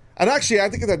 And actually, I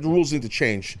think that the rules need to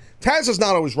change. Taz is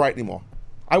not always right anymore.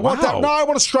 I want that. No, I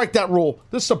want to strike that rule.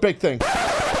 This is a big thing.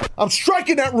 I'm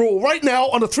striking that rule right now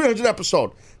on the 300th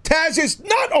episode. Taz is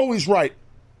not always right.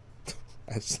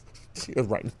 You're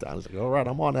writing it down. I was like, all right,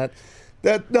 I'm on that.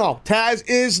 No, Taz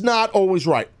is not always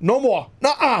right. No more.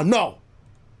 No.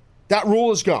 That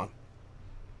rule is gone.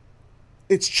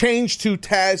 it's changed to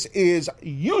Taz is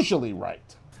usually right.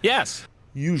 Yes.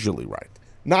 Usually right.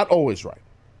 Not always right.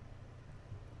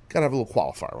 Gotta have a little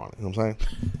qualifier on it. You know what I'm saying?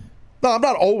 No, I'm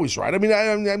not always right. I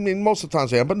mean, most of the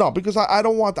times I am, but no, because I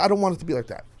don't want it to be like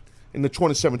that in the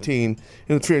 2017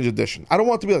 in the 300 edition. I don't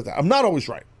want it to be like that. I'm not always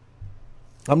right.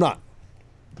 I'm not.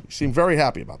 You seem very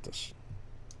happy about this.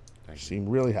 You seem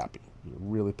really happy. You're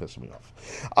really pissing me off.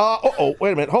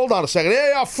 Wait a minute. Hold on a second.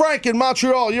 Hey, Frank in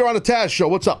Montreal. You're on the Taz Show.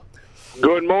 What's up?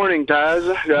 Good morning,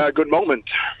 Taz. Good moment.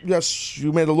 Yes,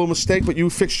 you made a little mistake, but you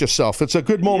fixed yourself. It's a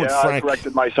good moment, yeah, Frank. I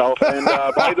corrected myself. And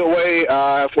by the way,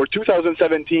 for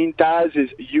 2017, Taz is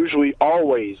usually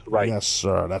always right. Yes,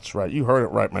 sir. That's right. You heard it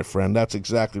right, my friend. That's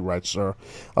exactly right, sir.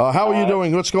 How are you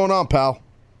doing? What's going on, pal?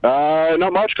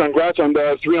 Not much. Congrats on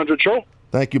the 300 show.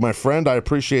 Thank you, my friend. I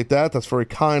appreciate that. That's very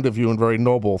kind of you and very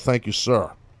noble. Thank you,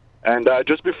 sir. And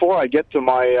just before I get to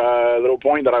my little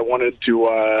point that I wanted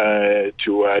to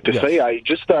say, I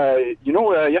just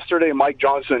yesterday Mike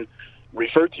Johnson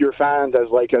referred to your fans as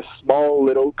like a small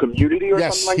little community or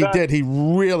something like that. Yes, he did. He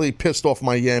really pissed off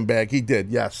my yam bag. He did.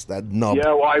 Yes, that nub.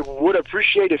 Yeah, well, I would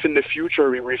appreciate if in the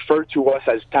future he referred to us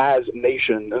as Taz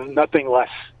Nation, nothing less.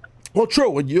 Well,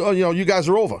 true. You guys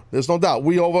are over. There's no doubt.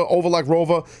 We over like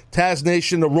Rover, Taz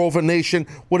Nation, the Rover Nation,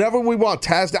 whatever we want.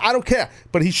 Taz, I don't care.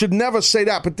 But he should never say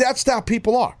that. But that's how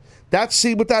people are.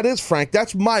 See what that is, Frank.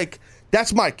 That's Mike.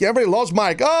 That's Mike. Everybody loves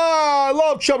Mike. Oh, I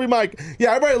love Chubby Mike.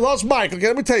 Yeah, everybody loves Mike. Okay,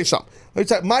 let me tell you something.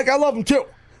 Mike, I love him too.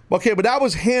 Okay, but that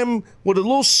was him with a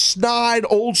little snide,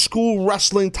 old-school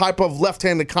wrestling type of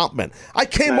left-handed compliment. I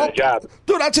came up... Jab.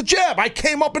 Dude, that's a jab. I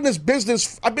came up in this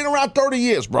business. I've been around 30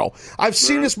 years, bro. I've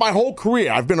seen this my whole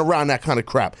career. I've been around that kind of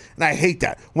crap, and I hate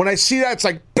that. When I see that, it's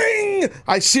like, bing!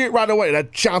 I see it right away.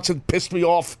 That Johnson pissed me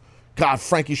off. God,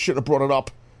 Frankie shouldn't have brought it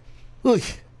up. Ugh.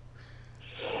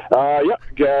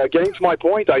 Getting to my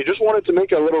point, I just wanted to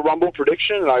make a little Rumble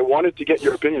prediction, and I wanted to get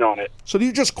your opinion on it. So do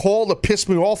you just call to piss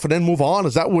me off and then move on?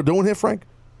 Is that what we're doing here, Frank?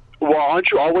 Well,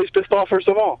 aren't you always pissed off, first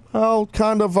of all? Oh,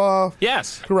 kind of,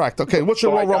 Yes. Correct. Okay, what's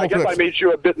your Rumble prediction? I guess I made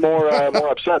you a bit more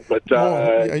upset, but...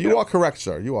 you are correct,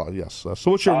 sir. You are, yes.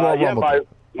 So what's your Rumble prediction?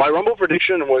 My Rumble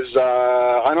prediction was,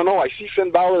 I don't know, I see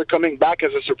Finn Balor coming back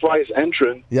as a surprise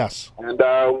entrant. Yes. And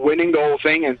winning the whole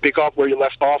thing and pick up where you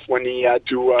left off when he had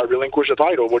to relinquish the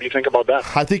title. What do you think about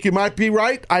that? I think you might be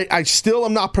right. I still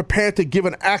am not prepared to give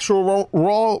an actual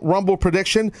Raw Rumble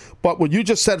prediction, but what you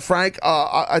just said, Frank,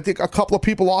 I think a couple of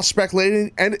people are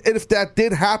speculating, and if that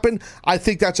did happen, I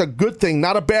think that's a good thing,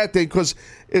 not a bad thing, because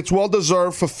it's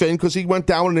well-deserved for Finn because he went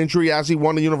down with an injury as he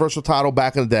won the Universal title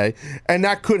back in the day. And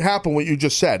that could happen, what you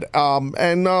just said. I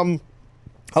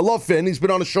love Finn. He's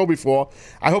been on the show before.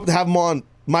 I hope to have him on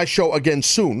my show again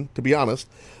soon, to be honest.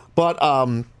 But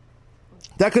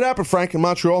that could happen, Frank, in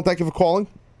Montreal. Thank you for calling.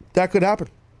 That could happen.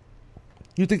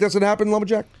 You think that's going to happen,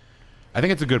 Lumberjack? I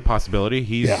think it's a good possibility.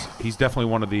 He's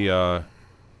definitely one of the...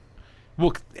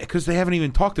 well, because they haven't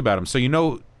even talked about him. So,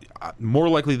 more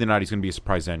likely than not, he's going to be a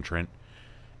surprise entrant.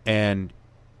 And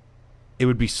it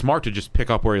would be smart to just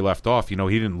pick up where he left off. He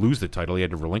didn't lose the title; he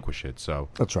had to relinquish it. So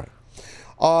that's right.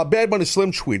 Bad Money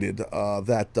Slim tweeted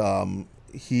that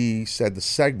he said the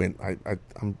segment.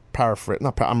 I'm paraphrasing.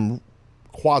 I'm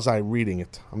quasi reading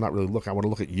it. I'm not really looking. I want to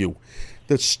look at you.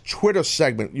 This Twitter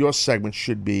segment, your segment,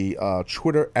 should be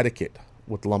Twitter etiquette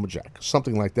with Lumberjack,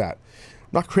 something like that. I'm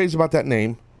not crazy about that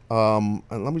name. And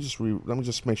let me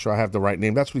just make sure I have the right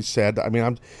name. That's what he said. I mean,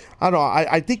 I don't know.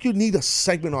 I think you need a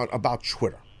segment about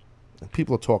Twitter. And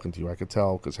people are talking to you. I can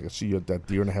tell because I can see that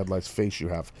deer in the headlights face you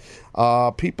have.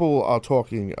 People are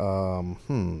talking.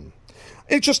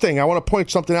 Interesting. I want to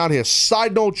point something out here.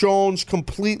 Side note, Jones,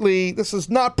 completely. This is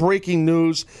not breaking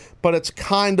news, but it's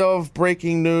kind of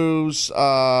breaking news.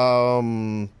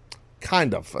 Kind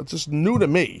of. It's just new to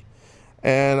me.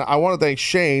 And I want to thank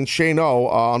Shane O,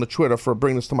 on the Twitter for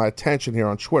bringing this to my attention here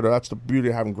on Twitter. That's the beauty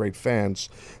of having great fans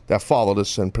that follow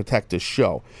this and protect this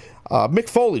show. Mick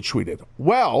Foley tweeted, he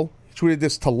tweeted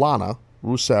this to Lana,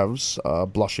 Rusev's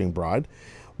blushing bride.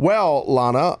 Well,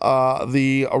 Lana,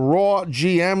 the Raw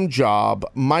GM job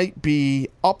might be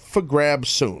up for grabs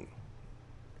soon.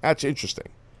 That's interesting.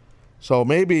 So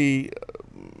maybe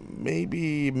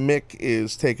Mick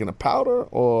is taking a powder,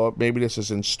 or maybe this is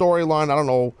in storyline. I don't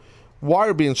know why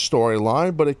it'd be in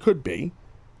storyline, but it could be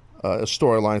a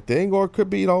storyline thing, or it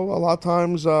could be, a lot of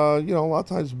times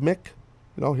Mick,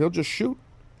 he'll just shoot.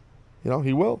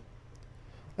 He will.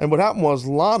 And what happened was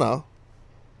Lana,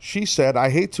 she said, I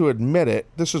hate to admit it.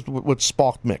 This is what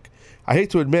sparked Mick. I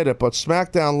hate to admit it, but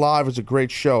SmackDown Live is a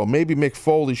great show. Maybe Mick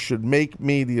Foley should make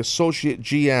me the associate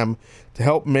GM to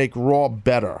help make Raw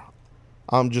better.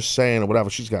 I'm just saying or whatever.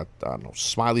 She's got, I don't know,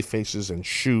 smiley faces and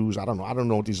shoes. I don't know. I don't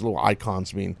know what these little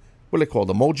icons mean. What are they called?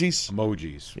 Emojis?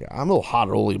 Emojis. Yeah, I'm a little hot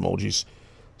at all the emojis.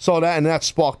 So that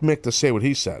sparked Mick to say what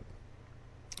he said.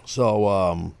 So,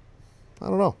 I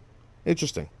don't know.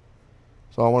 Interesting.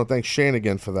 So I want to thank Shane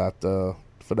again for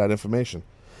that information.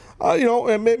 Maybe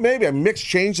Mick's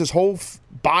changed. His whole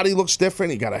body looks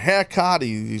different. He got a haircut.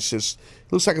 He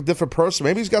looks like a different person.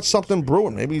 Maybe he's got something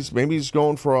brewing. Maybe he's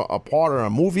going for a part in a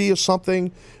movie or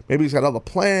something. Maybe he's got other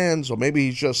plans, or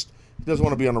maybe he doesn't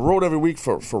want to be on the road every week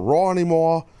for Raw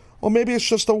anymore. Or maybe it's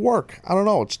just a work. I don't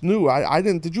know. It's new. I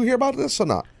didn't. Did you hear about this or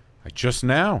not? Just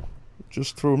now.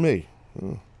 Just through me.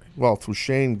 Well, through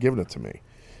Shane giving it to me.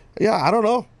 Yeah, I don't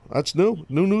know. That's new.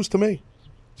 New news to me.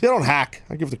 See, I don't hack.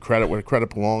 I give the credit where the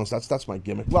credit belongs. That's my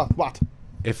gimmick. What?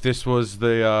 If this was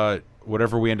the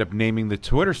whatever we end up naming the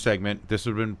Twitter segment, this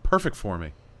would have been perfect for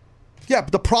me. Yeah,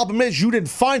 but the problem is you didn't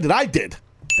find it. I did.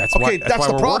 That's why the we're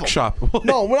problem. workshop.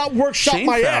 No, we're not workshop Shane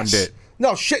my found ass. it.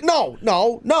 No.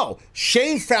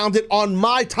 Shane found it on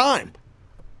my time,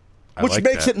 which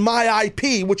makes it my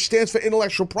IP, which stands for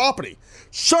intellectual property.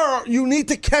 Sir, you need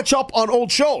to catch up on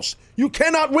old shows. You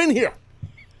cannot win here.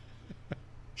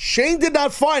 Shane did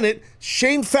not find it.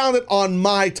 Shane found it on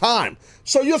my time.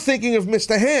 So you're thinking of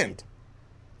Mr. Hand.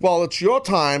 Well, it's your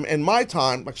time and my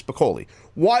time, like Spicoli.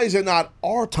 Why is it not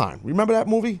our time? Remember that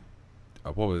movie?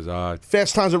 What was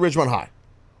Fast Times at Ridgemont High?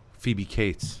 Phoebe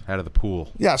Cates out of the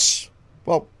pool. Yes.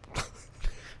 Well,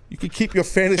 you can keep your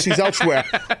fantasies elsewhere.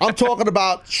 I'm talking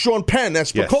about Sean Penn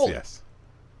as Spicoli. Yes.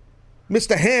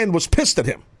 Mr. Hand was pissed at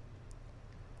him.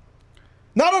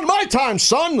 Not on my time,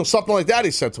 son, or something like that,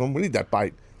 he said to him. We need that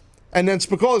bite. And then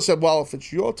Spicoli said, well, if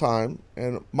it's your time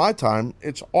and my time,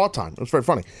 it's our time. It was very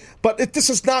funny. But this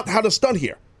is not how it's done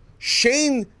here.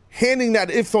 Shane handing that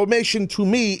information to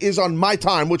me is on my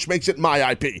time, which makes it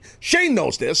my IP. Shane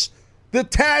knows this. The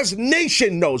Taz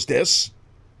Nation knows this.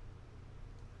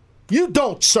 You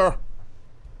don't, sir.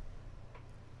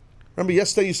 Remember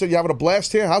yesterday you said you're having a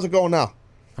blast here? How's it going now?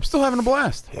 I'm still having a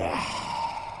blast.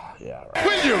 Yeah, right.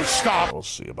 Will you stop? We'll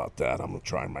see about that. I'm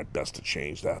trying my best to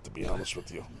change that, to be honest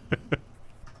with you.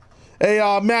 Hey,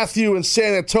 Matthew in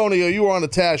San Antonio, you were on the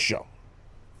Taz show.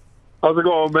 How's it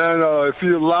going, man? If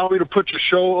you allow me to put your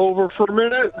show over for a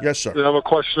minute. Yes, sir. I have a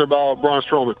question about Braun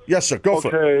Strowman. Yes, sir. Go for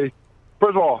it. Okay.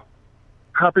 First of all,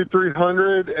 happy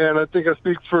 300, and I think I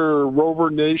speak for Rover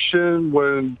Nation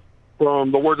when,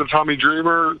 from the words of Tommy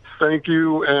Dreamer, thank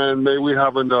you, and may we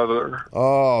have another.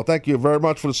 Oh, thank you very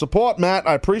much for the support, Matt.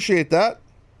 I appreciate that.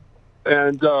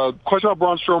 And question about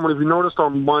Braun Strowman. If you noticed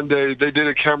on Monday, they did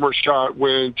a camera shot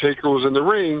when Taker was in the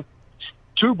ring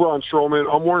to Braun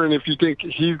Strowman. I'm wondering if you think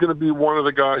he's going to be one of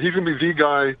the guys, he's going to be the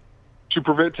guy to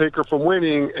prevent Taker from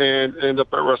winning and end up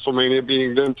at WrestleMania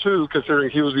being them too, considering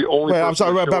he was the only Wait, I'm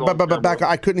sorry. that showed on Back.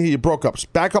 I couldn't hear you. Broke up.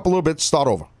 Back up a little bit. Start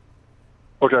over.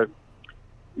 Okay.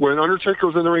 When Undertaker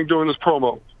was in the ring doing his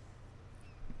promo,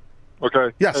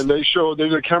 okay? Yes. And they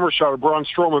did a camera shot of Braun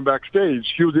Strowman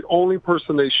backstage. He was the only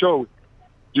person they showed.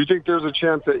 Do you think there's a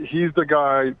chance that he's the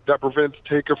guy that prevents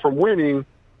Taker from winning,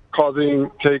 causing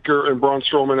Taker and Braun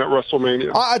Strowman at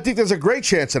WrestleMania? I think there's a great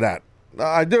chance of that.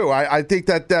 I do. I think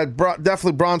that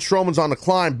definitely Braun Strowman's on the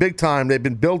climb big time. They've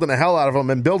been building the hell out of him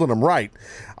and building him right.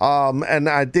 And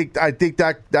I think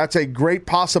that's a great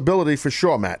possibility for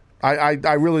sure, Matt.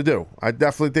 I really do. I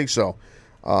definitely think so.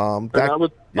 And I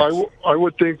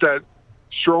would think that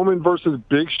Strowman versus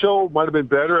Big Show might have been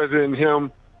better, as in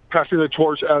him passing the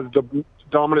torch as the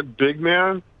dominant big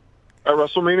man at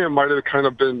WrestleMania. It might have kind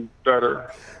of been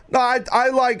better. No,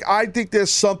 I think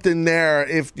there's something there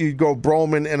if you go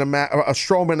Strowman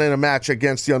in a match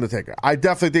against The Undertaker. I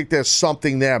definitely think there's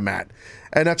something there, Matt.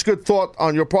 And that's good thought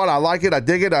on your part. I like it. I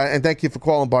dig it. And thank you for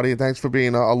calling, buddy. And thanks for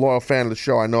being a loyal fan of the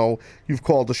show. I know you've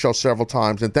called the show several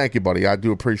times. And thank you, buddy. I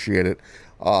do appreciate it.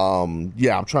 I'm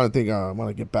trying to think. I want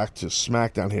to get back to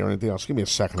SmackDown here or anything else. Give me a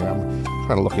second here. I'm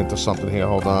trying to look into something here.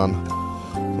 Hold on.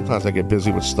 Sometimes I get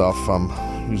busy with stuff. I'm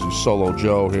usually solo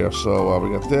Joe here. So we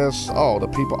got this. Oh, the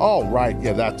people. Oh, right.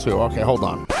 Yeah, that too. Okay, hold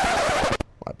on.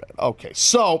 My bad. Okay,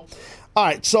 so... All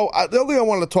right, so the only thing I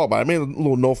wanted to talk about, I made a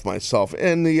little note for myself.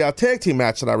 In the tag team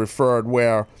match that I referred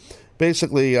where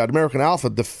basically the American Alpha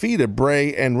defeated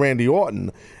Bray and Randy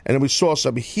Orton, and then we saw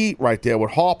some heat right there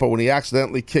with Harper when he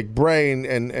accidentally kicked Bray and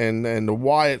the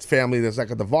Wyatt family. There's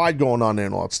like a divide going on there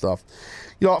and all that stuff.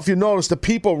 You know, if you notice, the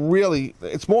people really,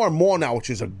 it's more and more now, which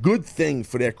is a good thing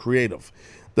for their creative.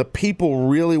 The people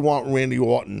really want Randy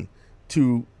Orton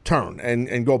to turn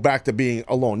and go back to being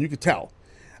alone. You could tell.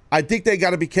 I think they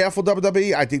got to be careful,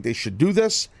 WWE. I think they should do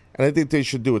this, and I think they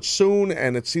should do it soon,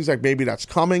 and it seems like maybe that's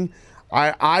coming.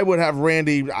 I would have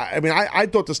Randy. I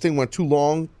thought this thing went too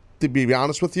long, to be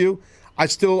honest with you.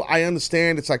 I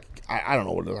understand it's like, I don't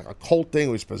know, what it is, like a cult thing,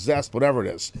 or he's possessed, whatever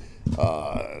it is.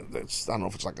 I don't know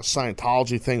if it's like a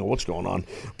Scientology thing or what's going on.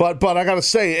 But I got to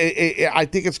say, I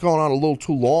think it's going on a little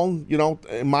too long,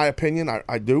 in my opinion.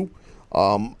 I do.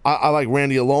 I like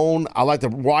Randy alone. I like the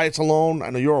Wyatts alone.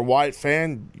 I know you're a Wyatt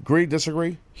fan. Agree,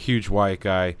 disagree? Huge Wyatt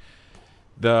guy.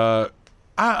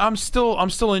 I'm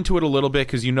still into it a little bit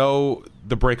because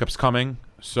the breakup's coming,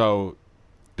 so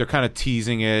they're kind of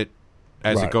teasing it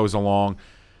as it goes along.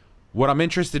 What I'm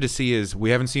interested to see is,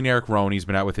 we haven't seen Eric Rowan. He's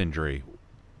been out with injury.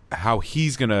 How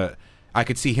he's gonna, I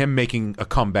could see him making a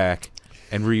comeback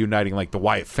and reuniting like the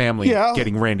Wyatt family,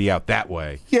 getting Randy out that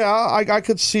way. Yeah, I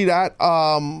could see that.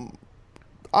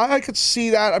 I could see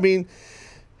that. I mean,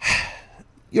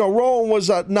 Rowan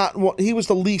was he was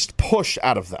the least push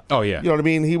out of them. Oh yeah, you know what I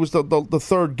mean. He was the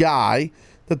third guy.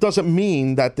 That doesn't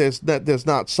mean that there's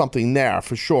not something there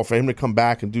for sure for him to come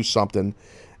back and do something.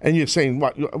 And you're saying,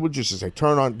 what would you say?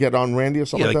 Get on Randy or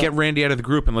something? Yeah, like that? Get Randy out of the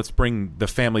group and let's bring the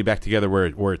family back together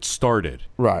where it started.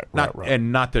 Right.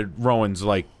 And not that Rowan's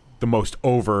like the most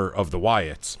over of the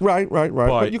Wyatts. Right.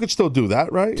 But you could still do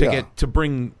that, right? To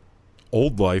bring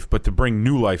old life, but to bring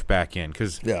new life back in,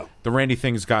 because the Randy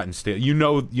thing's gotten stale. You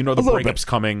know the breakup's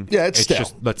coming. Yeah, it's stale.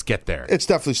 Just let's get there. It's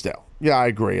definitely stale. Yeah, I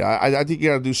agree. I think you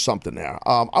got to do something there.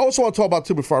 I also want to talk about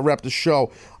too before I wrap the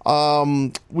show.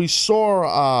 We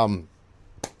saw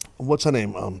what's her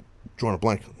name? Drawing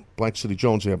a blank City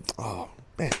Jones here. Oh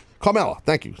man, Carmella.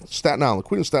 Thank you, Staten Island,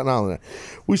 Queen of Staten Island.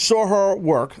 We saw her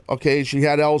work. Okay, she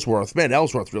had Ellsworth. Man,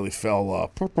 Ellsworth really fell.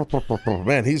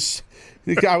 Man,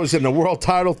 the guy was in the world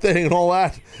title thing and all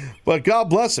that. But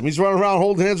God bless him. He's running around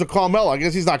holding hands with Carmella. I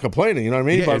guess he's not complaining. You know what I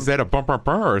mean? Yeah, but, is that a bump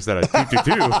or is that a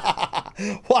do?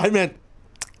 Well, I meant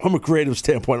from a creative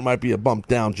standpoint, it might be a bump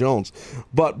down Jones.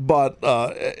 But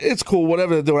it's cool,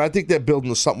 whatever they're doing. I think they're building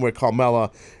to something where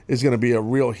Carmella is going to be a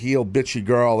real heel, bitchy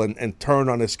girl and turn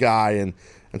on this guy and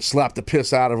slap the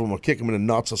piss out of him or kick him in the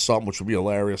nuts or something, which would be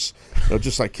hilarious.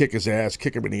 Just like kick his ass,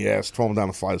 kick him in the ass, throw him down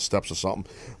the flight of steps or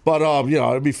something. But,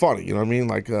 it'd be funny, you know what I mean?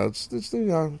 Like, it's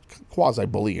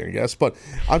quasi-bullying, I guess. But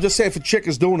I'm just saying, if a chick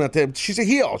is doing that, she's a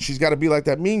heel. She's got to be like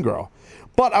that mean girl.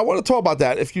 But I want to talk about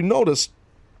that. If you notice,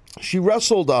 she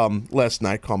wrestled last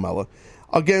night, Carmella,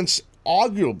 against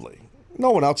arguably,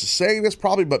 no one else is saying this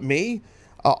probably but me,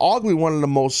 arguably one of the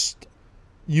most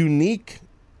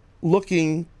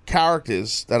unique-looking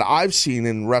characters that I've seen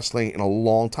in wrestling in a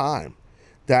long time.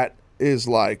 That is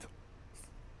like,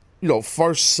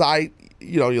 first sight,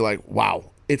 you're like,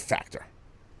 wow, it factor.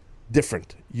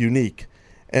 Different, unique.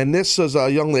 And this is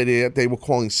a young lady that they were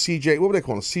calling CJ, what were they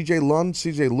calling? CJ Lund,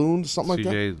 CJ Lund, something like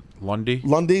that? CJ Lundy?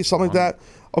 Lundy, something like that.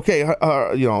 Okay,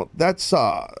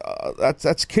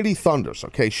 that's Kitty Thunders.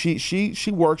 Okay,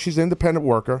 she works. She's an independent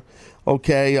worker.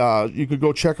 Okay, you could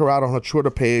go check her out on her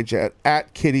Twitter page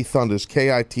at Kitty Thunders,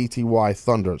 Kitty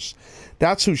Thunders.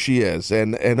 That's who she is,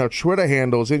 and her Twitter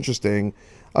handle is interesting.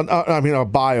 Her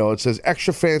bio, it says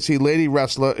extra fancy lady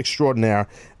wrestler extraordinaire,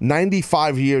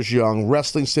 95 years young,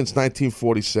 wrestling since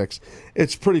 1946.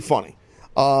 It's pretty funny.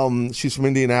 She's from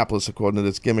Indianapolis, according to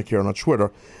this gimmick here on her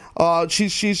Twitter.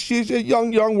 She's a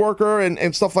young worker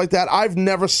and stuff like that. I've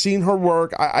never seen her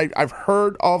work. I've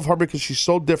heard of her because she's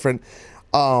so different.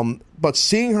 But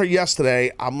seeing her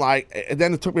yesterday, I'm like, and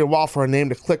then it took me a while for her name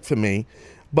to click for me.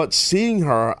 But seeing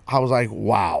her, I was like,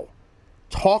 wow.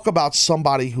 Talk about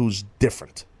somebody who's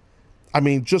different. I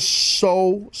mean, just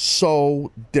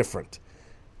so different.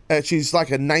 And she's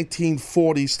like a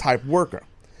 1940s type worker.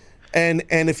 And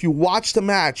if you watch the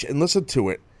match and listen to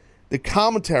it, the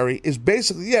commentary is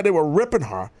basically, they were ripping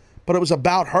her, but it was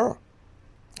about her.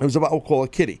 It was about, we'll call her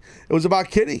Kitty. It was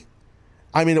about Kitty.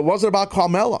 I mean, it wasn't about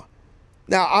Carmella.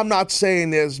 Now, I'm not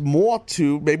saying there's more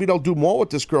to, maybe they'll do more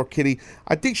with this girl, Kitty.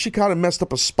 I think she kind of messed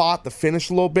up a spot, the finish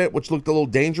a little bit, which looked a little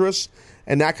dangerous.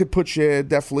 And that could put you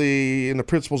definitely in the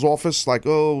principal's office, like,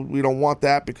 oh, we don't want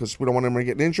that because we don't want anyone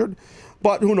getting injured.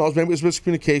 But who knows? Maybe it was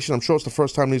miscommunication. I'm sure it's the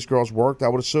first time these girls worked, I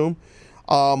would assume.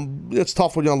 It's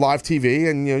tough when you're on live TV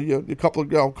and a couple of,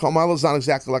 Carmella's not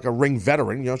exactly like a ring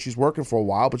veteran. She's working for a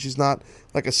while, but she's not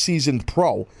like a seasoned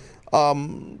pro.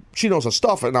 She knows her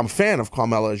stuff, and I'm a fan of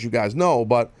Carmella, as you guys know,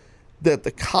 but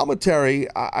the commentary,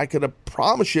 I could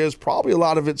promise you, is probably a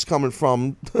lot of it's coming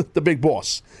from the big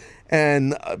boss.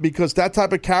 And because that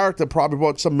type of character probably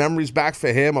brought some memories back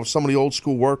for him of some of the old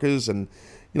school workers and,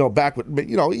 back with,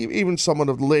 even some of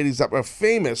the ladies that were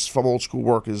famous from old school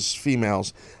workers,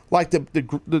 females, like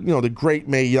the great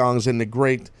Mae Youngs and the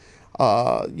great,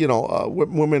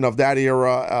 women of that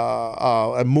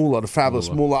era, and Moolah, the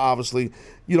fabulous Moolah, obviously.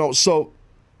 So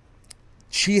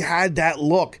she had that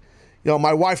look. You know,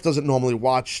 my wife doesn't normally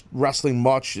watch wrestling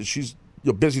much. She's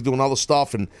busy doing other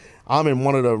stuff, and I'm in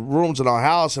one of the rooms in our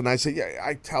house, and I say, yeah,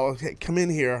 I tell her, hey, come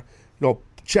in here,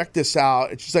 check this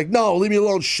out. And she's like, no, leave me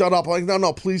alone, shut up. I'm like,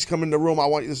 no, please come in the room. I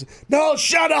want you to no,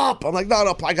 shut up. I'm like,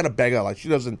 no, I got to beg her. Like,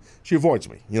 she avoids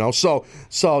me, So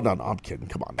no, I'm kidding.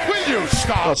 Come on. Will you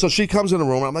stop? So she comes in the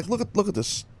room, and I'm like, look at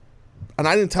this. And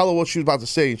I didn't tell her what she was about to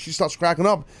say. And she starts cracking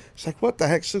up. She's like, what the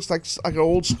heck? She's like an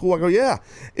old school. I go, yeah.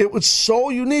 It was so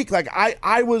unique. Like,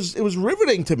 it was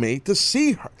riveting to me to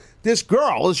see her, this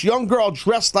young girl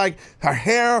dressed like her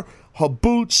hair, her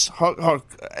boots, her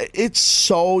it's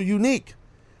so unique.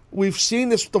 We've seen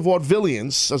this with the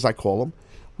vaudevillians, as I call them.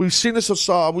 We've seen this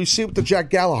we've seen it with the Jack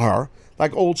Gallagher,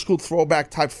 like old school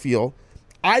throwback type feel.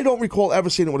 I don't recall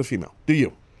ever seeing it with a female. Do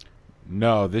you?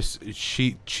 No,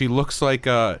 she looks like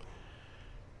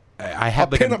I had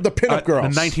the pinup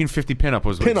girls. The 1950 pinup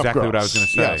was exactly girls. What I was going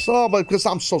to say. Yes, but because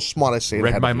I'm so smart, I say it.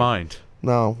 Read my mind.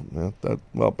 No,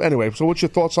 well, anyway. So, what's your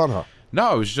thoughts on her?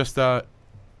 No, it was just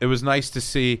it was nice to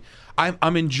see.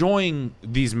 I'm enjoying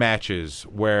these matches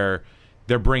where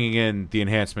they're bringing in the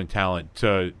enhancement talent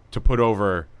to put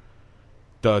over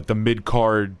the mid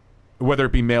card, whether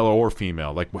it be male or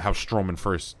female, like how Strowman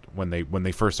first when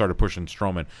they first started pushing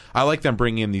Strowman. I like them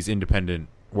bringing in these independent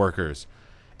workers.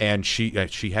 And she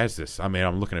has this. I mean,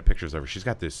 I'm looking at pictures of her. She's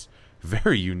got this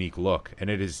very unique look, and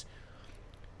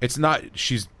it's not.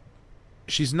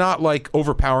 She's not like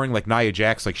overpowering like Nia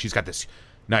Jax. Like she's got this.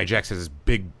 Nia Jax has this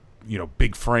big,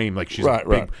 big frame. Like she's big.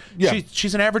 Right. Yeah.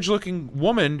 She's an average looking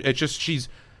woman. It's just she's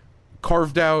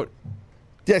carved out.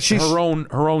 Yeah, she's her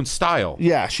own style.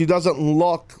 Yeah, she doesn't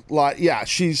look like. Yeah,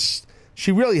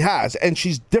 She really has, and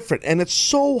she's different, and it's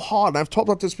so hard, and I've talked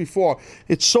about this before,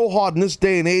 it's so hard in this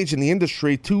day and age in the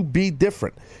industry to be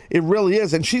different. It really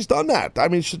is, and she's done that. I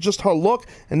mean, just her look,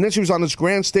 and then she was on this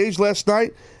grand stage last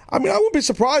night. I mean, I wouldn't be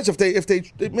surprised if they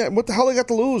man, what the hell they got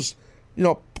to lose?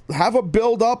 Have her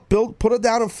put her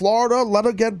down in Florida, let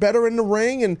her get better in the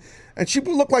ring, and she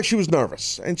looked like she was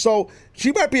nervous. And so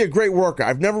she might be a great worker.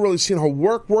 I've never really seen her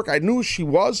work. I knew she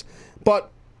was,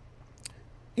 but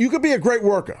you could be a great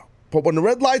worker. But when the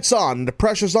red light's on and the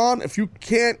pressure's on, if you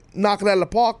can't knock it out of the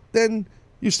park, then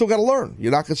you still got to learn.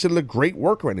 You're not considered a great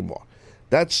worker anymore.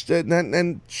 And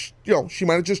she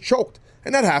might have just choked,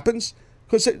 and that happens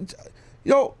because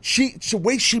the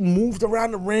way she moved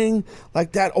around the ring,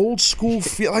 like that old school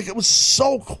feel, like it was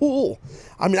so cool.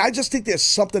 I mean, I just think there's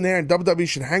something there, and WWE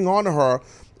should hang on to her.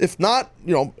 If not,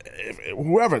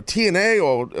 whoever, TNA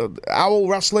or Owl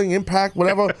Wrestling, Impact,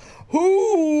 whatever.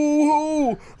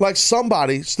 Who, like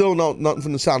somebody, still nothing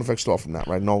from the sound effects store from that,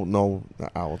 right? No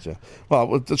owls, yeah.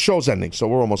 Well, the show's ending, so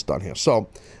we're almost done here. So,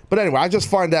 but anyway, I just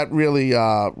find that really,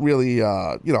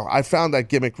 I found that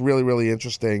gimmick really, really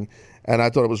interesting, and I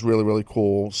thought it was really, really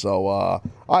cool. So, all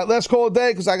right, let's call it a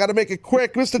day because I got to make it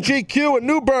quick. Mr. GQ in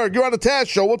Newburgh, you're on the Taz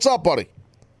Show. What's up, buddy?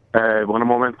 Hey, buon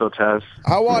momento, Taz.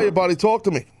 How are you, buddy? Talk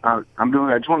to me. I'm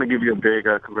doing. I just want to give you a big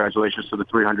congratulations to the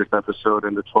 300th episode,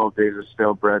 and the 12 days of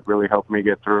stale bread really helped me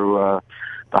get through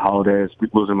the holidays.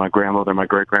 Losing my grandmother, my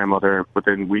great-grandmother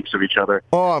within weeks of each other.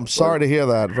 Oh, I'm sorry to hear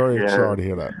that. Very sorry to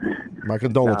hear that. My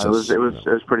condolences. It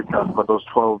was pretty tough, but those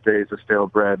 12 days of stale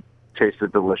bread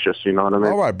tasted delicious. You know what I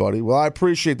mean? All right, buddy. Well, I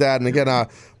appreciate that, and again,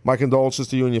 my condolences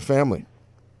to you and your family.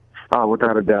 Oh,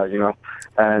 without a doubt,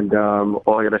 And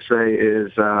all I got to say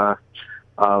is,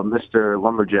 Mr.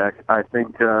 Lumberjack, I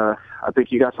think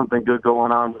you got something good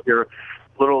going on with your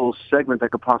little segment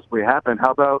that could possibly happen.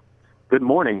 How about Good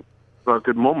Morning?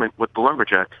 Good Moment with the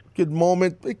Lumberjack. Good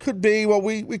Moment. It could be. Well,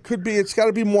 we could be. It's got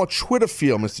to be more Twitter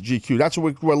feel, Mr. GQ. That's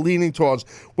what we're leaning towards.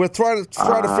 We're trying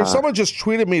to. Someone just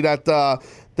tweeted me that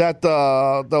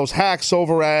those hacks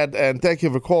over at, and thank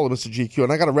you for calling, Mr. GQ.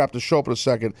 And I got to wrap the show up in a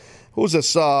second. Who's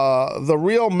this? The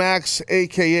Real Max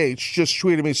AKH just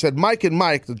tweeted me, said Mike and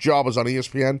Mike, the jobbers on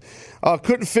ESPN,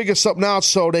 couldn't figure something out,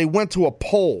 so they went to a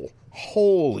poll.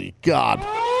 Holy God.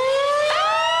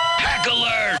 Hack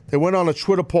alert! They went on a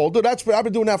Twitter poll. Dude, I've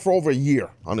been doing that for over a year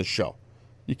on this show.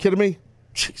 You kidding me?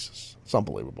 Jesus, it's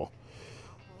unbelievable.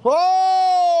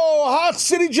 Oh, Hot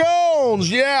City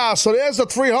Jones. Yeah, so there's the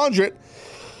 300.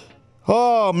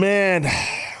 Oh, man.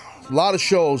 A lot of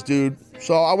shows, dude.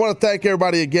 So I want to thank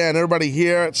everybody again, everybody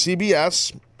here at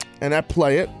CBS and at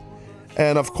Play It.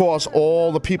 And, of course,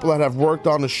 all the people that have worked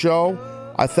on the show.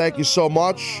 I thank you so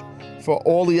much for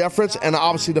all the efforts, and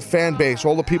obviously the fan base,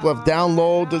 all the people that have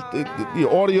downloaded the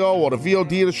audio or the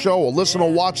VOD of the show or listen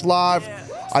or watch live.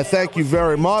 I thank you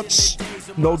very much.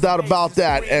 No doubt about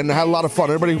that. And I had a lot of fun.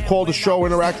 Everybody who called the show,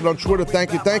 interacted on Twitter,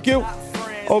 thank you.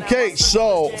 Okay,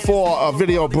 so for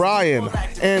Video Brian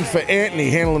and for Anthony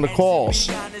handling the calls,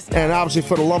 and obviously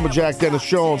for the Lumberjack Dennis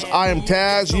Jones, I am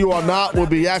Taz. You are not. We'll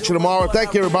be at you tomorrow.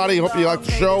 Thank you, everybody. Hope you like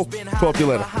the show. Talk to you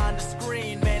later.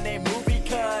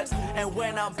 And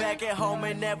when I'm back at home,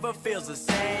 it never feels the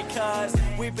same, cause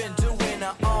we've been doing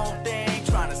our own thing,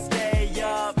 trying to stay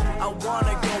up. I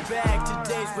wanna go back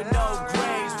to days with no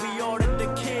grades. We ordered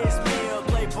the kids meal,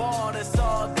 play ball, that's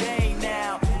all day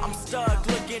now. I'm stuck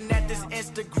looking at this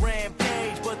Instagram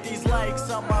page, but these likes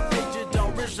on my picture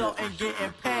don't result in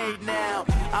getting paid now.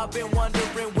 I've been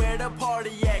wondering where the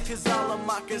party at, cause all of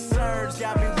my concerns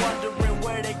got me wondering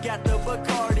where they got the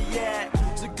Bacardi at.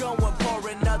 So go and pour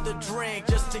another drink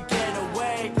just to get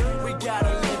away. We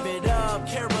gotta live it up,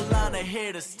 Carolina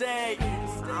here to stay.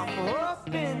 I'm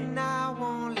hoping I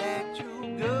won't let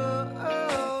you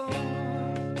go.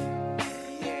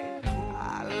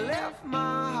 I left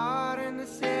my heart in the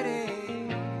city.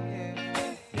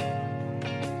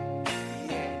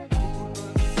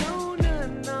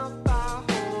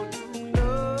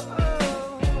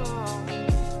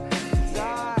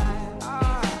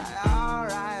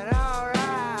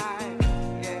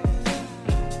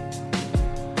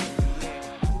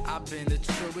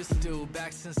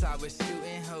 Back since I was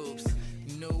shooting hoops,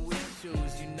 new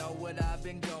issues, you know what I've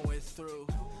been going through,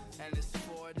 and it's